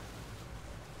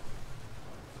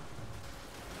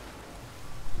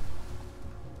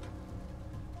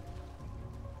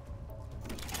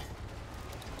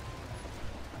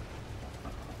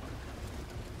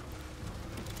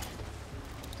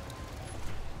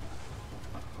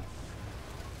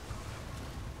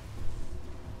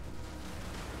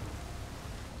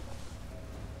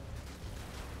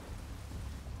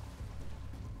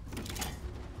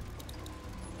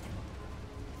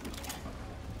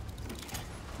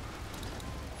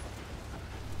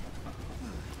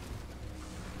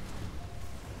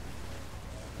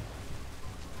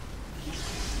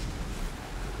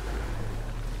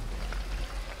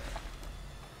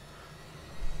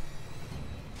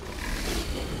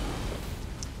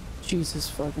 Jesus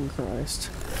fucking Christ.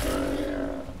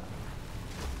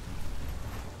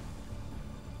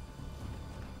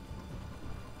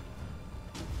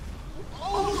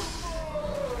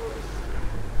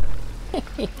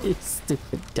 You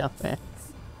stupid dumbass.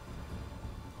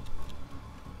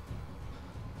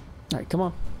 Alright, come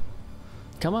on.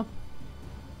 Come on.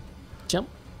 Jump.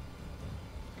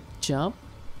 Jump.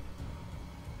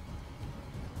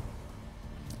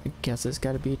 I guess it's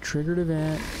gotta be a triggered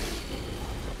event.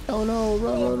 Oh no,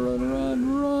 run, run, run,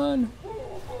 run, run!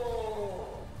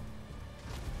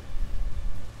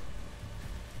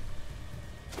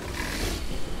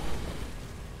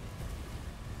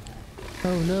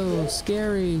 Oh no,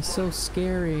 scary, so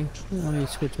scary. Let me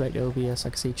switch back to OBS, I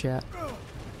can see chat.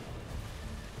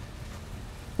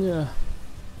 Yeah.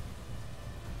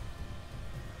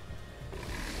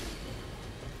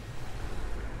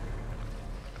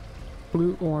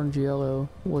 Blue, orange, yellow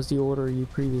was the order you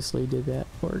previously did that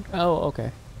for. Oh, okay.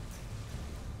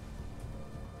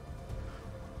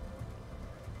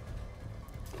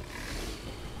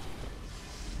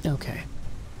 Okay.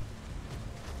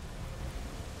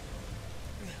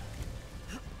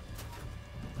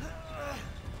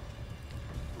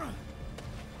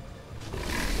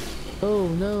 Oh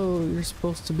no, you're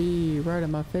supposed to be right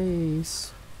in my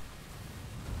face.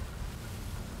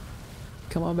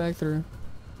 Come on back through.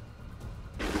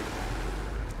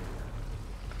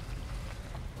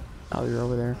 Oh, you're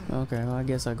over there. Okay, well, I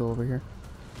guess I'll go over here.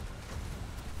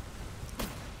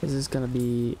 Is this gonna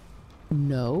be...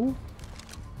 No?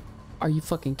 Are you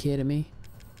fucking kidding me?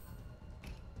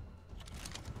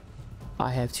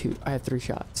 I have 3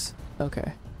 shots.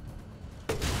 Okay.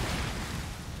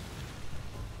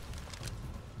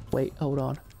 Wait, hold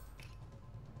on.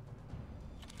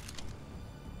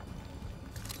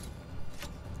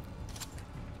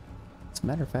 As a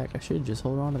matter of fact, I should just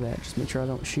hold on to that. Just make sure I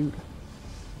don't shoot.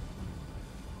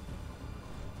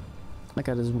 I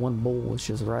got this one bowl. It's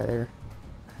just right there.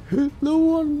 Hit the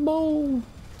one bowl.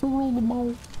 Throw the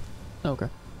ball. Okay.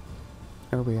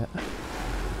 Where are we at?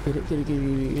 Get it, get it,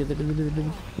 get it, get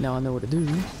it. Now I know what to do.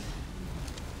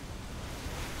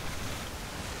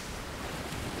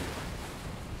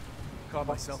 Caught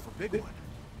myself a big one.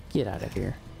 Get out of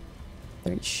here.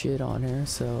 There ain't shit on here,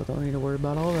 so don't need to worry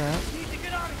about all that. Need to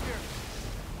get out of here.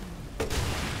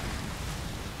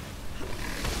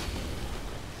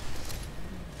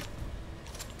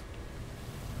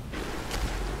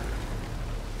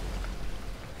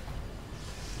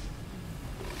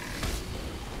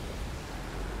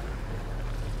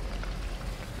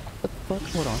 What the fuck?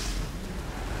 Hold on.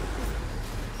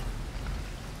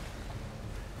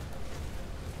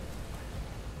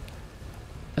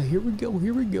 Here we go,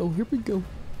 here we go, here we go.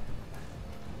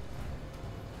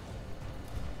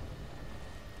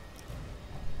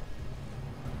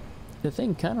 The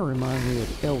thing kind of reminds me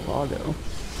of El Lago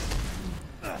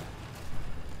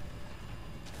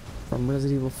from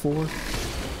Resident Evil 4.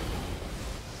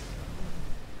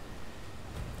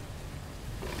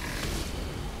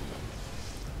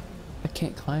 I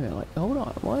can't climb it. Like, hold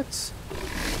on, what?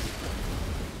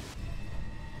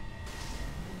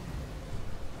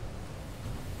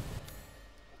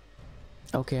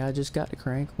 Okay, I just got the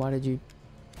crank. Why did you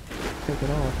take it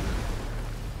off?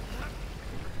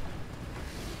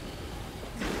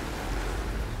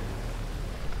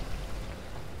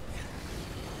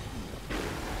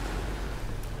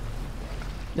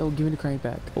 No, give me the crank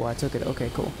back. Oh, I took it.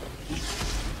 Okay, cool.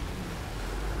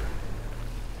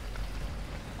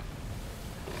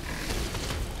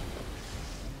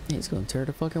 He's gonna tear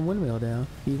the fucking windmill down.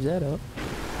 Use that up.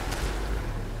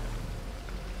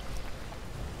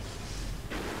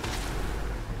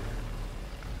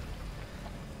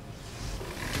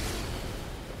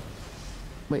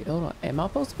 Wait, hold on. Am I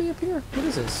supposed to be up here? What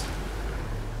is this?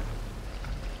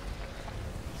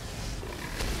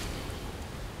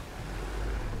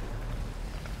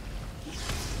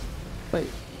 Wait,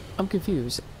 I'm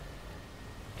confused.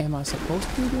 Am I supposed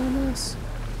to be doing this?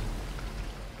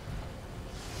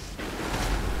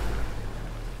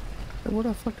 Where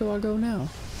the fuck do I go now?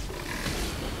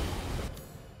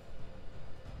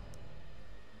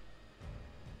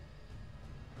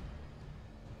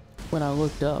 When I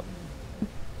looked up.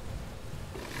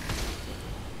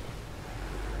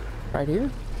 Right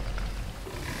here?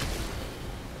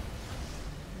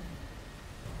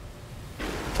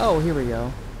 Oh, here we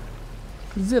go.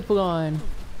 Zip line.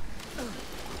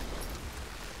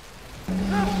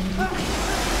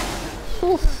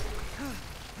 Oof.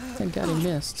 Thank God he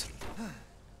missed.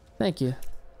 Thank you.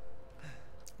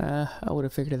 I would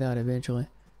have figured it out eventually.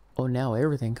 Oh, now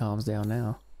everything calms down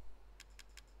now.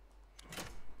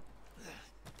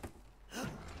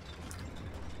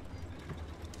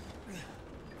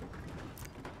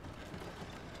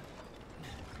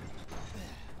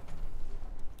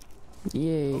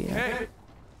 Yeah. Okay.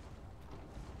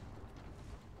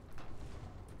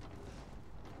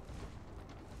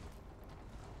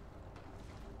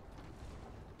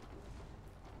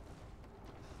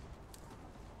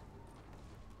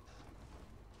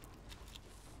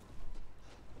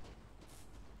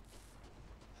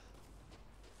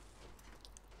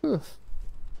 Oof.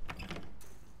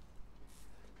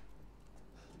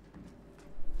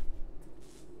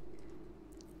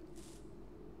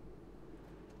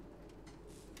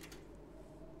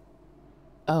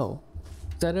 Oh,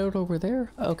 is that out over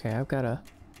there? Okay, I've got a...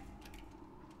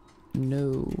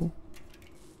 No.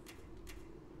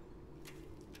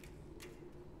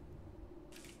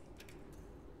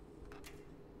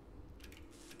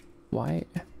 Why?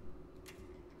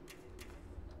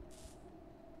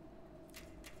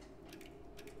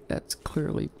 That's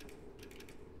clearly...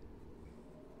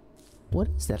 What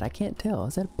is that? I can't tell.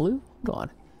 Is that blue? Hold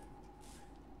on.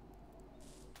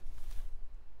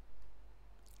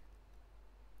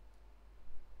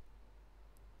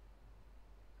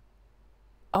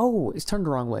 Oh, it's turned the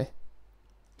wrong way.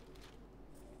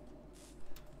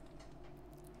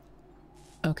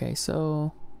 Okay,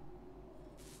 so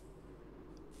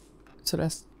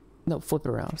that's... No, flip it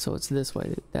around. So it's this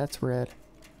way. That's red.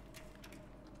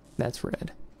 That's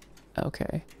red.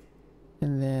 Okay.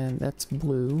 And then that's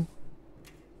blue.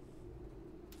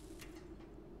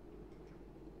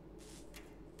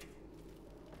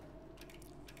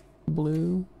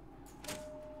 Blue.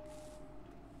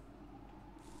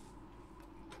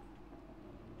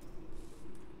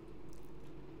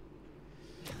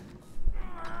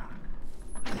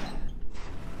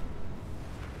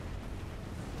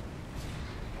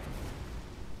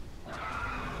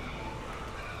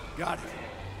 Got it.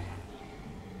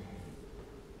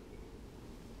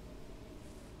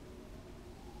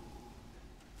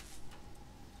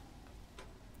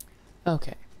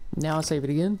 Okay. Now I'll save it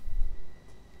again.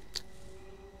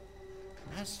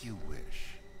 As you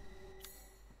wish.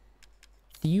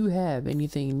 Do you have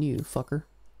anything new, fucker?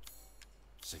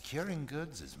 Securing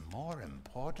goods is more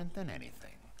important than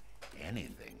anything.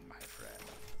 Anything, my friend.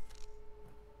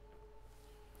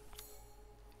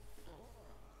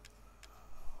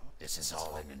 This is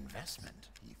all an investment,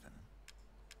 Ethan.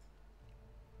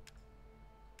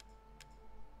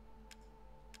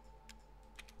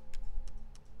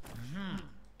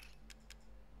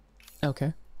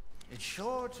 Okay. It's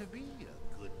sure to be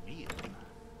a good meal.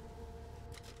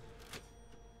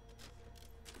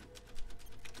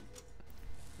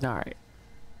 Alright.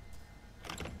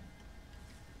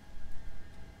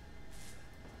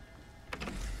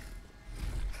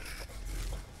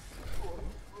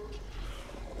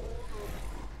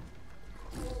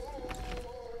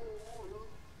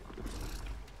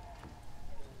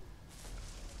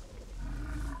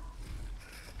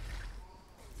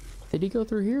 Did he go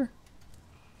through here?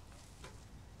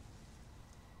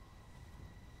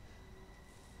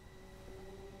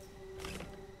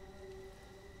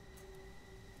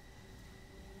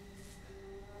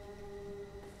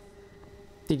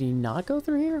 Did he not go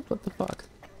through here? What the fuck?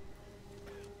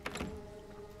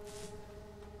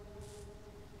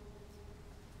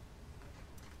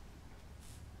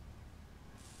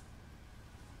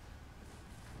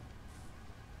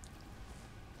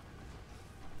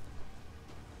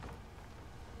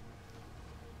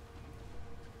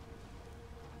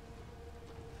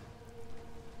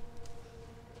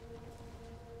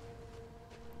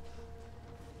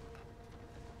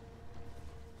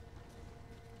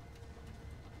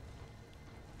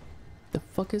 The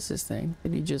fuck is this thing?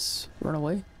 Did he just run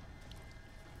away?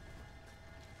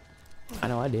 I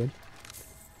know I did.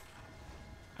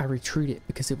 I retreated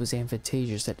because it was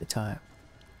advantageous at the time.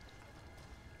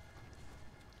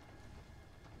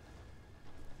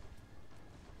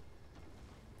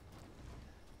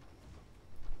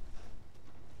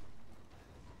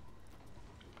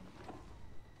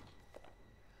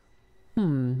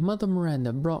 Mother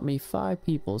Miranda brought me 5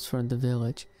 peoples from the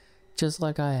village, just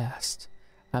like I asked.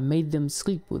 I made them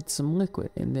sleep with some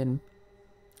liquid, and then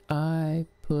I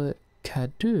put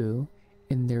Kadu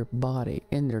in their body,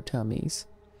 in their tummies.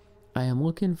 I am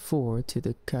looking forward to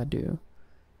the Kadu.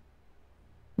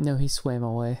 No, he swam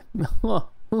away.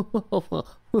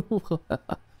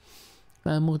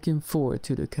 I'm looking forward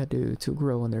to the Kadu to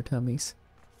grow in their tummies.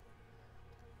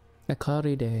 A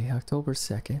cloudy day, October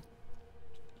 2nd.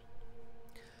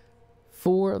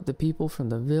 4 of the people from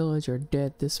the village are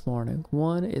dead this morning.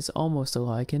 1 is almost a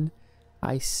lichen.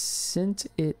 I sent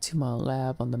it to my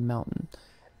lab on the mountain.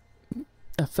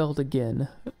 I felt again.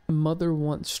 Mother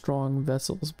wants strong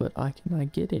vessels, but I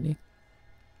cannot get any.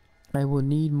 I will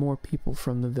need more people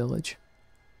from the village.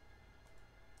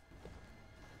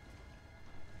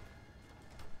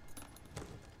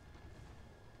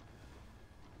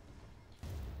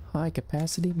 High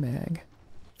capacity mag.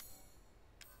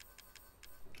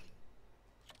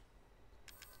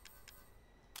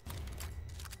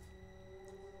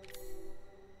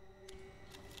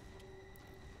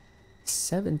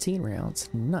 $17 rounds,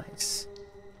 nice.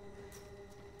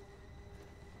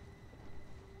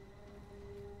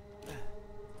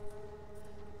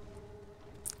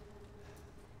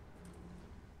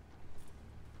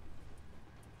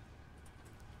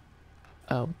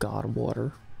 Oh god,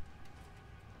 water.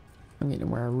 I'm getting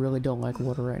where I really don't like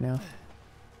water right now.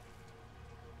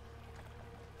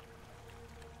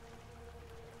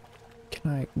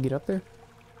 Can I get up there?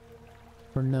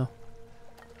 Or no?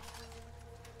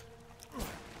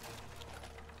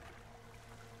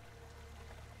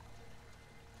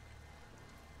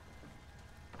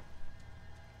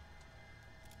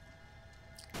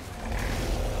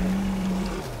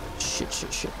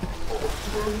 Shit.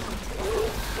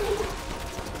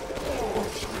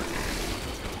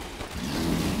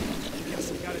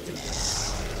 Guess we gotta do this.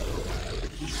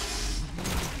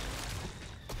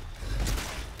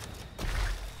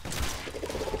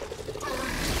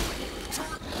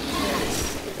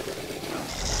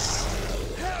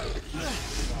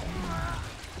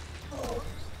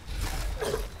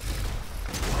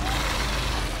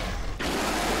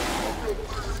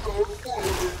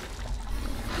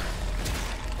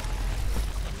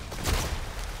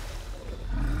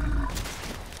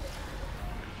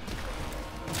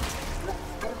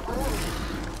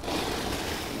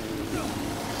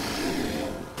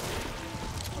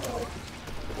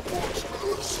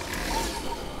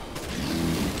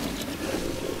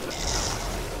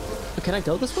 Can I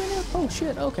go this way now? Oh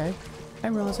shit, okay. I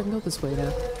didn't realize I can go this way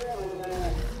now.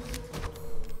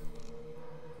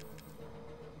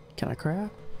 Can I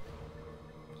craft?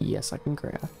 Yes, I can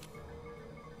craft.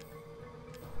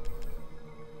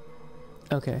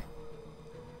 Okay.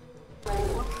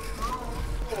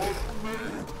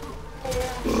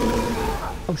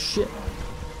 Oh shit.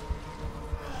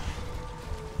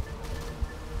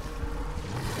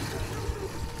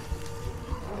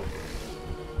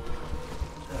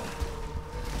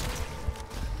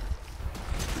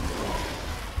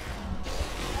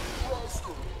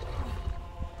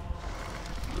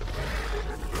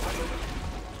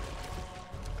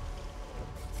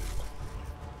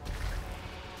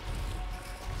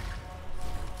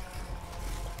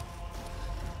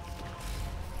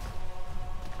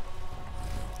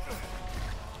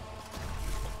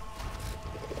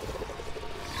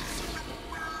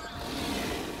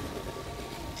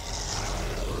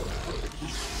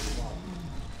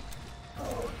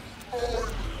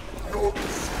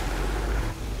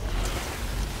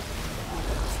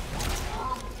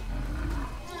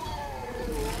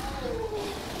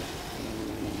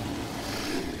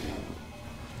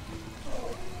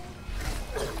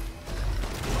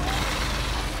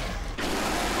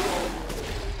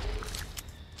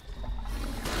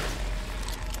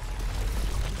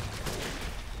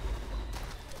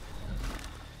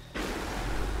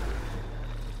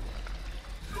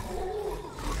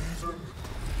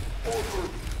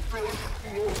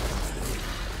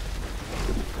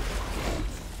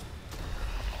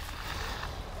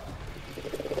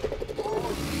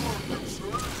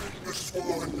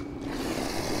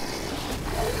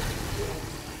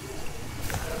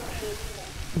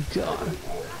 God.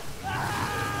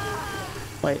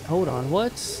 Wait, hold on,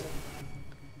 what?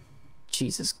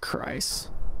 Jesus Christ.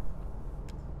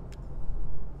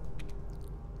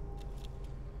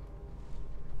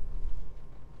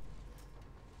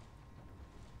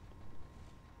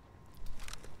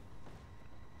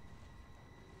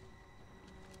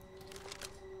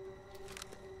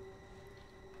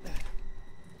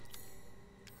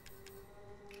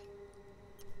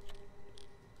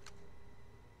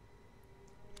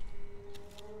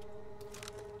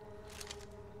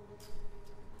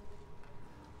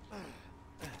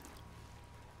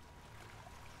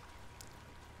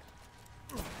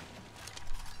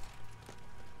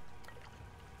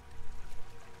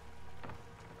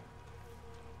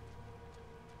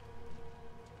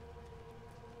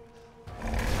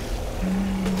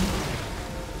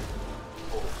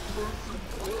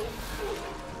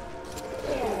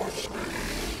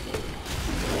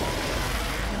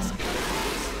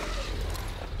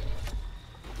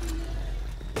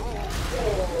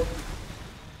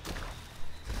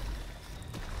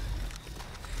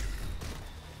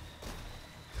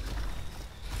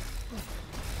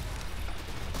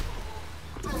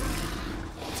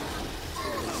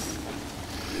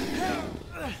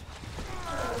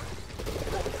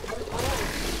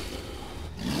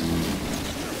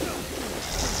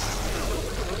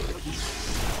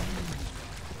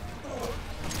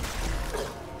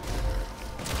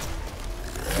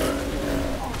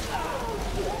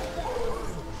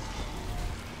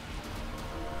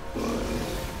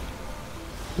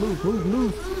 Move, move,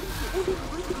 move.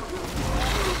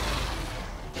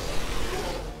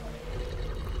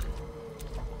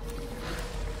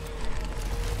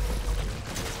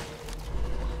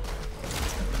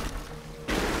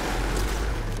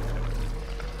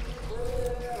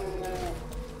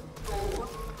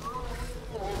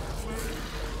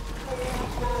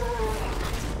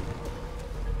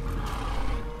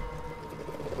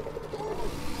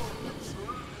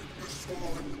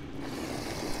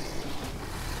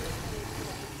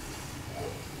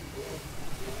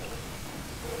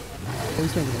 Oh,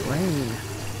 he's making it rain.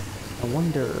 I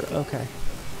wonder. Okay.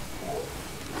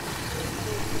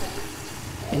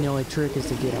 And the only trick is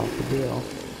to get off the bill.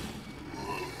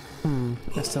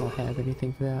 I still don't have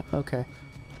anything for that. Okay.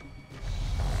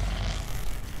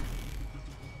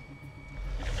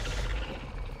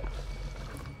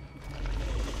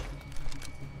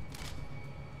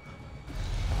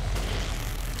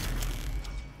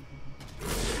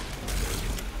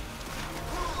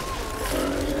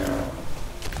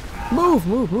 Move,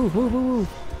 move, move, move, move, move.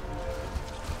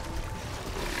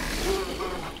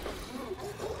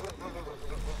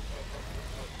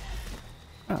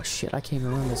 Oh shit, I can't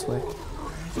even run this way.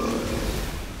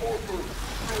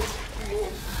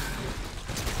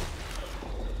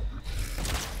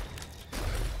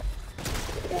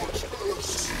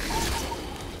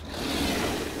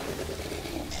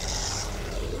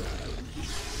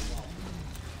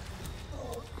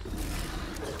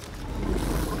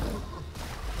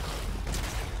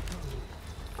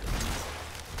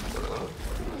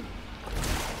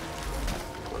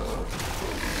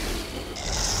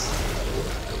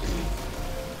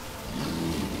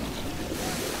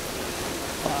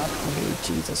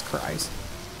 Jesus Christ.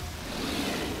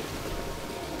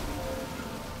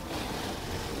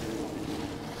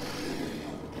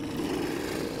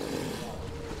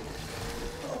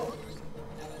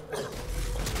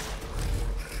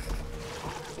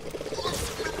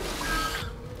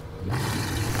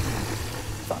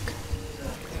 Fuck.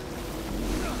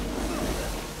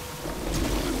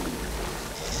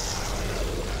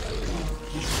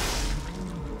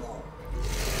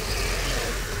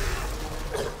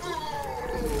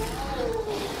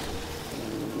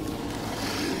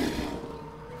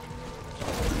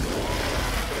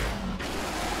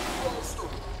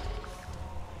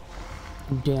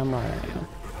 Damn right I am.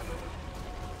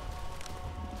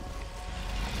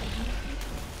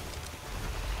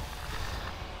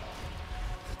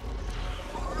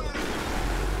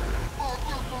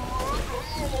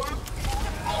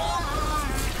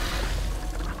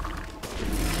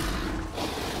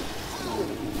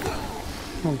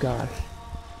 Oh god.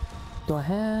 Do I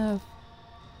have...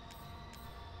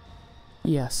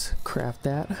 Yes, craft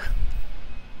that.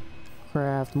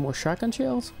 Craft more shotgun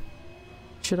shells?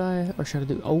 Should I, or should I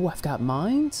do... Oh, I've got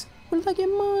mines? Where did I get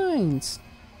mines?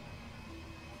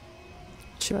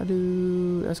 Should I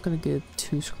do... That's gonna get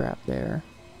 2 scrap there.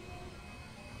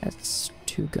 That's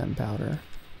 2 gunpowder.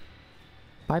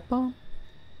 Pipe bomb?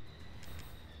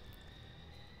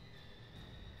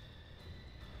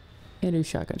 And do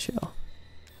shotgun shell.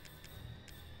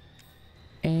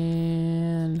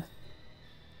 And...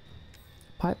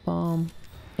 Pipe bomb.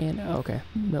 And... Okay,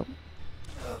 nope.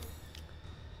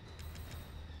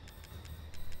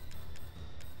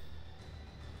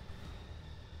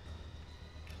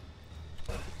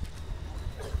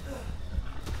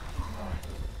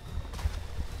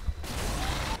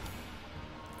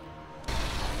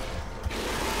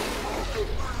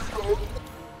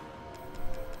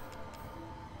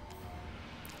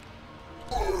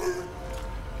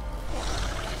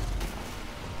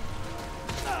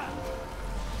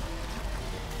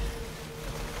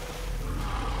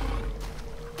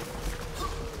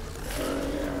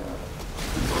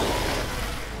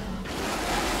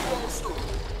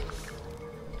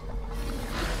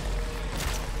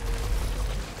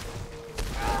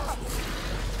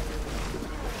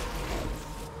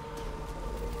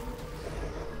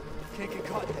 Can't get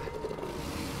caught in that.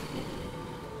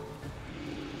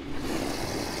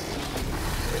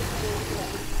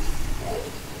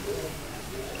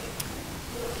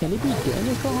 Can it be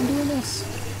damaged while I'm doing this?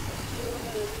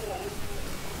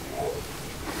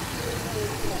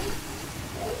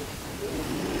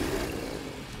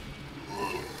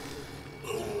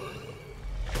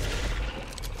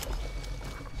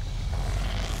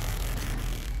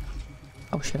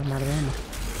 Oh shit, I'm out of ammo.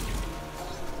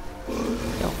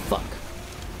 Oh fuck.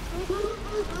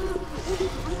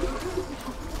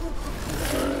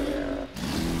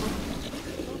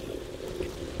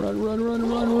 Run, run, run,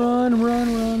 run, run,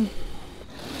 run, run.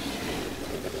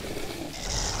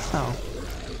 Oh.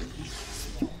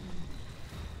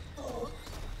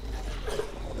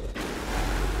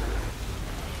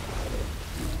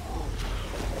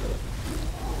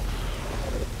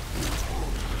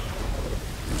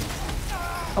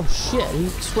 Oh shit, he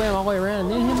swam all the way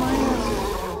around and then hit my ass.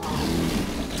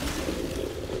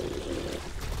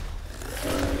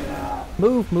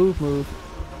 Move, move, move.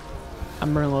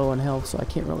 I'm running low on health, so I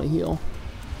can't really heal.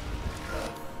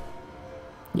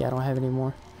 Yeah, I don't have any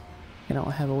more. And I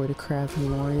don't have a way to craft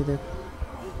anymore either.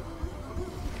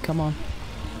 Come on.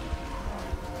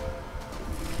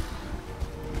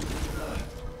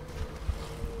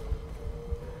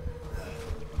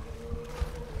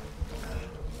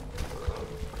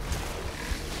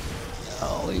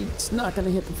 Oh, he's not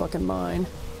gonna hit the fucking mine.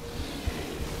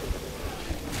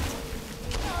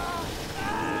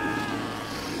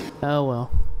 Oh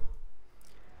well.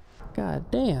 God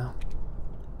damn. How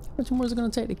much more is it gonna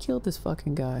take to kill this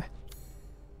fucking guy?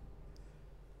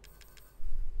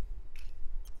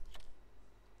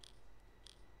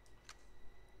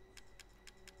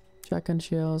 Shotgun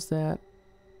shells that.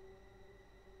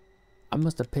 I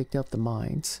must have picked up the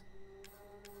mines.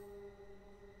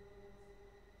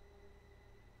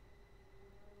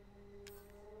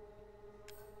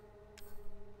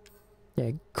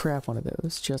 Yeah, craft one of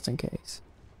those just in case.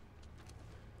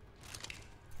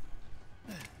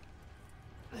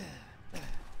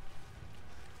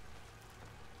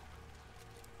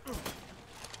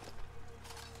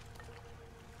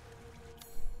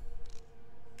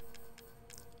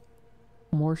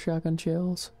 More shotgun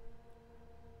shells?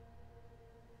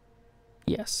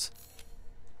 Yes.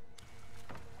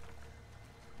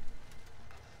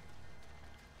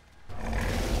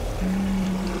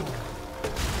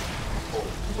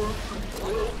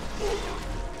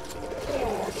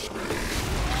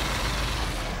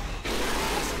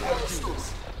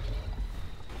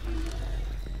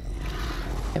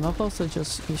 Am I supposed to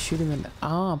just shoot him in the...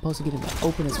 Oh, I'm supposed to get him to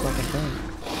open his fucking thing.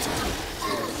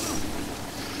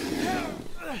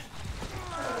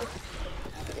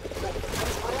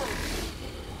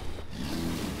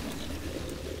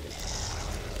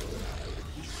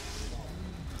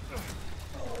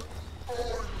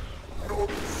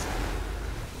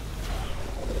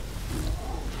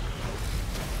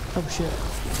 Oh shit.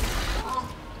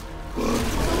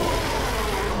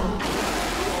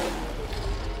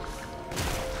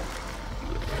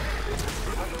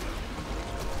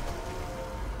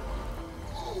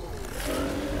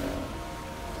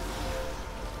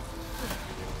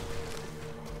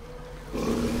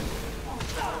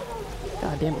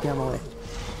 God damn it, get out of my way.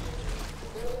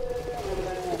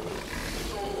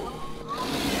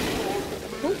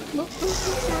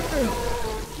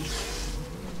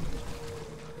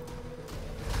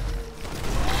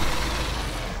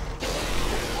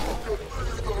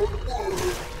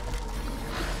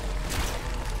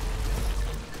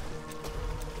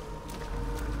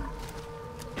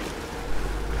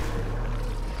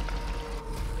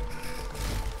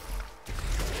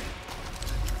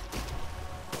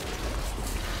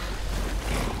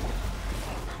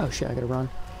 Oh shit, I gotta run.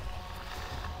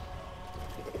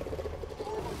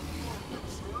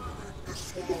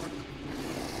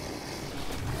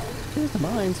 Here's the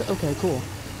mines. Okay, cool.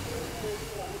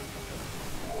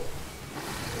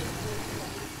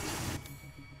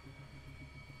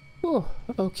 Oh,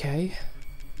 okay.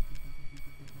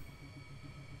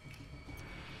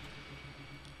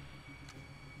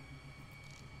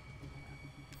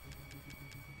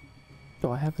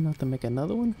 Do I have enough to make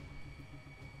another one?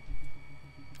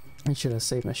 I should have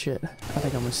saved my shit. I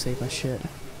think I'm gonna save my shit.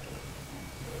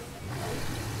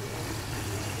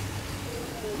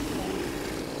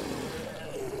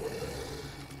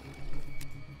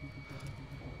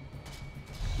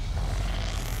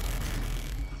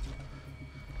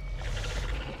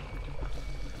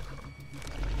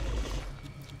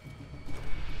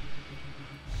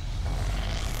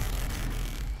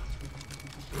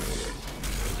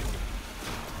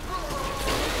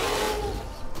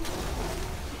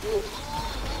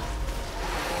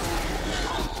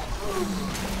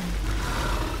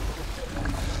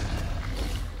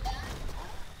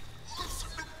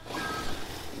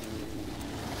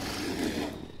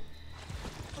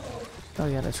 Oh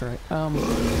yeah, that's right.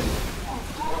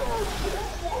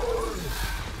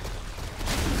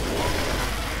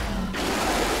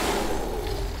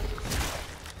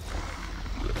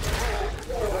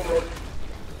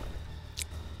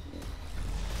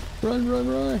 Run, run,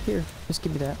 run! Here, just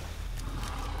give me that.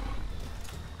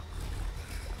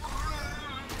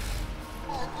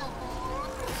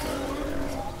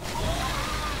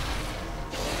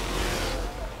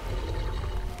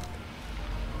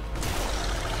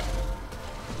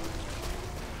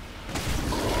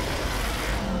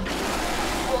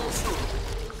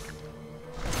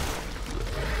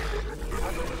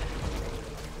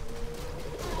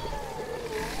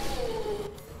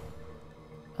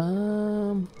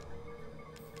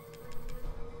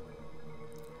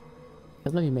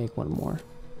 But let me make one more.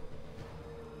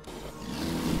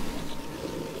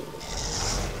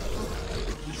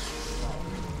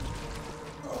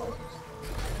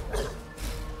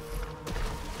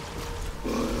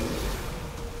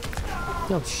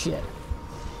 Oh shit.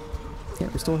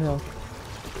 Can't restore health.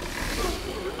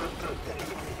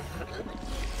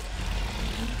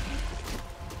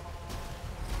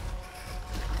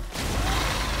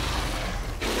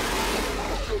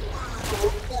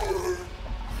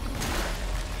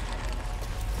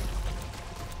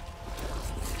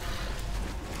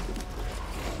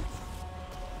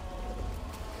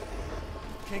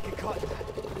 Can't get caught in that.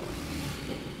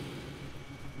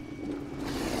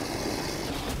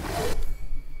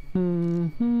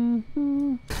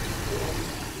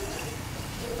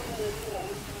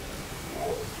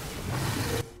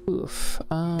 Oof.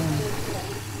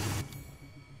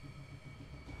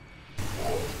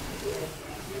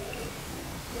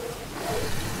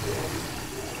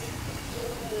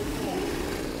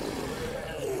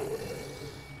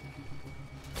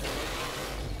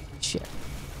 Shit.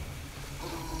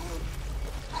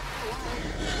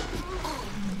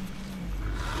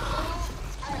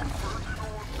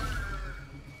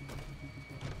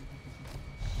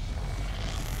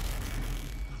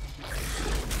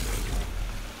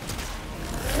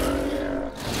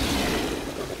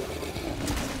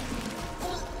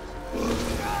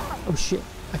 Oh shit,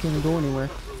 I can't even go anywhere.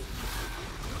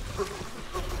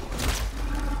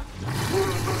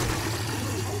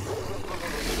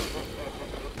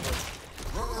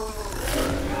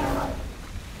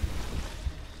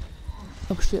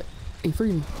 Oh shit, he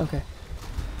freed me, okay.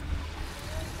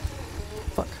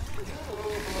 Fuck.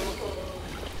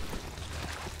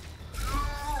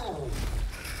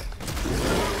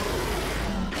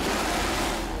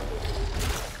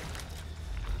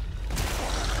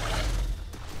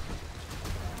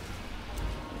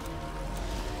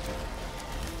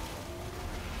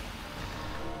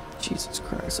 Jesus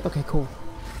Christ. Okay, cool.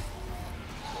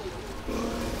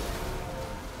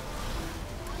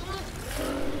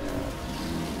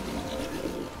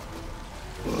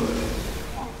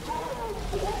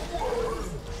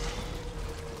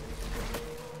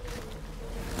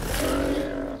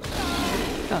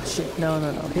 Oh shit, no.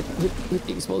 Hit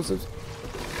the explosives.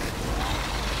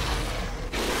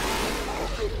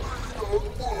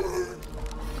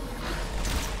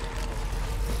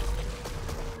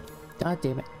 God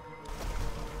damn it.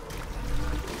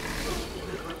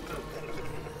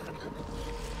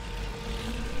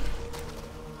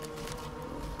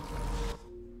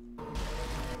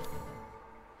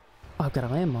 Oh, I've got a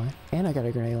landmine, and I got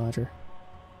a grenade launcher.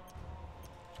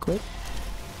 Quick.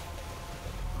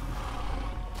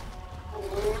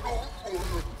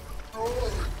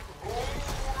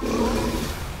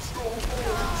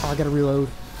 Oh, I gotta reload.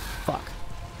 Fuck.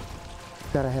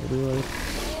 God, I had to reload.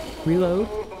 Reload?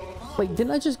 Wait,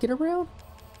 didn't I just get around?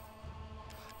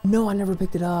 No, I never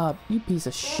picked it up. You piece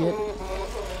of shit.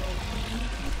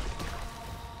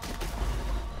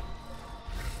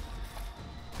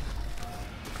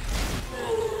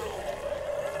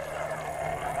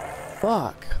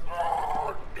 Fuck.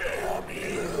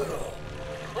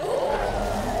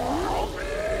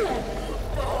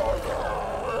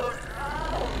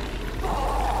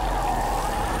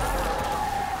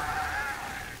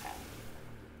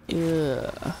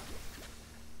 Yeah.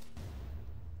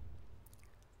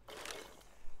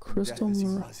 Crystal Death as he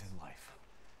Mir- was in life.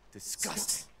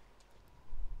 Disgusting.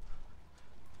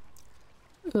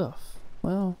 Ugh.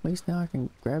 Well, at least now I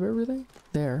can grab everything.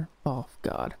 There. Oh,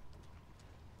 God.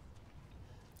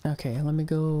 Okay, let me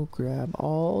go grab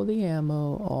all the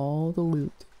ammo, all the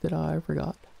loot that I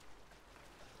forgot.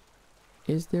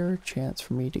 Is there a chance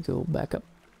for me to go back up?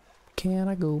 Can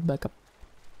I go back up?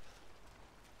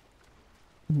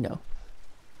 No.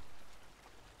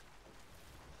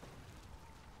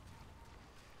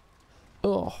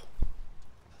 Oh.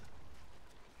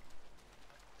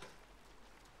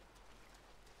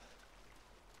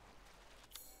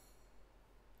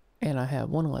 And I have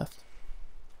one left.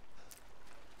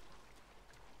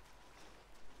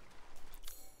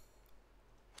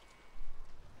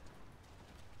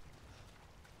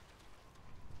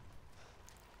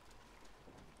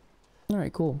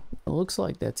 Alright, cool. It looks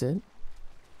like that's it.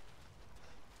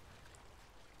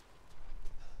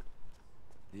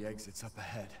 The exit's up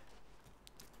ahead.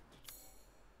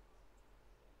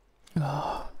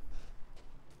 Oh.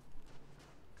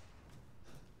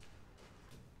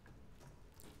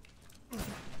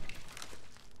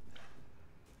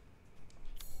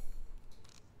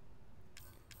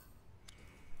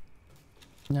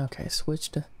 Okay, switch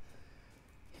to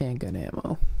handgun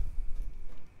ammo.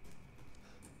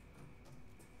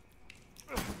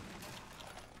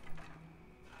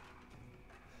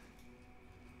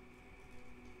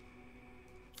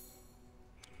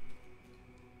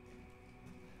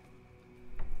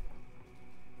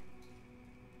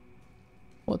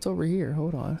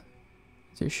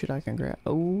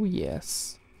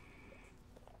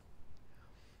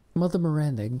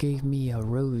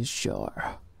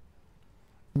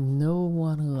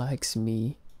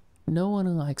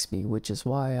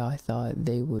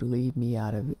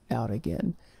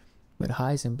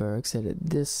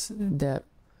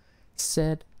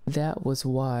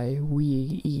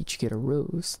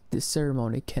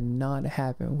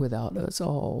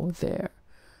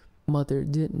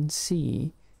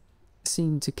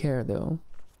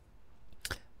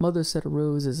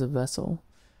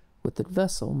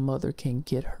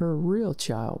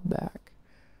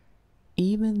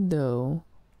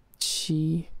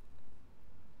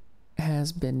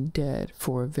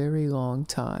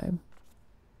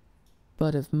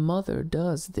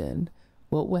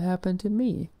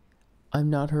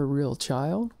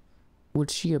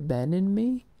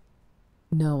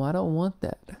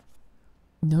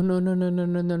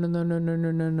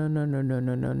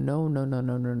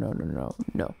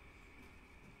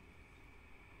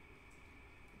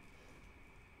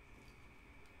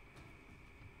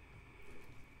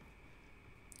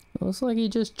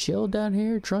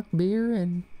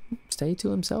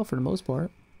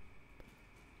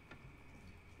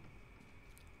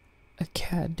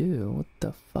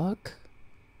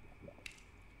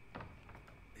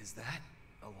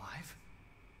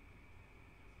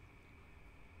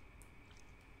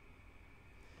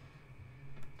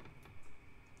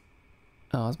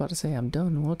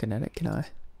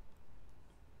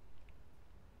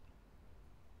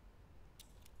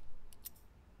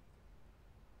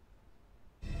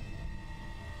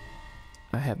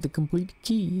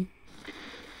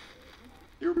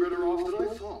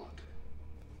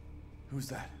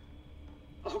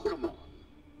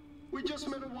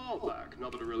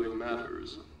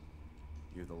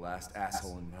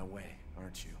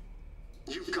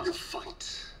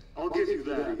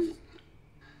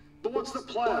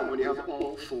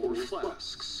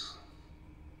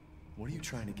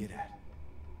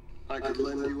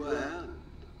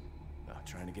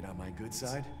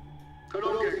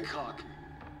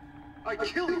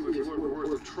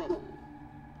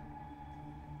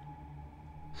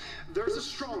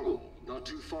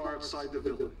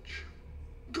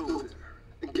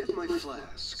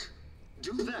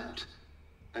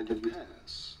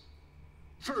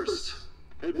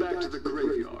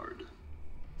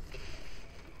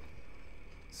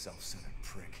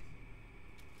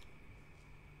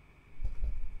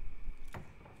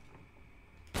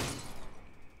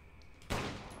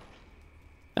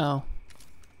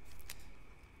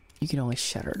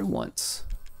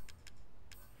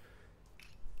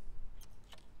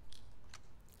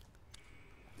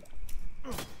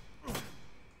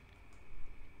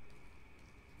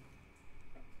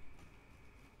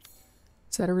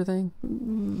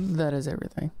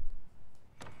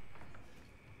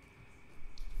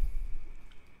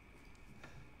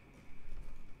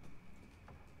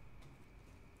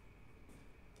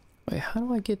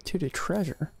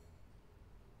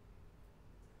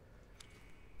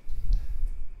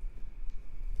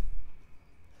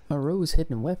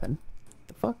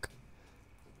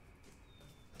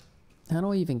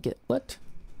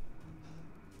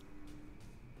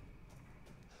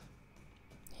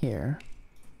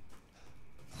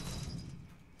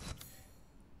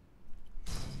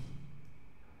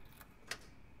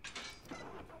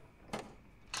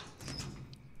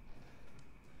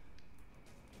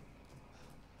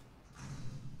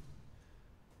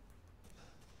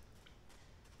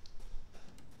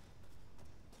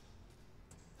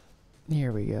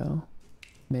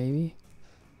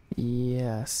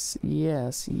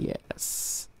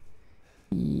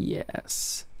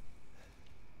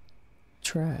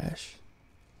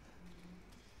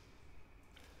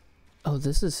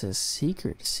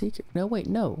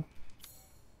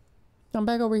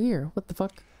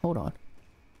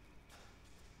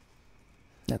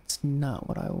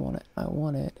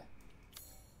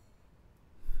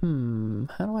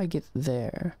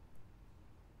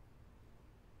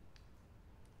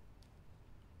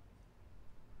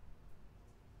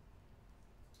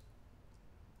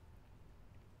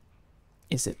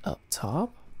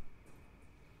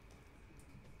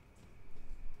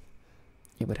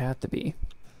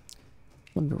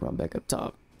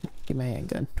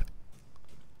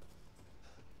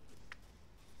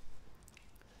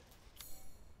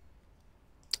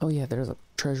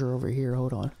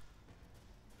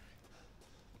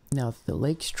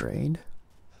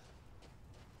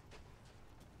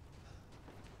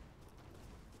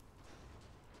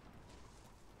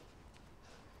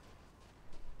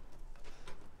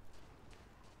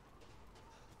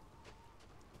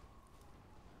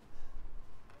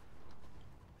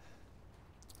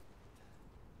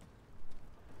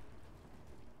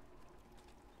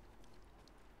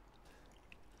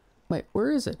 Wait,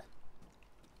 where is it?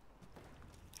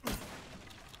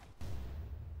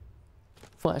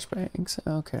 Flashbangs.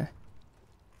 Okay.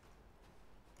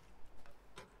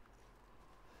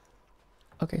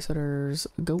 Okay, so there's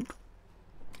a goat.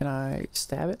 Can I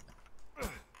stab it?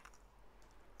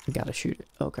 I gotta shoot it.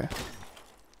 Okay.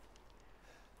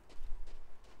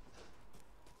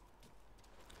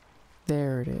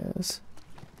 There it is.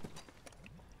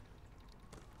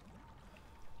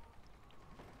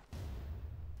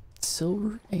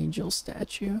 Silver angel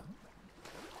statue.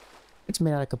 It's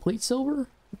made out of complete silver?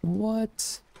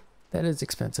 What? That is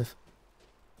expensive.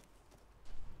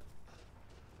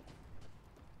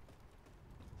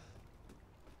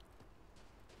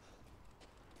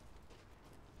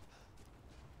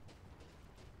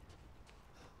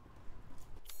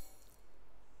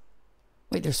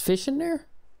 Wait, there's fish in there?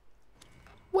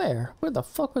 Where? Where the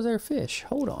fuck was there fish?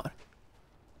 Hold on.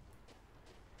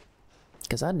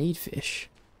 Because I need fish.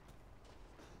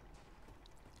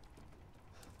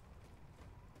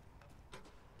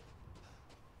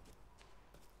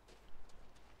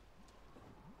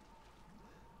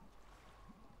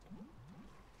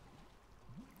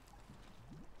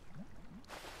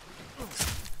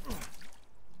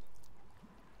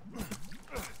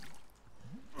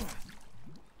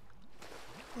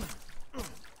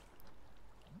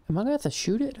 Am I gonna have to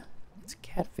shoot it? It's a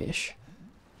catfish.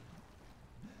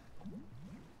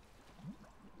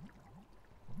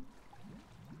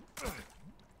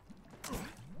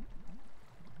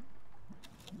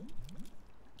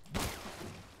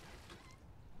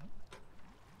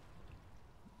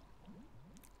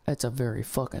 That's a very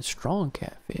fucking strong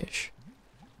catfish.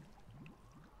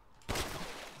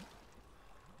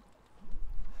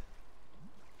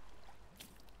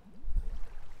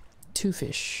 Two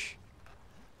fish.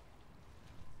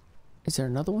 Is there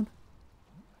another one?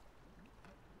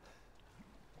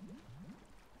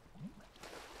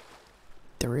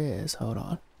 There is. Hold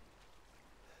on.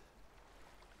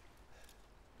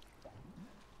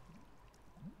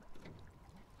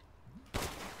 What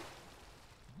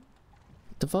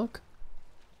the fuck?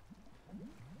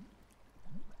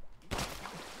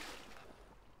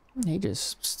 He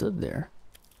just stood there.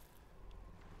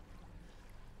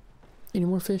 Any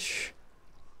more fish?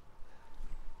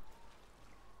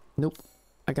 Nope.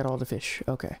 I got all the fish.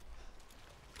 Okay.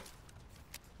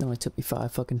 It only took me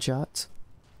 5 fucking shots.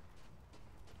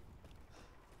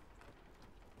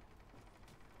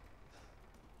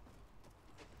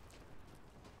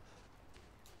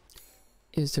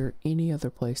 Is there any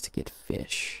other place to get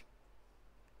fish?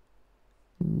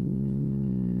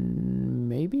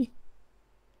 Maybe?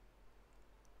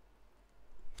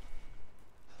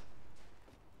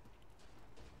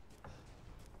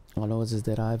 All I know is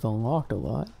that I've unlocked a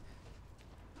lot.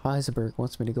 Heisenberg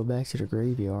wants me to go back to the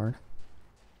graveyard.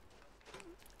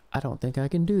 I don't think I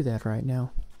can do that right now.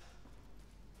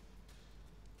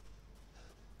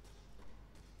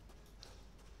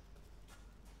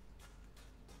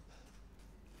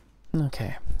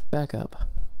 Okay, back up.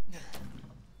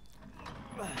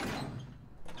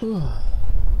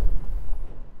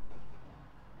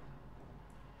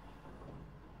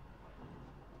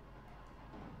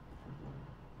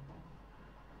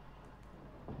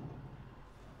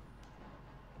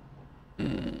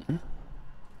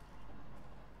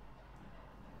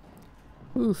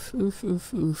 Oof, oof,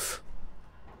 oof, oof.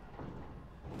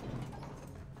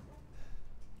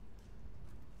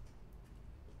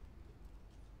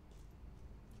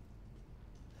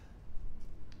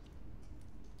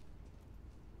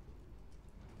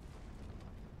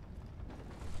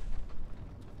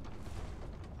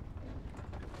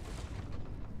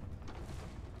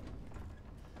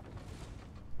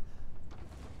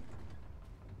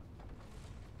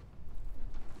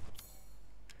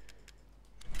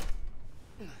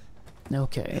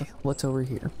 Okay, what's over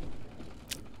here?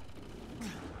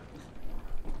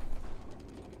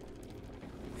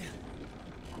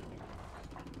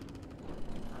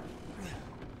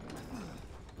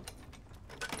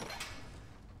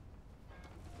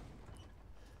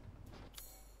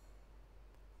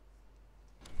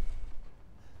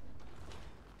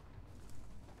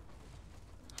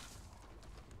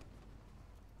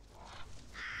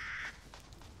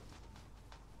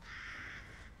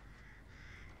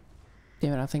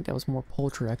 Damn it, I think that was more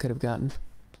poultry I could have gotten.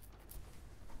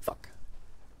 Fuck.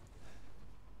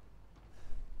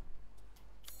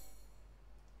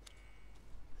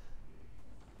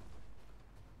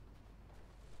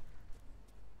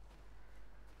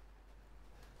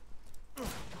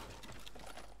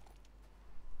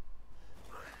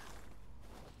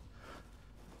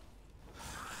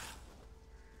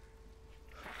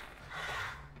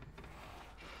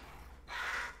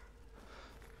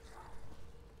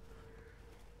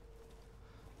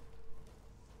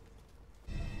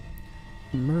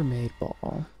 mermaid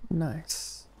ball.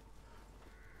 Nice.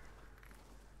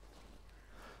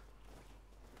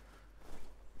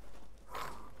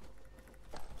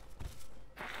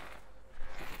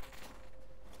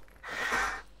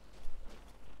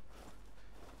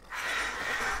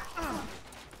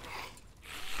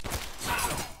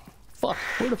 Fuck,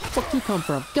 where the fuck you come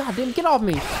from? God damn, get off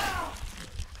me!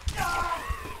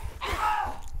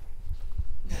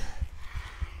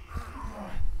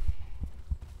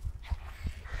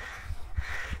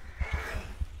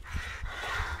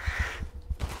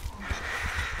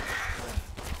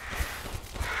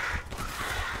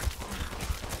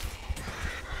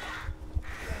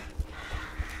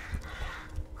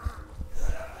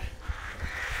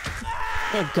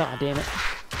 Oh, god damn it.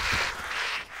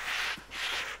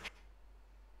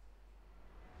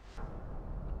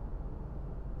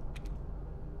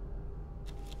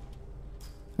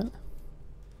 I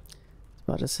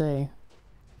was about to say,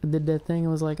 I did that thing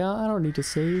and was like, oh, I don't need to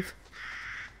save.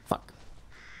 Fuck.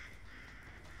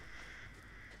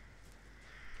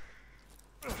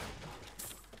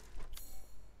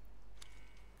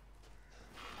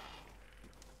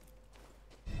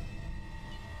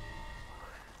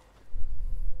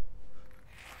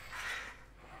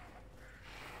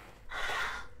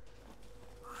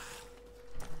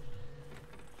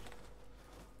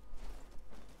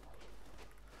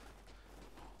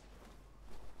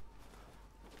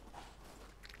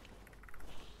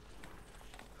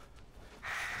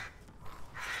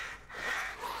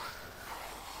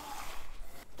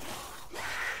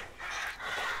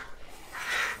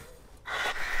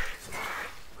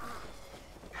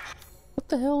 What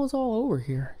the hell is all over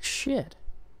here? Shit.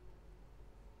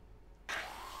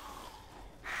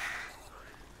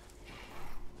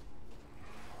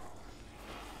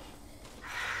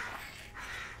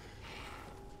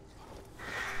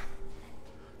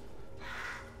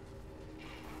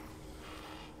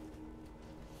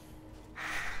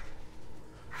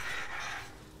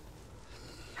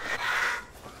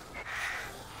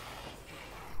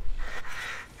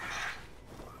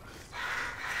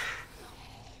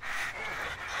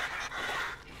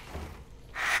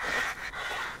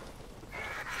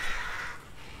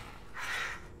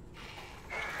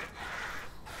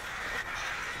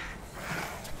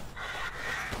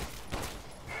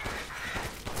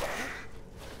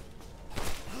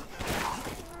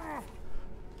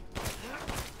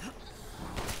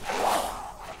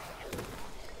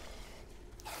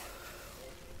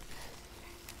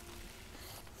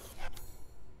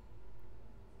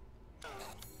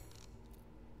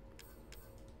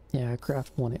 Yeah,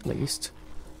 craft one at least.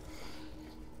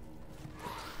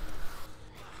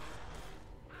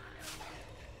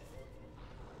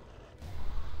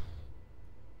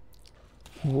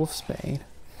 Wolfsbane?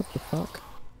 What the fuck?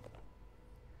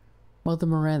 Mother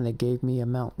Miranda gave me a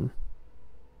mountain.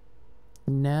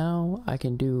 Now I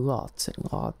can do lots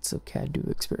and lots of CAD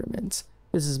experiments.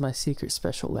 This is my secret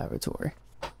special laboratory.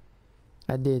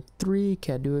 I did 3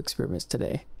 CAD experiments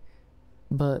today,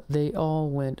 but they all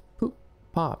went poop,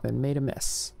 pop, and made a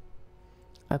mess.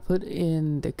 I put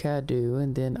in the Cadu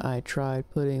and then I tried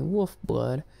putting wolf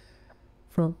blood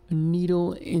from a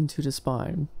needle into the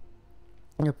spine.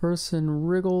 A person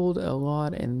wriggled a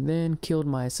lot and then killed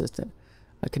my assistant.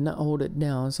 I could not hold it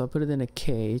down, so I put it in a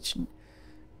cage.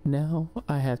 Now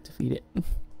I have to feed it.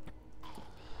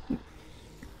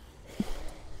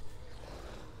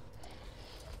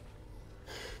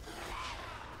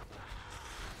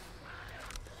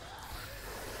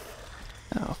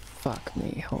 Oh, fuck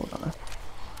me. Hold on.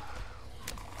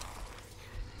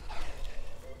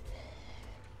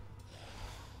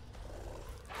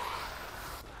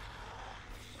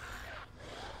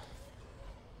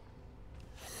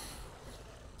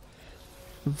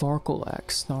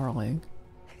 Varkolax snarling.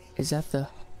 Is that the...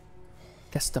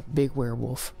 That's the big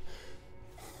werewolf.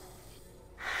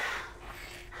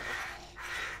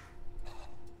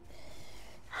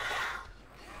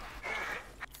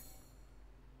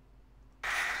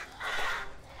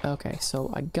 Okay,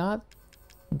 so I got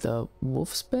the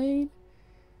Wolfsbane.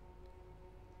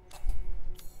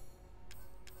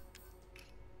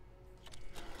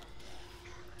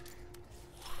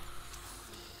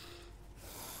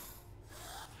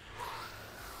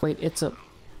 Wait, it's a...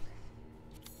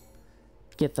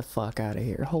 Get the fuck out of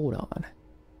here. Hold on.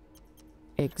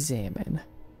 Examine.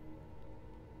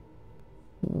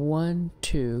 1,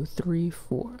 2, 3,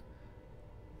 4.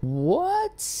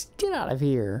 What? Get out of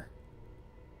here.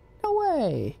 No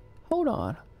way. Hold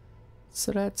on.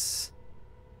 So that's...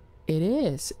 It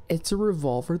is. It's a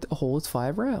revolver that holds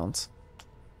 5 rounds.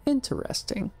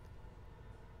 Interesting.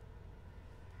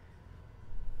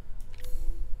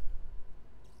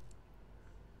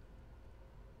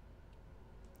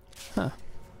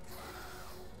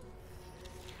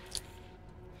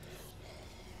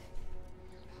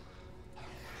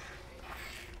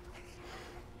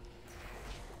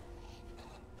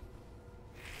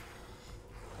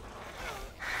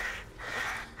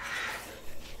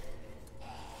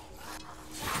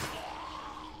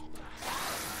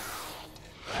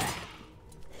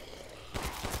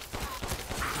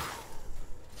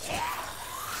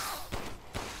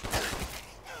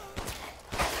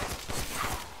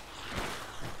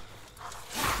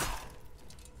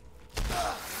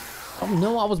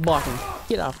 know I was blocking.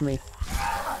 Get off me.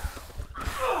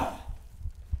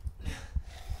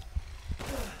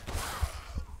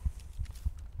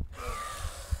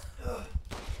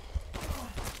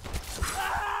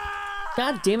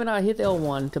 God damn it, I hit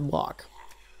L1 to block.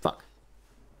 Fuck.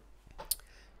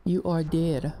 You are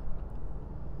dead.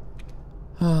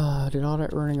 Did all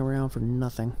that running around for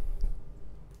nothing.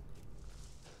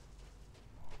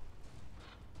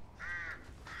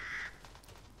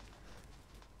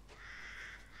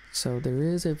 So there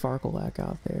is a Varkalac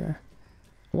out there.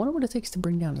 I wonder what it takes to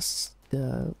bring down the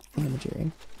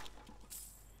thingamajig.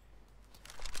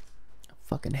 I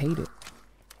fucking hate it.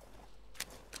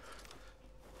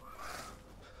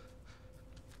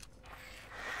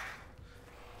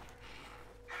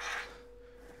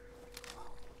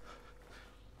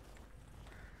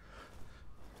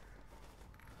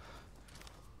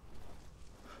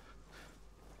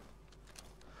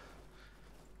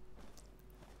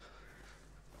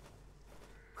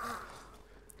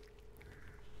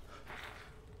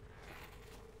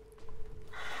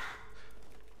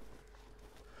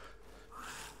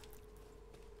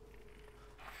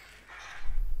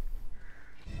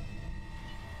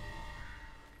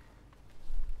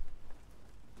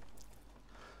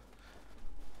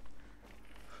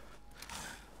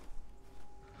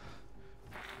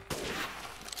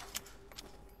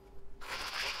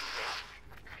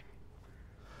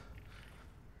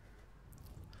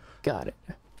 Got it.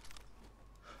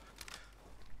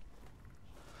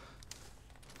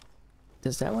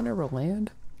 Does that one ever land?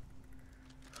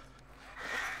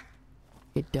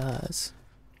 It does.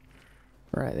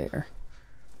 Right there.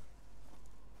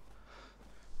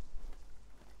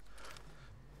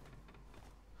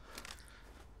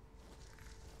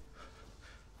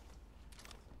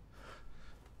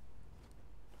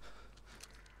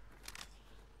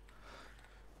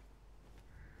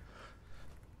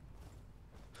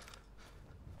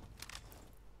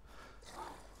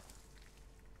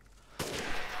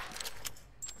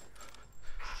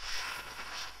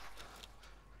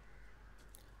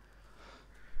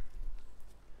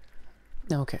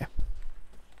 Okay.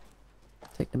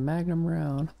 Take the Magnum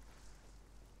round.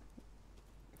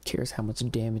 Curious how much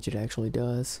damage it actually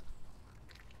does.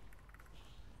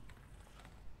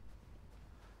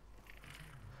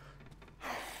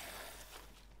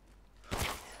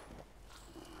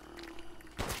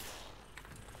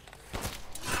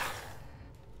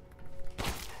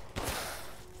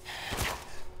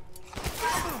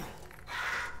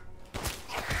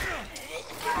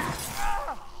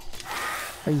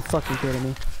 Are you fucking kidding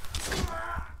me?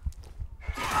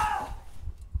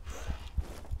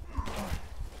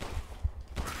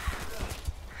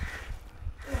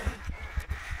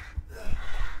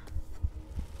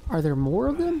 Are there more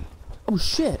of them? Oh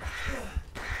shit.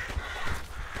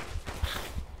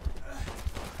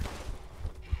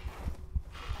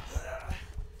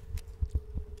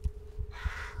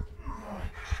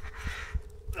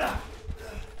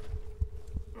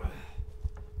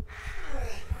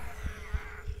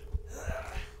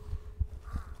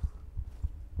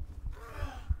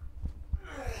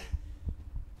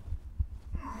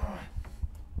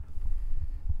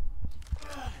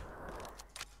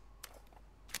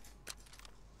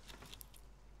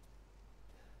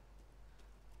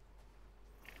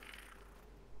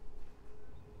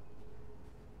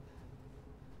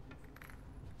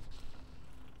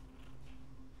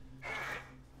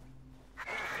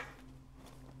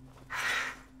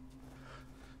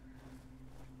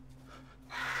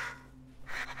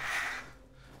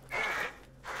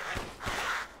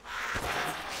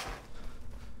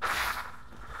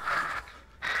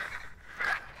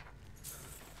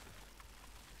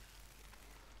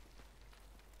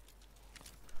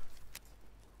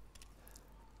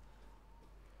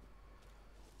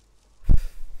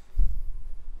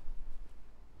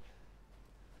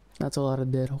 That's a lot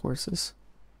of dead horses.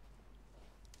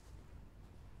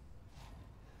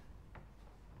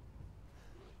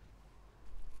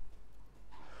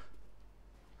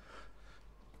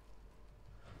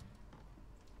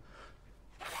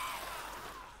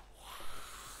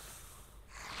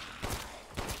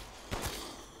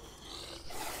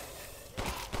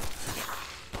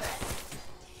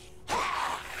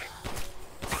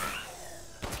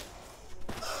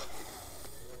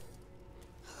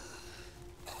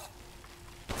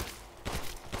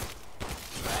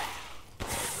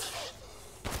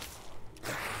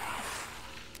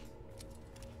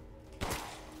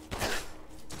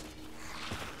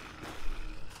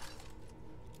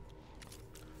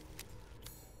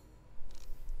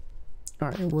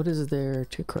 Alright, what is there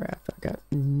to craft? I got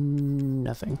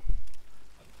nothing.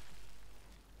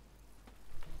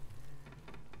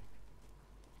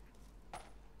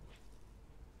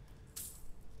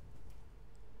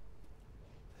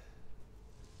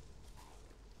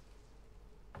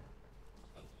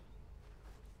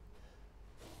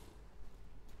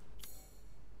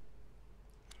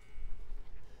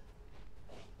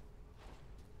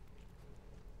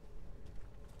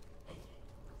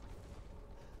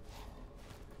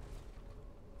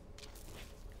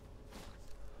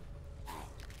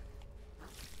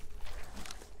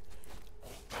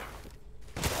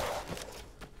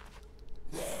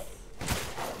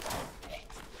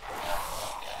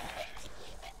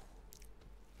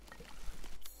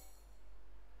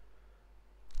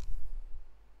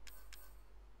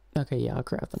 Okay, yeah, I'll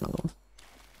craft another one.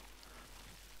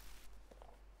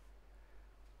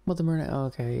 What the murder?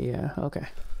 Okay, yeah, okay.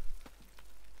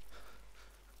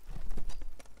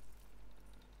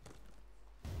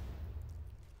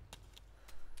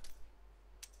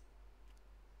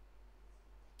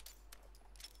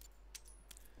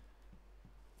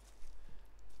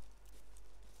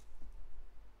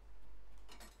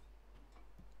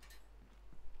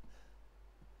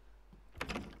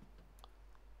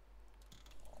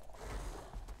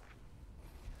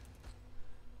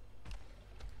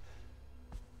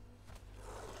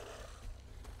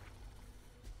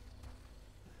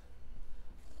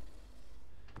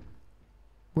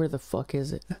 Where the fuck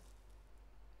is it?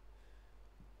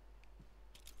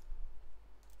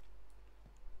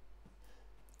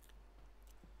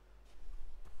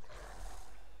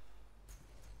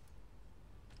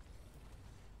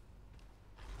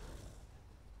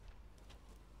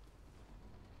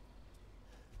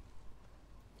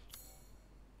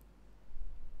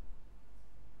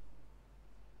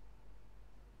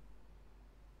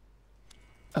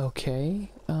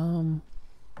 Okay,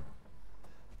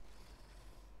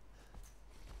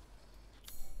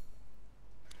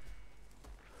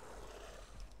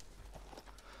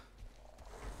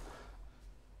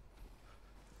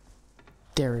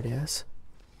 there it is.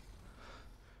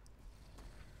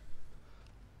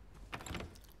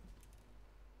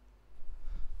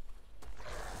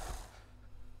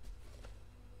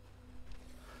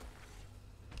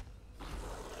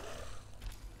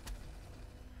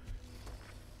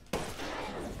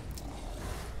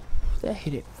 That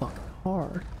hit it fucking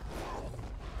hard.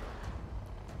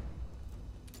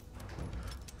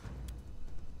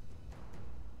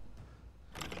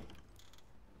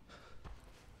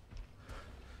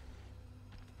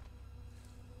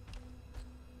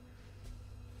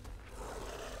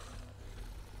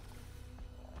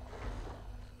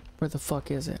 Where the fuck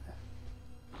is it?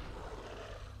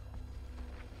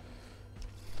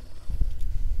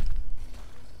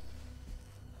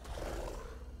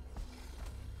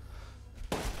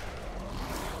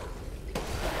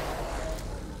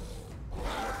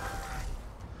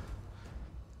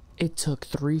 It took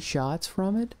 3 shots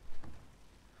from it?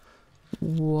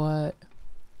 What?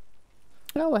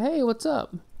 Oh, hey, what's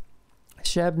up?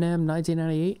 Shabnam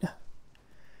 1998.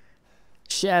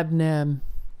 Shabnam.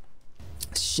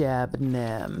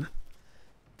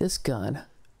 This gun.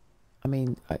 I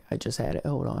mean, I just had it.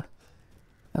 Hold on.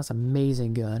 That's an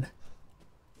amazing gun.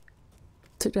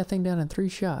 Took that thing down in 3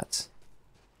 shots.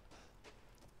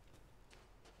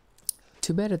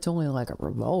 Too bad it's only like a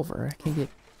revolver. I can't get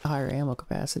higher ammo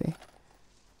capacity.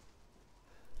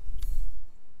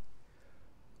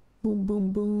 Boom,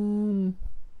 boom, boom.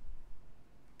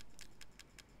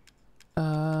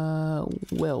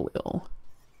 Well.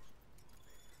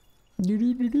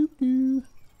 Do.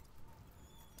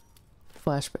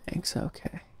 Flashbangs,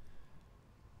 okay.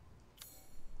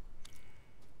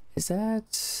 Is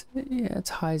that... yeah,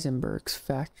 it's Heisenberg's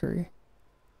factory.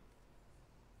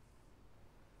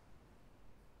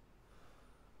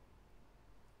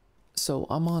 So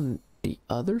I'm on the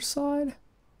other side?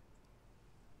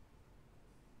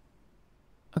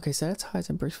 Okay, so that's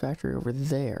Heisenberg's factory over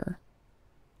there.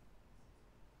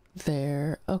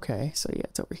 There. Okay, so yeah,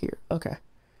 it's over here. Okay.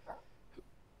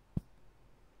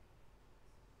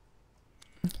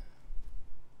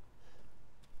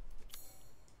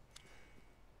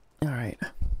 Alright.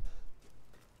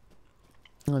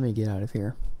 Let me get out of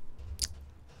here.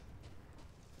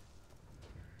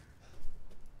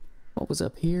 What was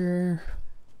up here?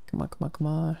 Come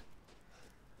on.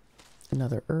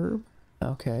 Another herb.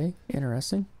 Okay,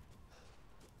 interesting.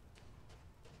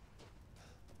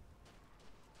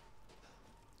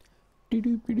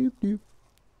 Doop.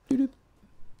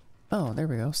 Oh, there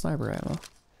we go. Sniper ammo.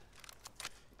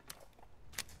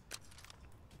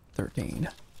 13.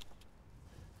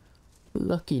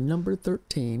 Lucky number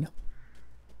 13.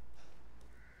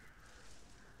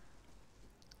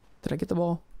 Did I get the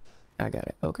ball? I got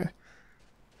it. Okay.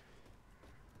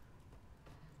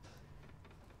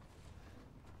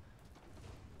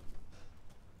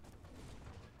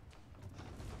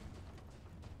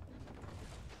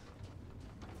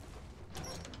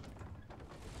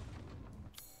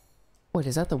 Wait,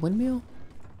 is that the windmill?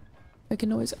 Making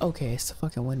noise? Okay, it's the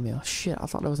fucking windmill. Shit, I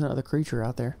thought there was another creature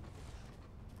out there.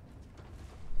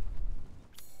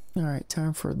 Alright,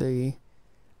 time for the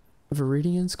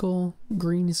Viridian skull,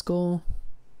 green skull,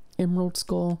 emerald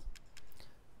skull,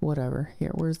 whatever.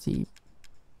 Here, where's the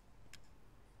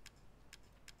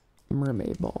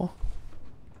mermaid ball?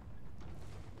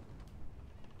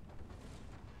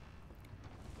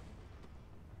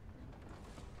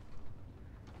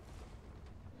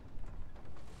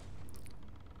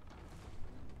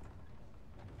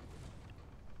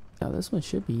 Now this one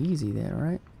should be easy then,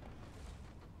 right?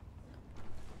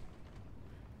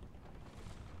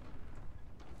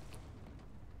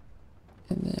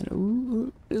 And then,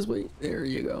 ooh, this way. There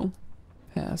you go.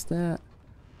 Past that.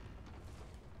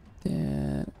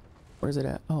 Then, where's it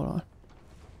at? Hold on.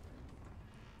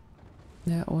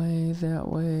 That way, that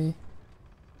way,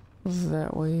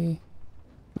 that way,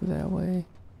 that way,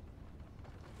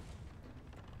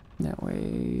 that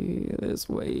way, this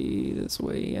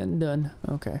way, and done.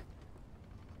 Okay.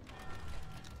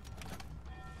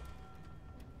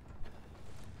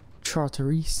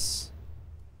 Charteris.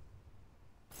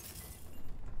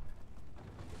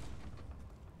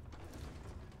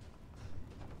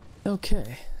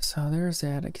 Okay, so there's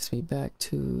that. That gets me back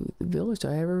to the village. Do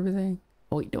I have everything?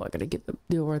 Oh wait, no, I gotta get the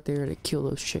deal right there to kill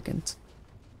those chickens.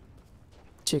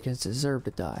 Chickens deserve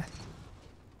to die.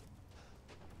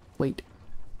 Wait.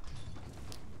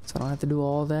 So I don't have to do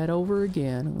all that over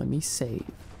again. Let me save.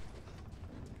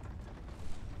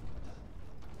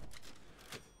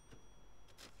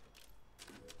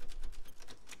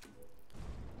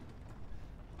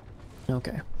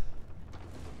 Okay.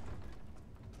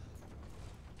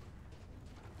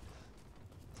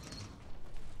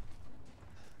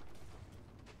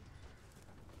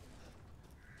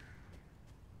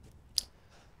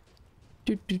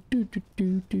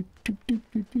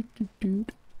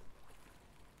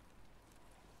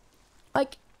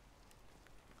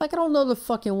 Like I don't know the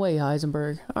fucking way,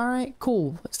 Heisenberg. Alright,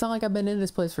 cool. It's not like I've been in this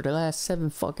place for the last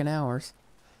 7 fucking hours.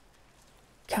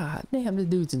 God damn, this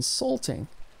dude's insulting.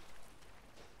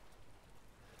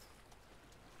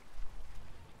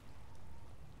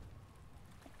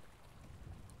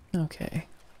 Okay,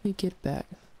 let me get back.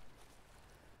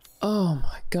 Oh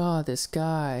my god, this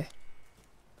guy.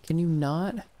 Can you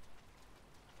not?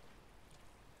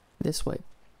 This way.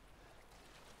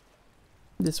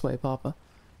 This way, Papa.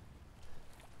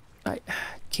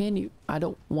 Can you? I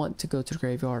don't want to go to the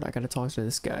graveyard. I gotta talk to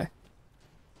this guy.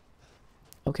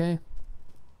 Okay.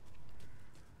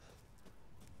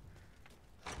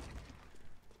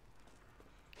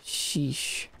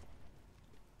 Sheesh.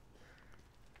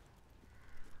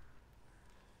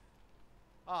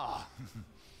 Ah,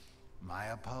 my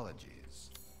apologies.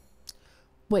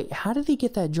 Wait, how did he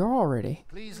get that jar already?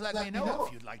 Please let me know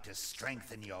if you'd like to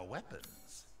strengthen your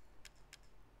weapons.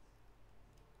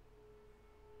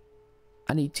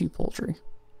 I need 2 poultry.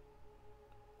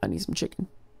 I need some chicken.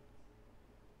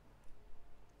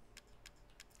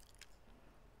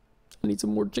 I need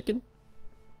some more chicken.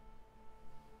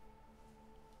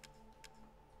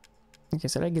 Okay,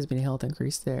 so that gives me a health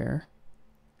increase there.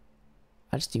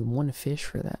 I just need 1 fish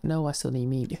for that. No, I still need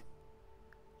meat.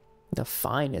 The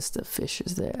finest of fish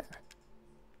is there.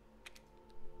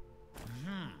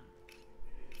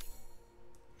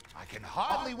 I can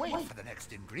hardly wait for the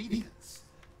next ingredients.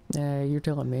 You're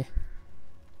telling me.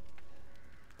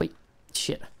 Wait,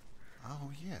 shit.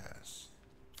 Oh, yes.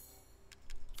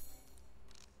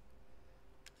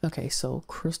 Okay, so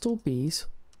crystal bees,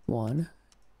 1.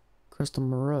 Crystal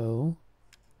Moreau.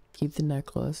 Keep the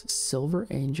necklace, silver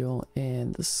angel,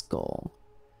 and the skull.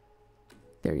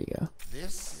 There you go.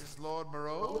 This is Lord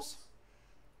Moreau's?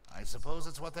 I suppose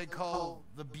it's what they call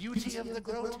the beauty of the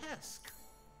grotesque.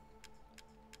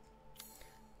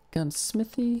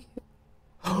 Gunsmithy.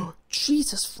 Oh,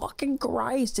 Jesus fucking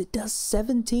Christ, it does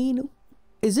 17.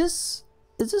 Is this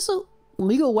a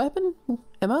legal weapon?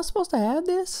 Am I supposed to have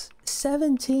this?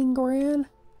 17 grand?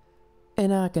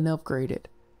 And I can upgrade it.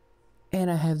 And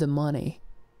I have the money.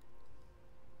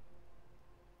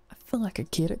 I feel like a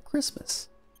kid at Christmas.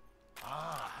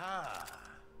 Aha.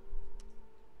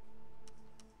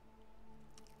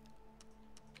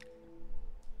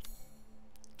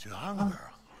 To hunger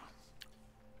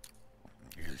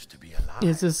is to be alive.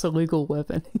 Is this a legal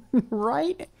weapon?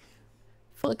 Right? I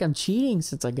feel like I'm cheating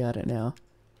since I got it now.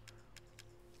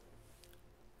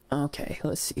 Okay,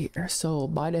 let's see here. So,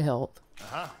 buy the health.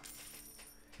 Uh-huh.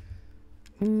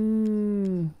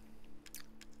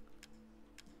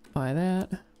 Buy that.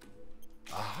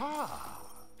 Aha.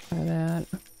 Buy that.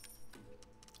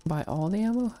 Buy all the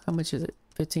ammo? How much is it?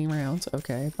 15 rounds.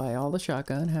 Okay. Buy all the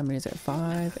shotgun. How many is that?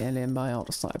 5. And then buy all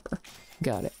the sniper.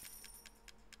 Got it.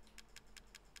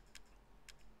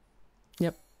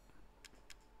 Yep.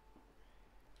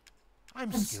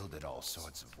 I'm skilled at all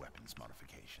sorts of weapons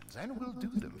modifications, and will do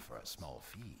them for a small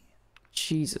fee.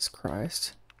 Jesus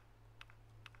Christ.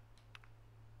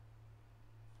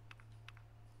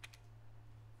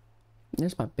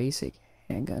 There's my basic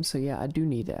handgun. So yeah, I do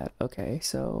need that. Okay,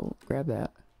 so grab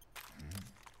that.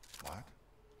 What?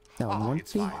 That one.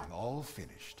 It's fine. All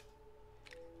finished.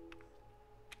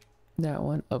 That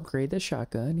one. Upgrade the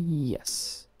shotgun.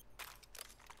 Yes.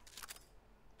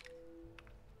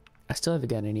 I still haven't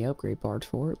got any upgrade parts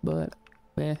for it, but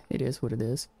it is what it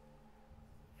is.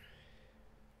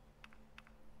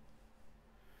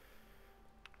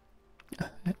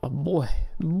 Oh boy,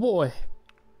 boy.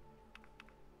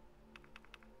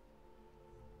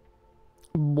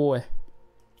 Boy.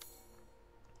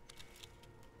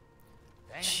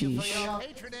 Thank you for your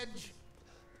patronage.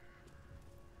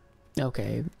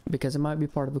 Okay, because it might be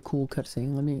part of a cool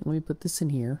cutscene. Let me put this in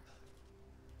here.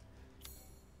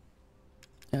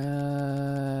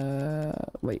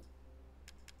 Wait.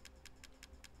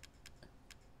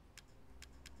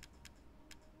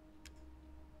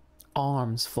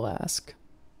 Arms flask.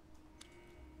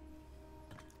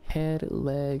 Head,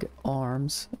 leg,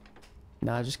 arms.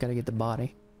 Now I just gotta get the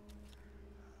body.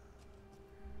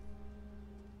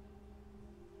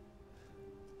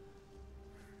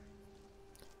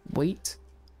 Wait.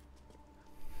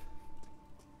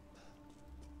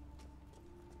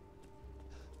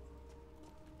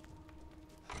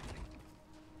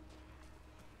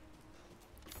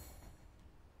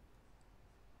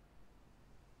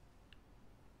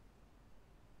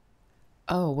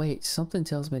 Oh, wait, something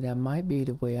tells me that might be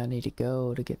the way I need to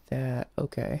go to get that.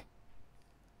 Okay.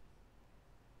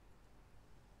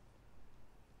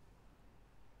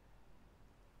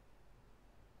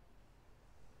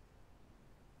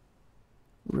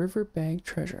 Riverbank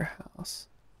Treasure House.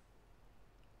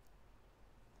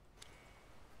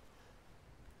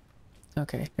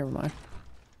 Okay, never mind.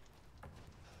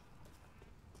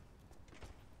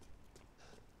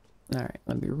 Alright,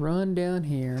 let me run down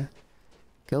here.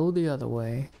 Go the other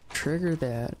way, trigger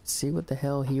that, see what the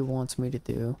hell he wants me to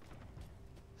do.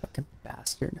 Fucking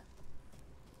bastard.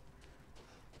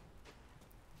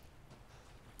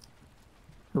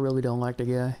 I really don't like the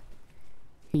guy.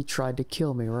 He tried to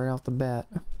kill me right off the bat.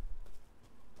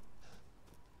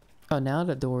 Oh, now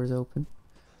the door is open.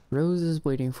 Rose is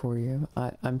waiting for you.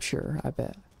 I'm sure, I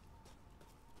bet.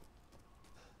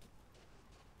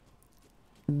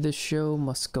 The show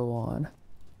must go on.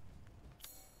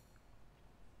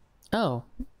 Oh,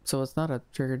 so it's not a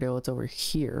trigger deal, it's over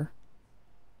here.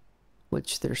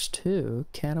 Which there's two.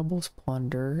 Cannibals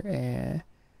plunder and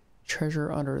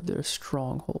treasure under the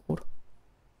stronghold.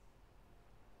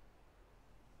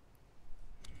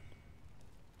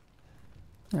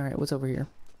 Alright, what's over here?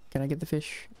 Can I get the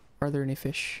fish? Are there any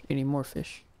fish? Any more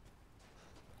fish?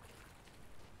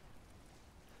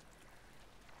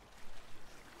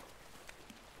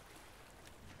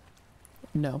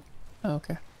 No. Oh,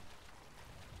 okay.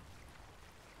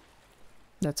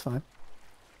 That's fine.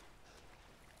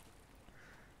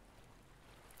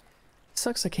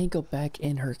 Sucks I can't go back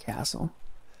in her castle.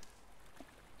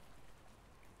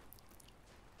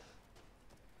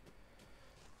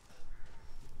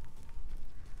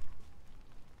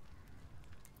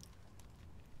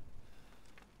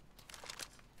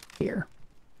 Here.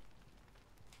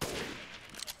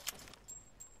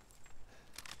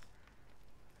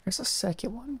 There's a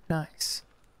second one. Nice.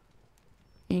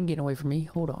 You ain't getting away from me.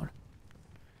 Hold on.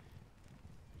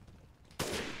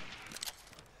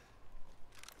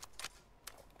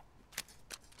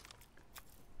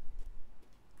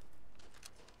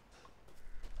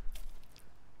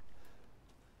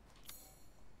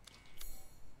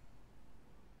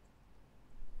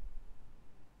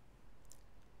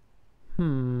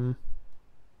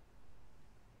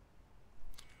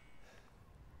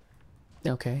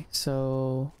 Okay,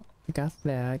 so I got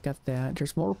that.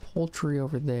 There's more poultry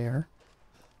over there.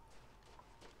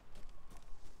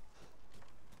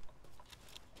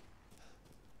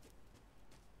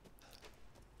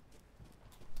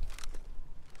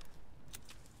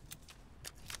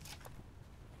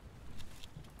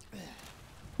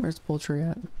 Where's the poultry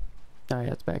at? Oh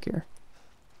yeah, it's back here.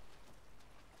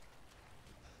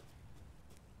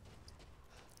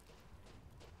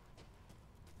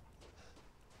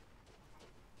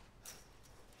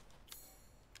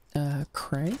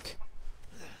 Crank.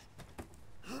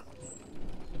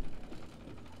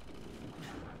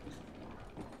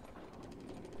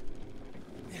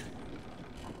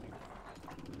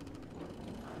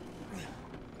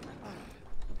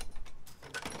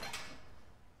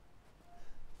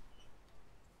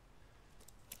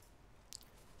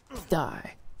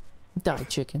 Die. Die,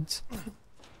 chickens.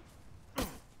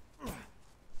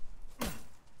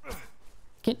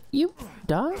 Can you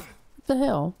die? What the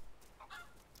hell?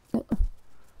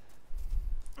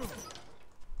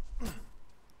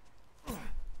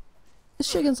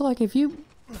 This chicken's like, if you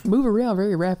move around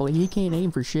very rapidly, he can't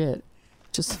aim for shit.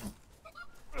 Just...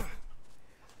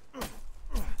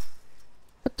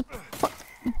 What the fuck?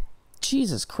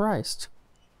 Jesus Christ.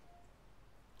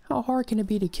 How hard can it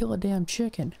be to kill a damn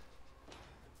chicken?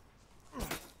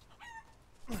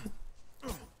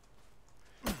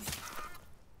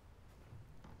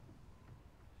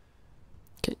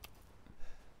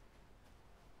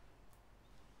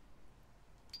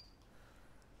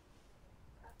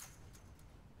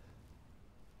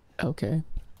 Okay.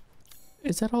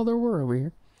 Is that all there were over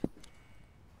here?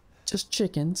 Just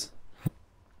chickens.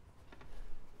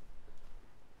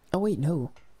 Oh wait,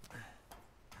 no.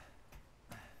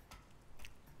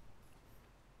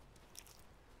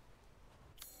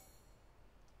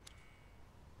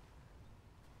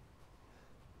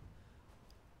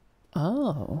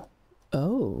 Oh.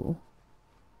 Oh.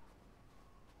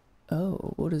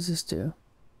 Oh, what does this do?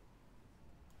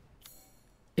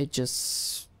 It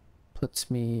just puts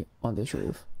me on this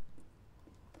roof.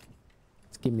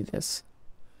 Let's give me this.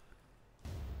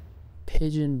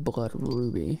 Pigeon blood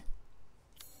ruby.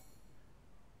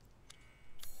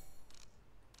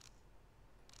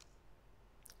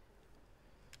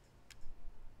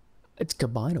 It's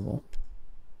combinable.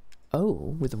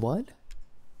 Oh, with what?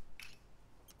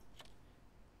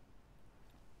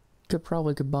 Could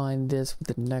probably combine this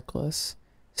with the necklace.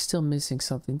 Still missing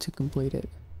something to complete it.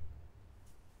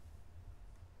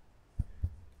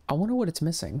 I wonder what it's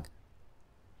missing.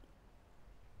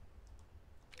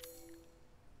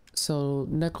 So,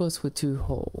 necklace with 2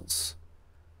 holes.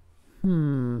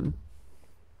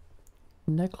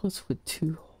 Necklace with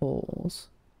 2 holes.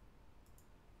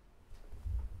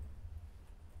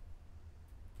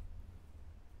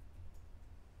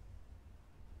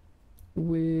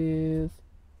 With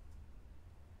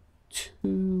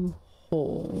 2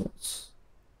 holes.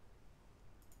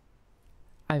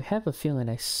 I have a feeling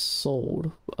I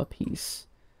sold a piece.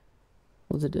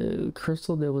 Was it a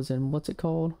crystal that was in, what's it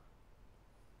called?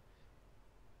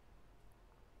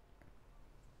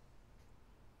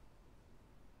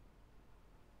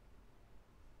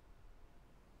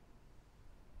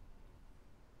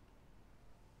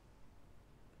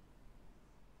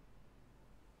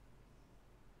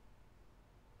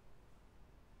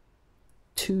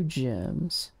 Two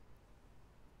gems.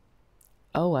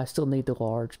 Oh, I still need the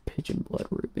large pigeon blood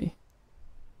ruby.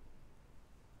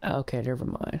 Okay, never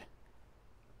mind.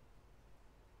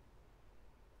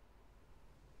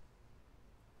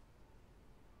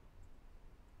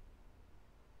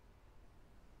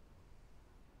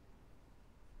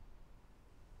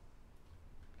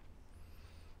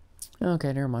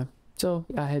 Okay, never mind. So,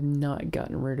 I have not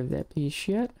gotten rid of that piece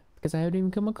yet, because I haven't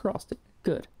even come across it.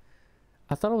 Good.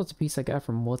 I thought it was a piece I got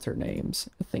from what's-her-name's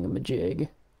thingamajig.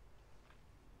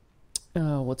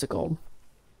 What's it called?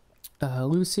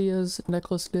 Lucia's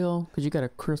necklace deal, because you got a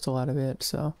crystal out of it,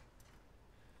 so.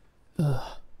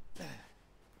 Ugh.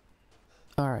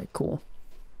 Alright, cool.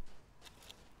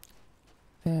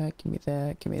 That, give me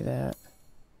that, give me that.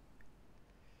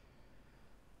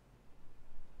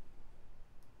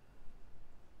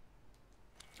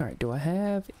 Alright, do I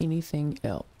have anything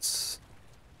else?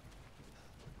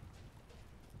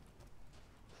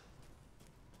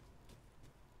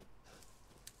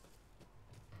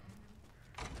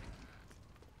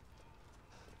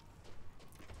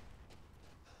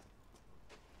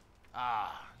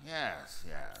 Ah, yes,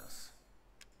 yes.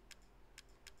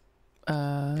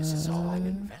 This is all an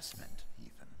investment,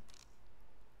 Ethan.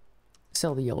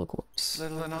 Sell the yellow quartz.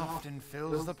 Little and often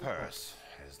fills the purse,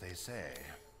 as they say.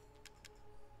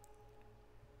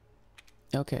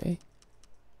 Okay.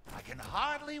 I can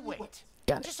hardly wait.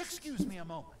 Got it. Just excuse me a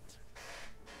moment.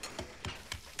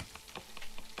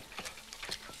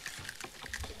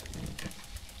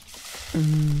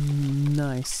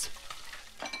 Nice.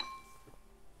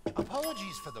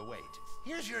 Apologies for the wait.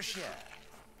 Here's your share.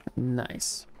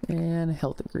 Nice. And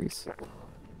health increase.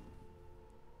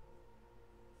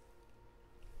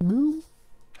 Move.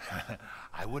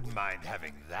 I wouldn't mind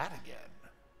having that again.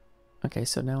 Okay,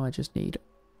 so now I just need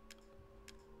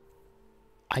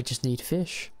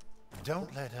fish.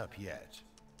 Don't let up yet.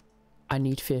 I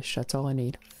need fish. That's all I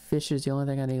need. Fish is the only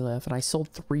thing I need left. And I sold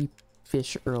 3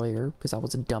 fish earlier because I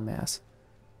was a dumbass.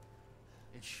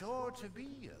 It's sure to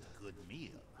be a good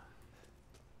meal.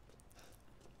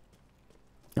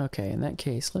 Okay, in that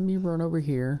case, let me run over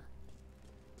here.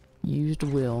 Used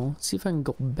will. See if I can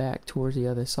go back towards the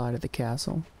other side of the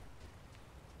castle.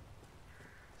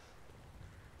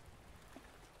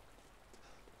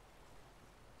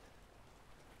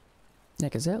 Yeah,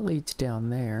 because that leads down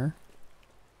there.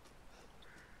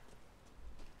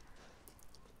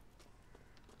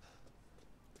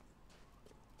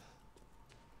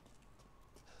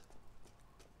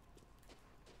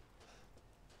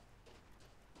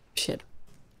 Shit.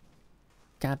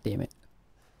 God damn it.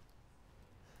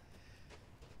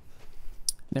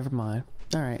 Never mind.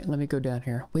 Alright, let me go down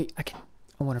here. Wait, I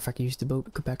wonder if I can use the boat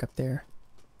to go back up there.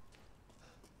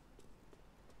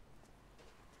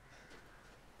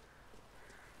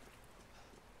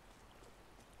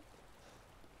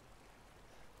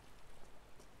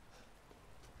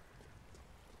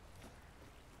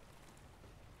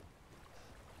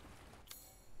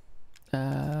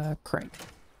 Crank.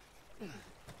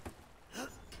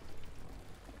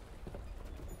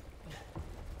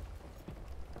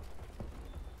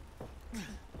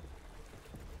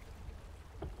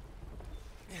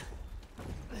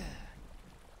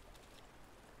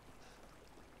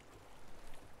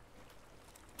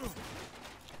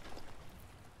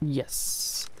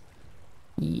 Yes.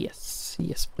 Yes.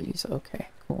 Yes, please. Okay,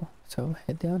 cool. So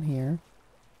head down here.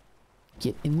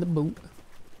 Get in the boat.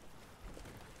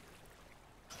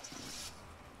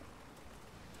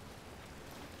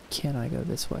 Can I go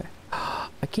this way?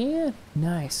 I can.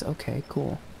 Nice. Okay,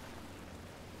 cool.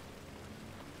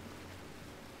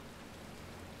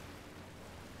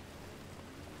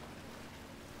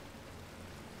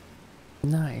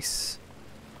 Nice.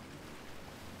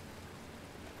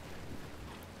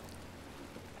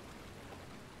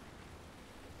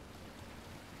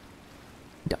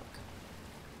 Duck.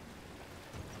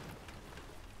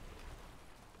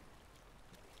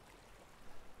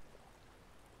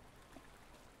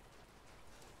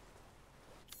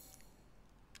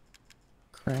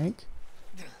 Crank.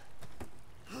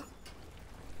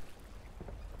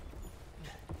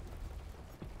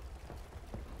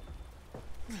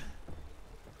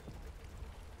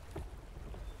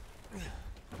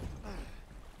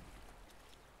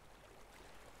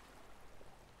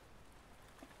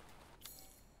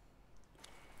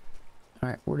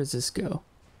 Alright, where does this go?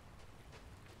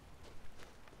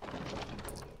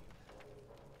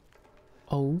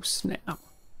 Oh, snap.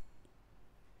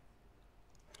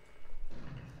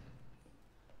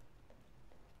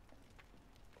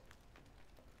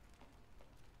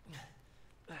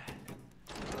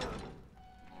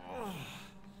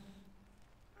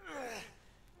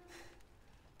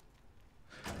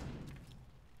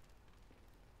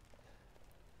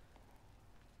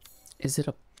 Is it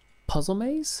a puzzle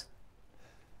maze?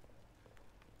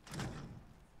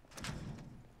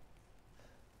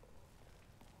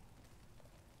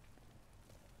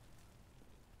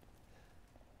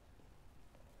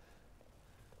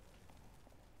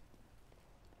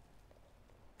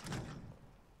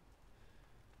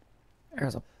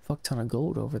 There's a fuck ton of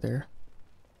gold over there.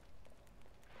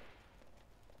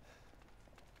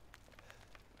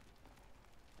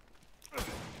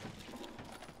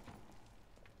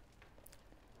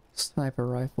 Sniper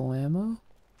rifle ammo.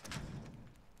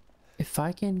 If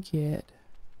I can get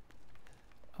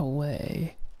a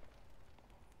way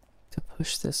to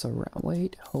push this around.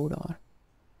 Wait, hold on.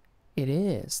 It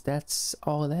is. That's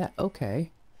all that.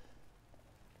 Okay.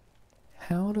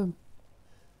 How to...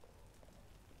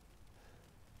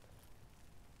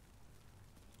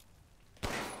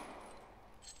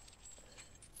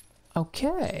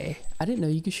 Okay. I didn't know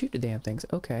you could shoot the damn things.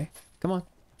 Okay. Come on.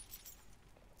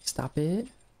 Stop it.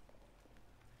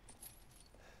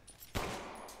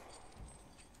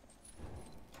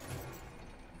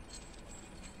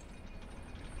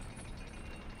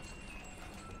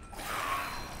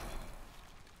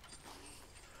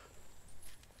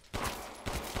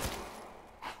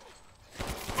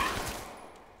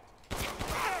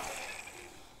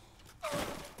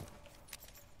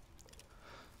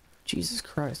 Jesus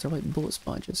Christ, they're like bullet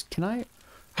sponges. Can I...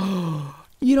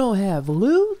 You don't have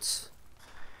loot?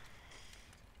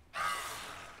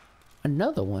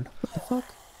 Another one? What the fuck?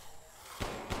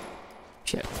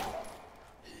 Shit.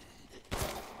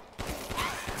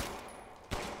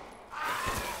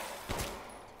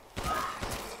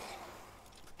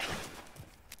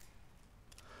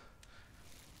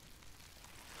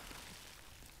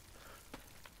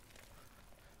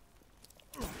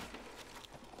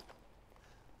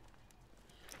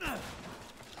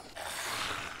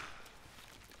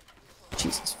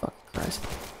 Jesus fucking Christ.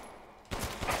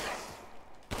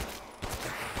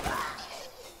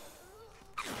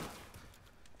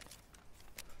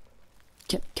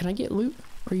 Can I get loot?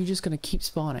 Or are you just gonna keep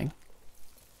spawning?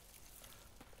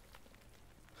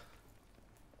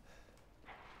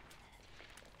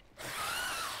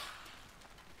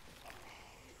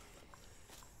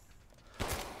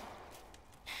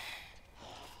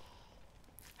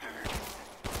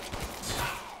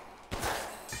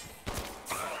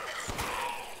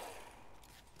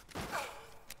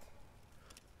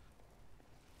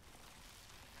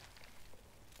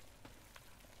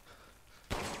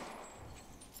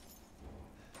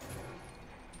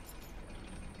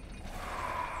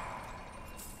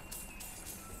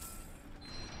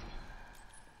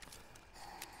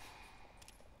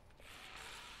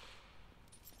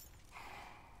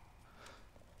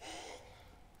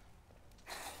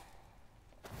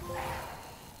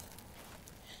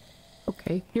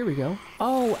 Okay, here we go.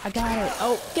 Oh, I got it.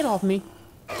 Oh, get off me.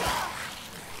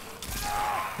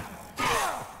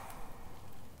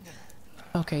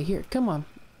 Okay, here, come on.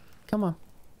 Come on.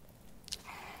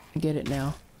 I get it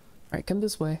now. Alright, come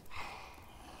this way.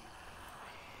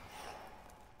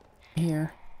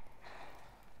 Here.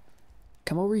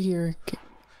 Come over here.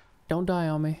 Don't die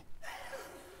on me.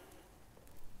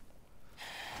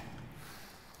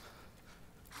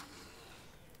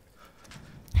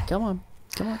 Come on.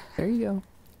 Come on. There you go.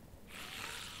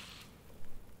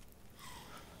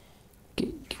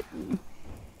 Get.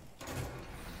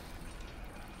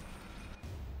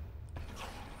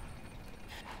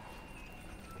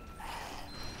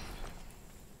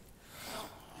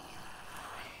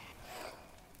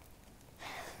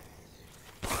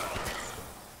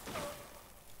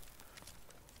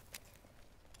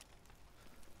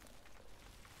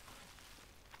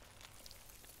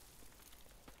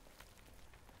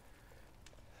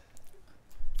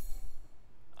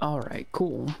 All right,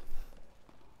 cool.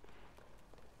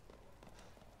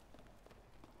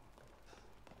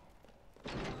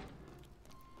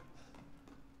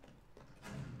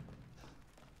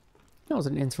 That was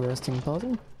an interesting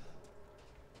puzzle.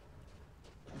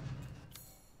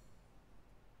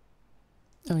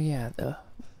 Oh yeah, the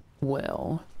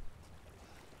well.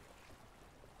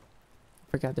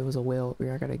 Forgot there was a well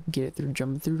here. I gotta get it through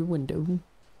jumping through the window.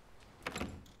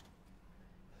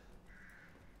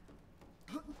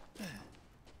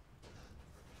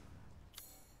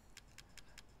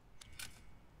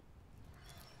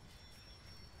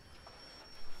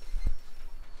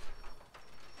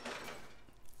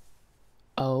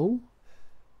 Oh.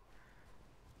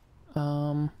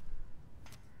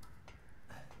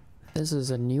 This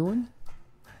is a new one?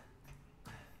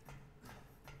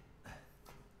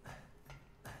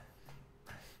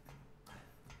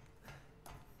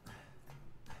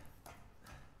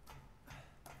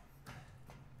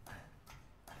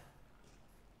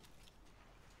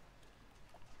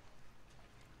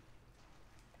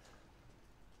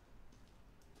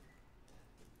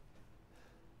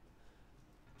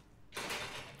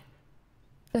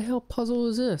 The hell puzzle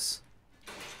is this?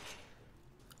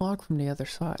 Lock from the other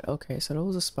side. Okay, so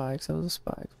those are spikes, those are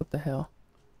spikes. What the hell?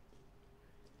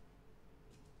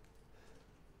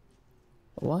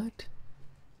 What?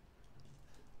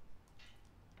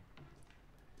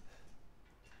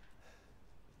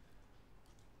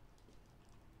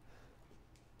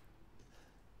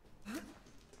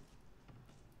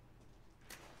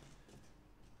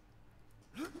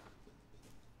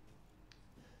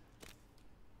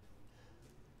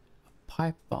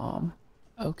 Pipe bomb.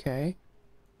 Okay.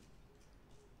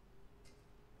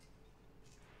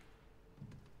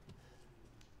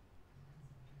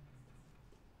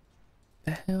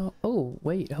 The hell? Oh,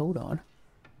 wait, hold on.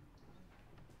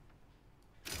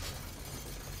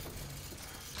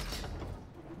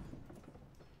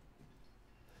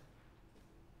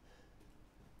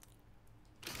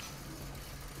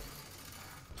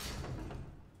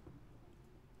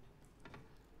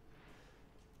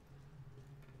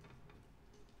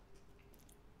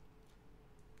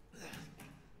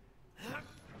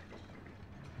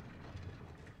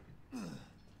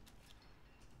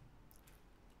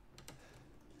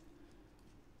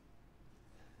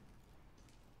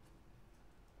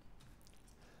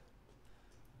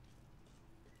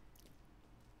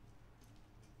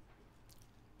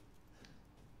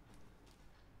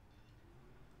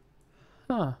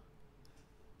 Huh.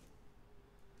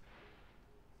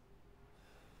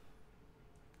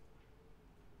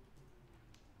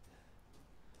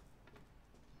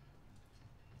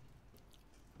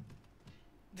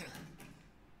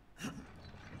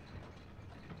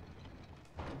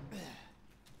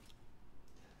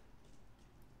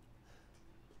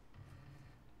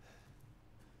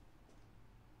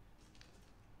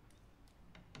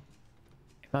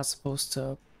 Am I supposed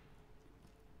to...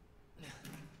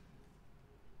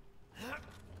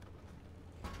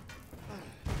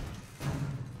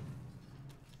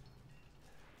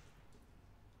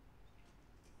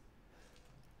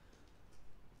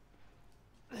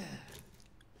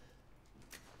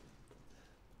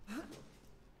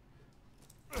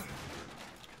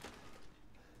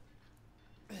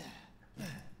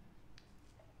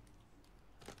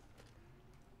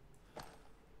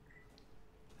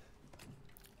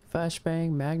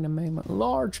 Flashbang, Magnum,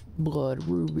 large blood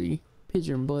ruby,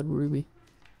 pigeon blood ruby.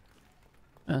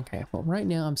 Okay, well right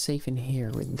now I'm safe in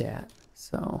here with that.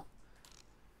 So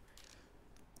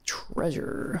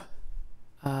treasure,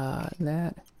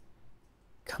 that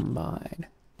combine.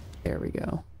 There we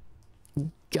go.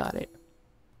 Got it.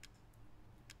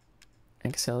 I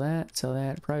can sell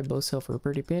that, probably both sell for a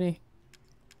pretty penny.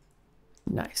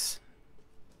 Nice.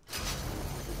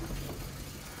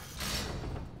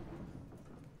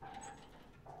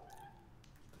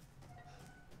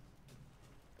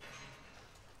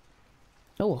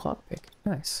 Oh, a hotpick.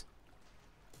 Nice.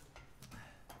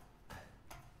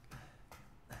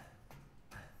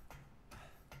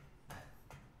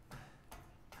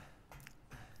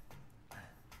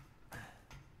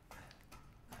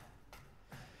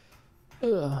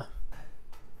 Ugh.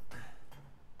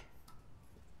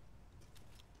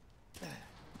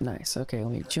 Nice. Okay,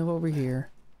 let me jump over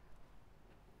here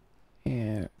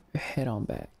and head on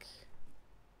back.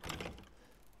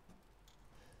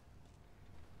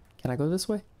 Can I go this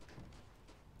way?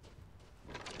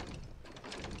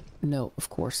 No, of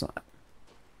course not.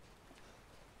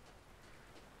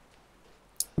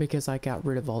 Because I got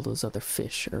rid of all those other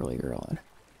fish earlier on.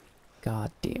 God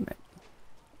damn it.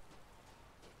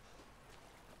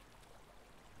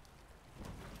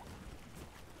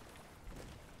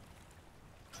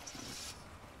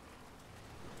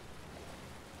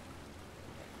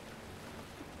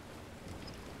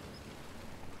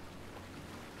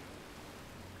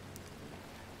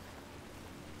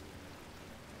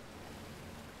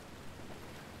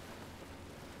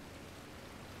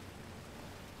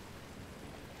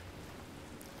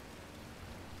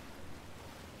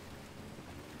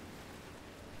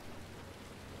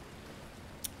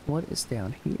 What is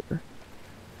down here?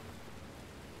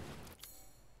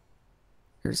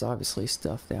 There's obviously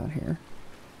stuff down here.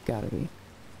 Gotta be.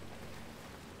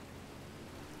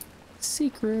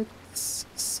 Secrets,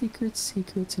 secrets,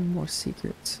 secrets, and more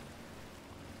secrets.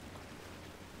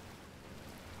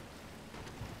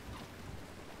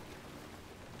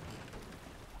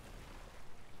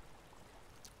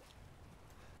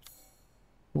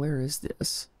 Where is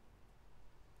this?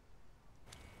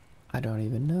 I don't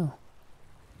even know.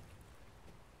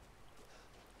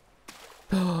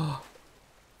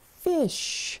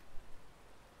 Fish!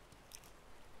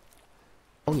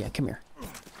 Oh yeah, come here.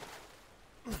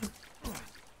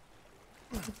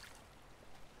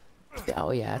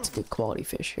 Oh yeah, that's a good quality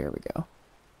fish. Here we go.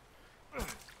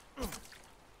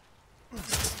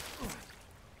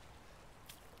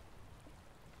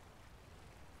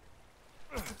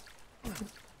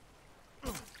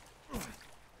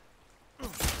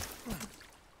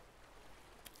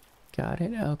 Got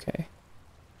it? Okay.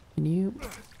 Can you...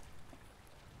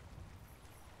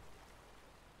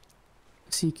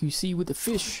 CQC with the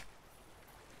fish.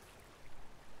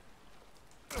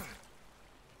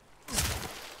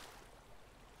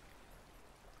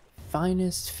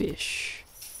 Finest fish.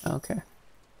 Okay.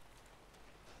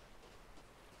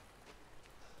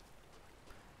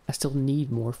 I still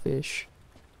need more fish.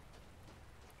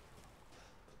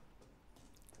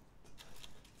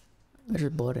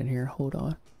 There's blood in here. Hold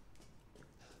on.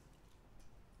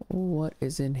 What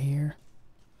is in here?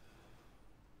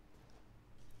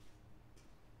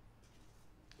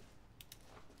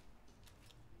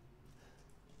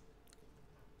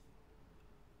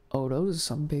 Oh, those are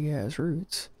some big ass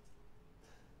roots.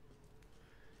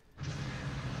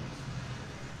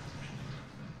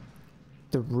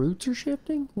 The roots are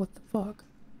shifting? What the fuck?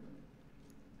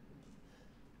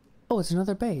 Oh, it's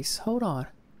another base. Hold on.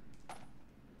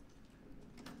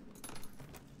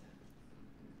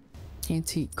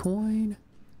 Antique coin.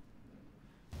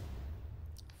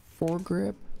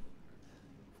 Foregrip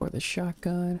for the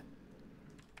shotgun.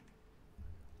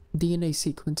 DNA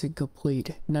sequencing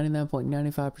complete.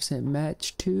 99.95%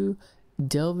 match to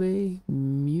Delve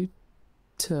mutamycete.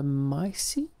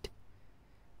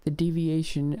 The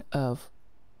deviation of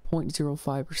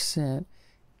 0.05%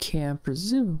 can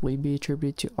presumably be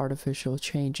attributed to artificial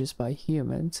changes by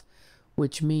humans,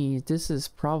 which means this is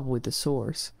probably the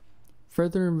source.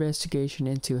 Further investigation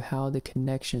into how the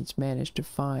connections managed to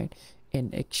find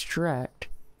and extract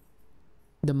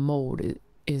the mold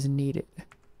is needed.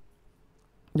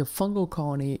 The fungal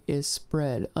colony is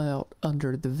spread out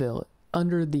under the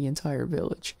entire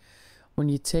village. When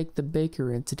you take the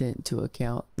Baker incident into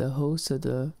account, the hosts of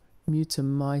the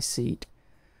mutamycete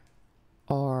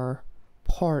are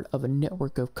part of a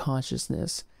network of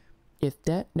consciousness. If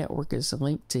that network is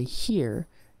linked to here,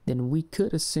 then we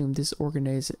could assume this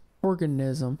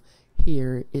organism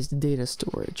here is data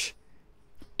storage.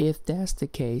 If that's the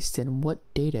case, then what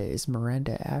data is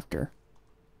Miranda after?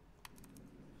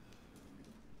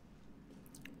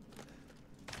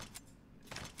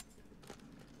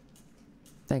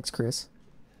 Thanks, Chris.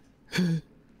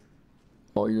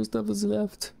 All your stuff is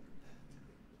left.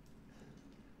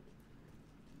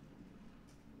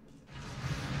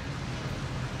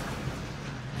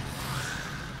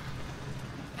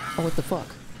 Oh, what the fuck?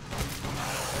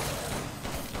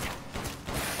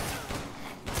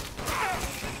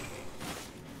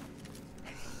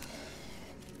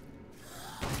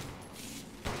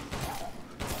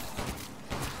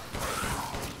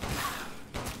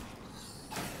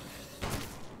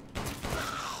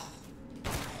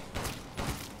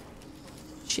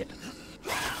 shit.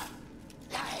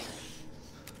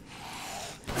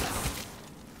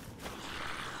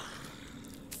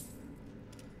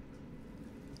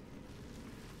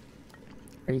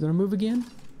 Are you gonna move again?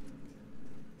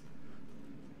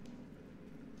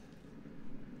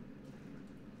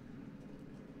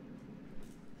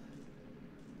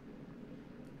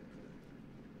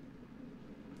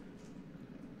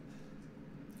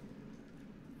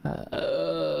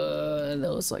 That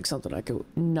looks like something I could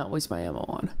not waste my ammo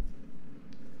on.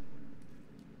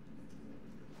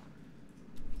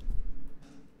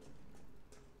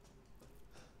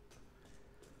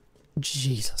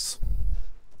 Jesus.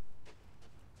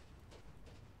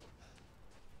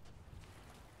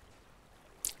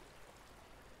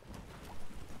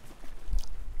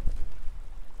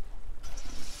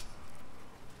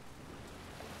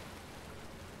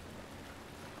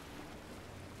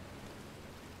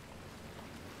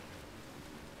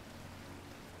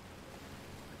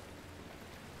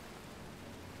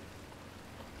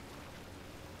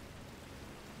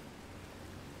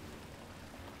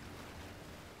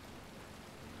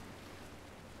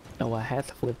 Oh, I had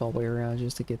to flip all the way around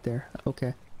just to get there.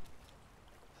 Okay.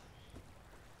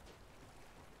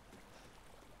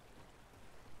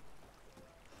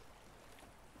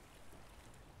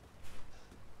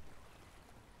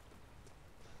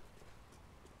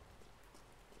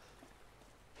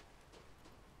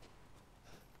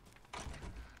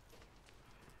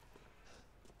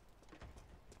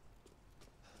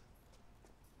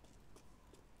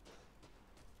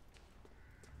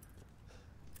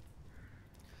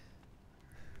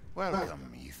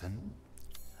 Welcome, Ethan.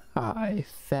 Hi,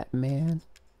 fat man.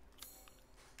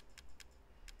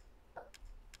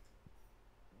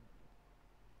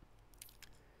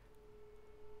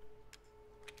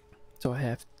 So I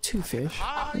have 2 fish.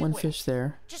 hardly 1 wait. fish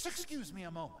there. Just excuse me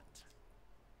a moment.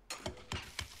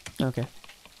 Okay.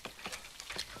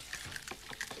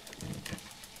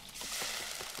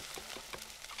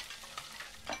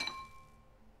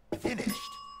 Finished.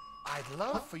 I'd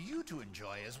love for you to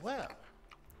enjoy as well.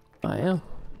 I am.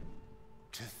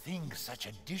 To think such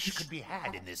a dish could be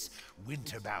had in this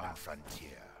winter-bound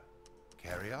frontier.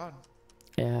 Carry on.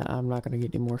 Yeah, I'm not gonna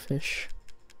get any more fish.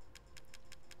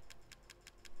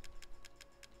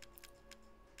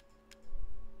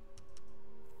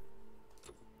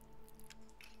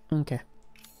 Okay.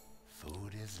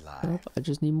 Food is Well, life. I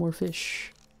just need more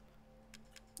fish.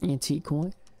 Antique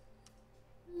coin.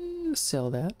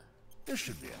 Sell that. There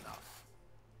should be enough.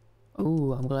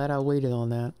 Ooh, I'm glad I waited on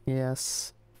that.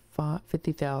 Yes.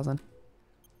 50,000.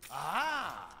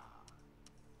 Ah!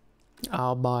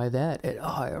 I'll buy that at a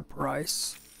higher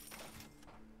price.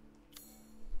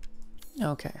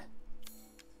 Okay.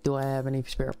 Do I have any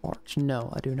spare parts?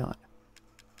 No, I do not.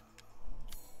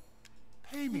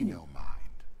 Pay me no mind.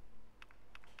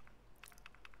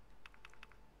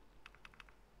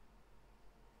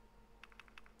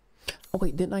 Oh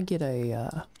wait, didn't I get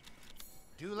a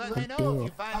Do let me know if you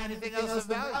did. find anything else of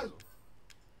value.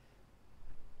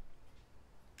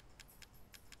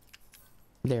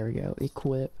 there we go,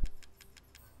 equip.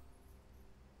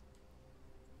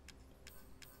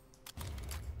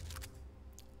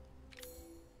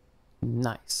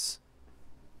 Nice.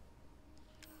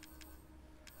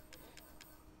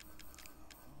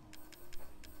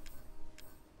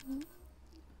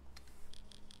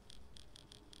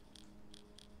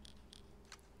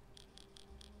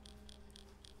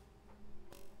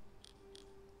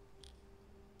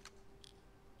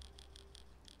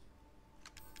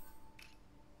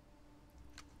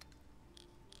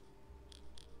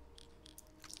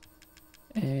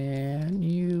 And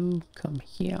you come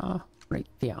here, right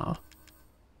there.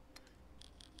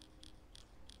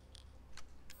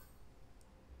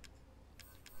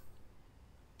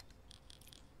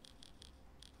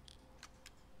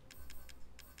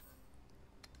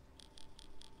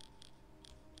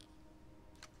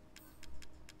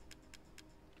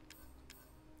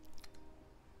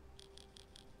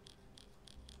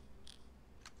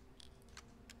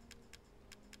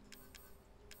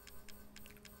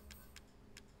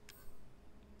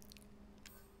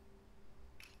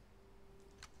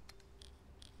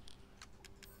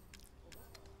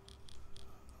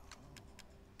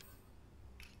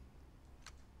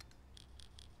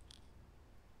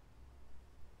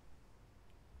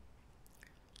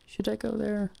 Should I go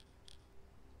there?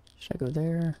 Should I go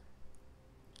there?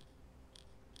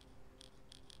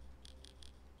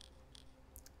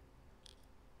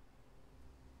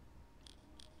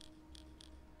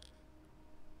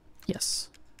 Yes.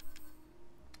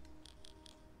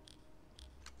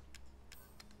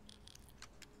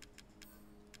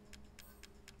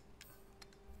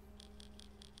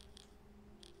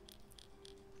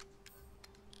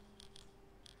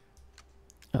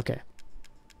 Okay.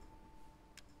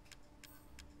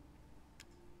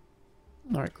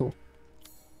 Alright, cool.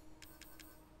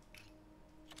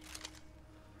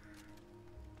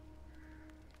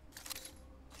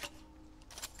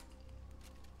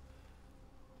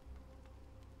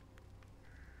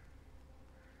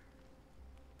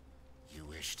 You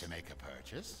wish to make a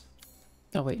purchase?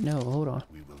 Oh wait, no, hold on.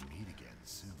 We will meet again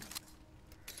soon.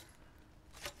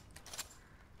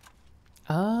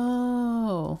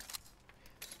 Oh,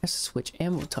 let's switch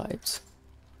ammo types.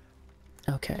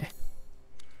 Okay.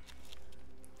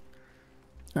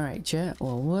 Alright, chat.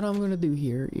 Well, what I'm going to do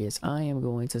here is I am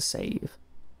going to save.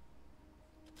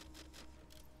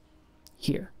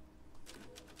 Here.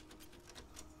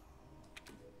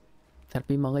 That'll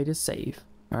be my latest save.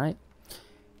 Alright.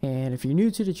 And if you're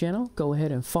new to the channel, go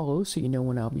ahead and follow so you know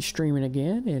when I'll be streaming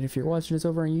again. And if you're watching this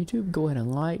over on YouTube, go ahead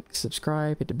and like,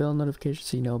 subscribe, hit the bell notification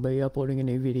so you know I'll be uploading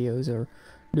any videos or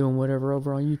doing whatever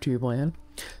over on YouTube land.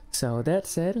 So that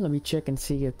said, let me check and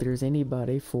see if there's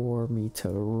anybody for me to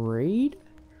raid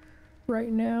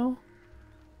right now.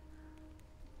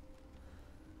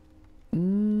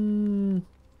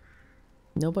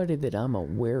 Nobody that I'm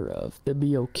aware of. They'd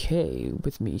be okay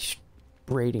with me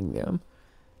raiding them.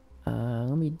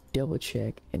 Let me double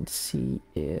check and see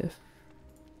if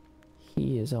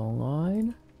he is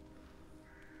online,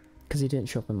 because he didn't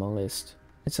show up in my list,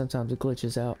 and sometimes it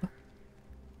glitches out.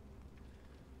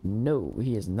 No,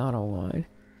 he is not online.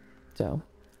 So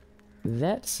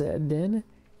that said, then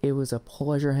it was a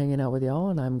pleasure hanging out with y'all,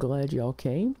 and I'm glad y'all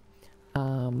came.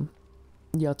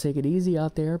 Y'all take it easy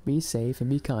out there, be safe, and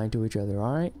be kind to each other,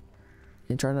 alright?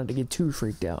 And try not to get too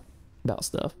freaked out about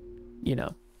stuff, you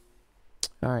know.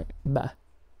 Alright, bye.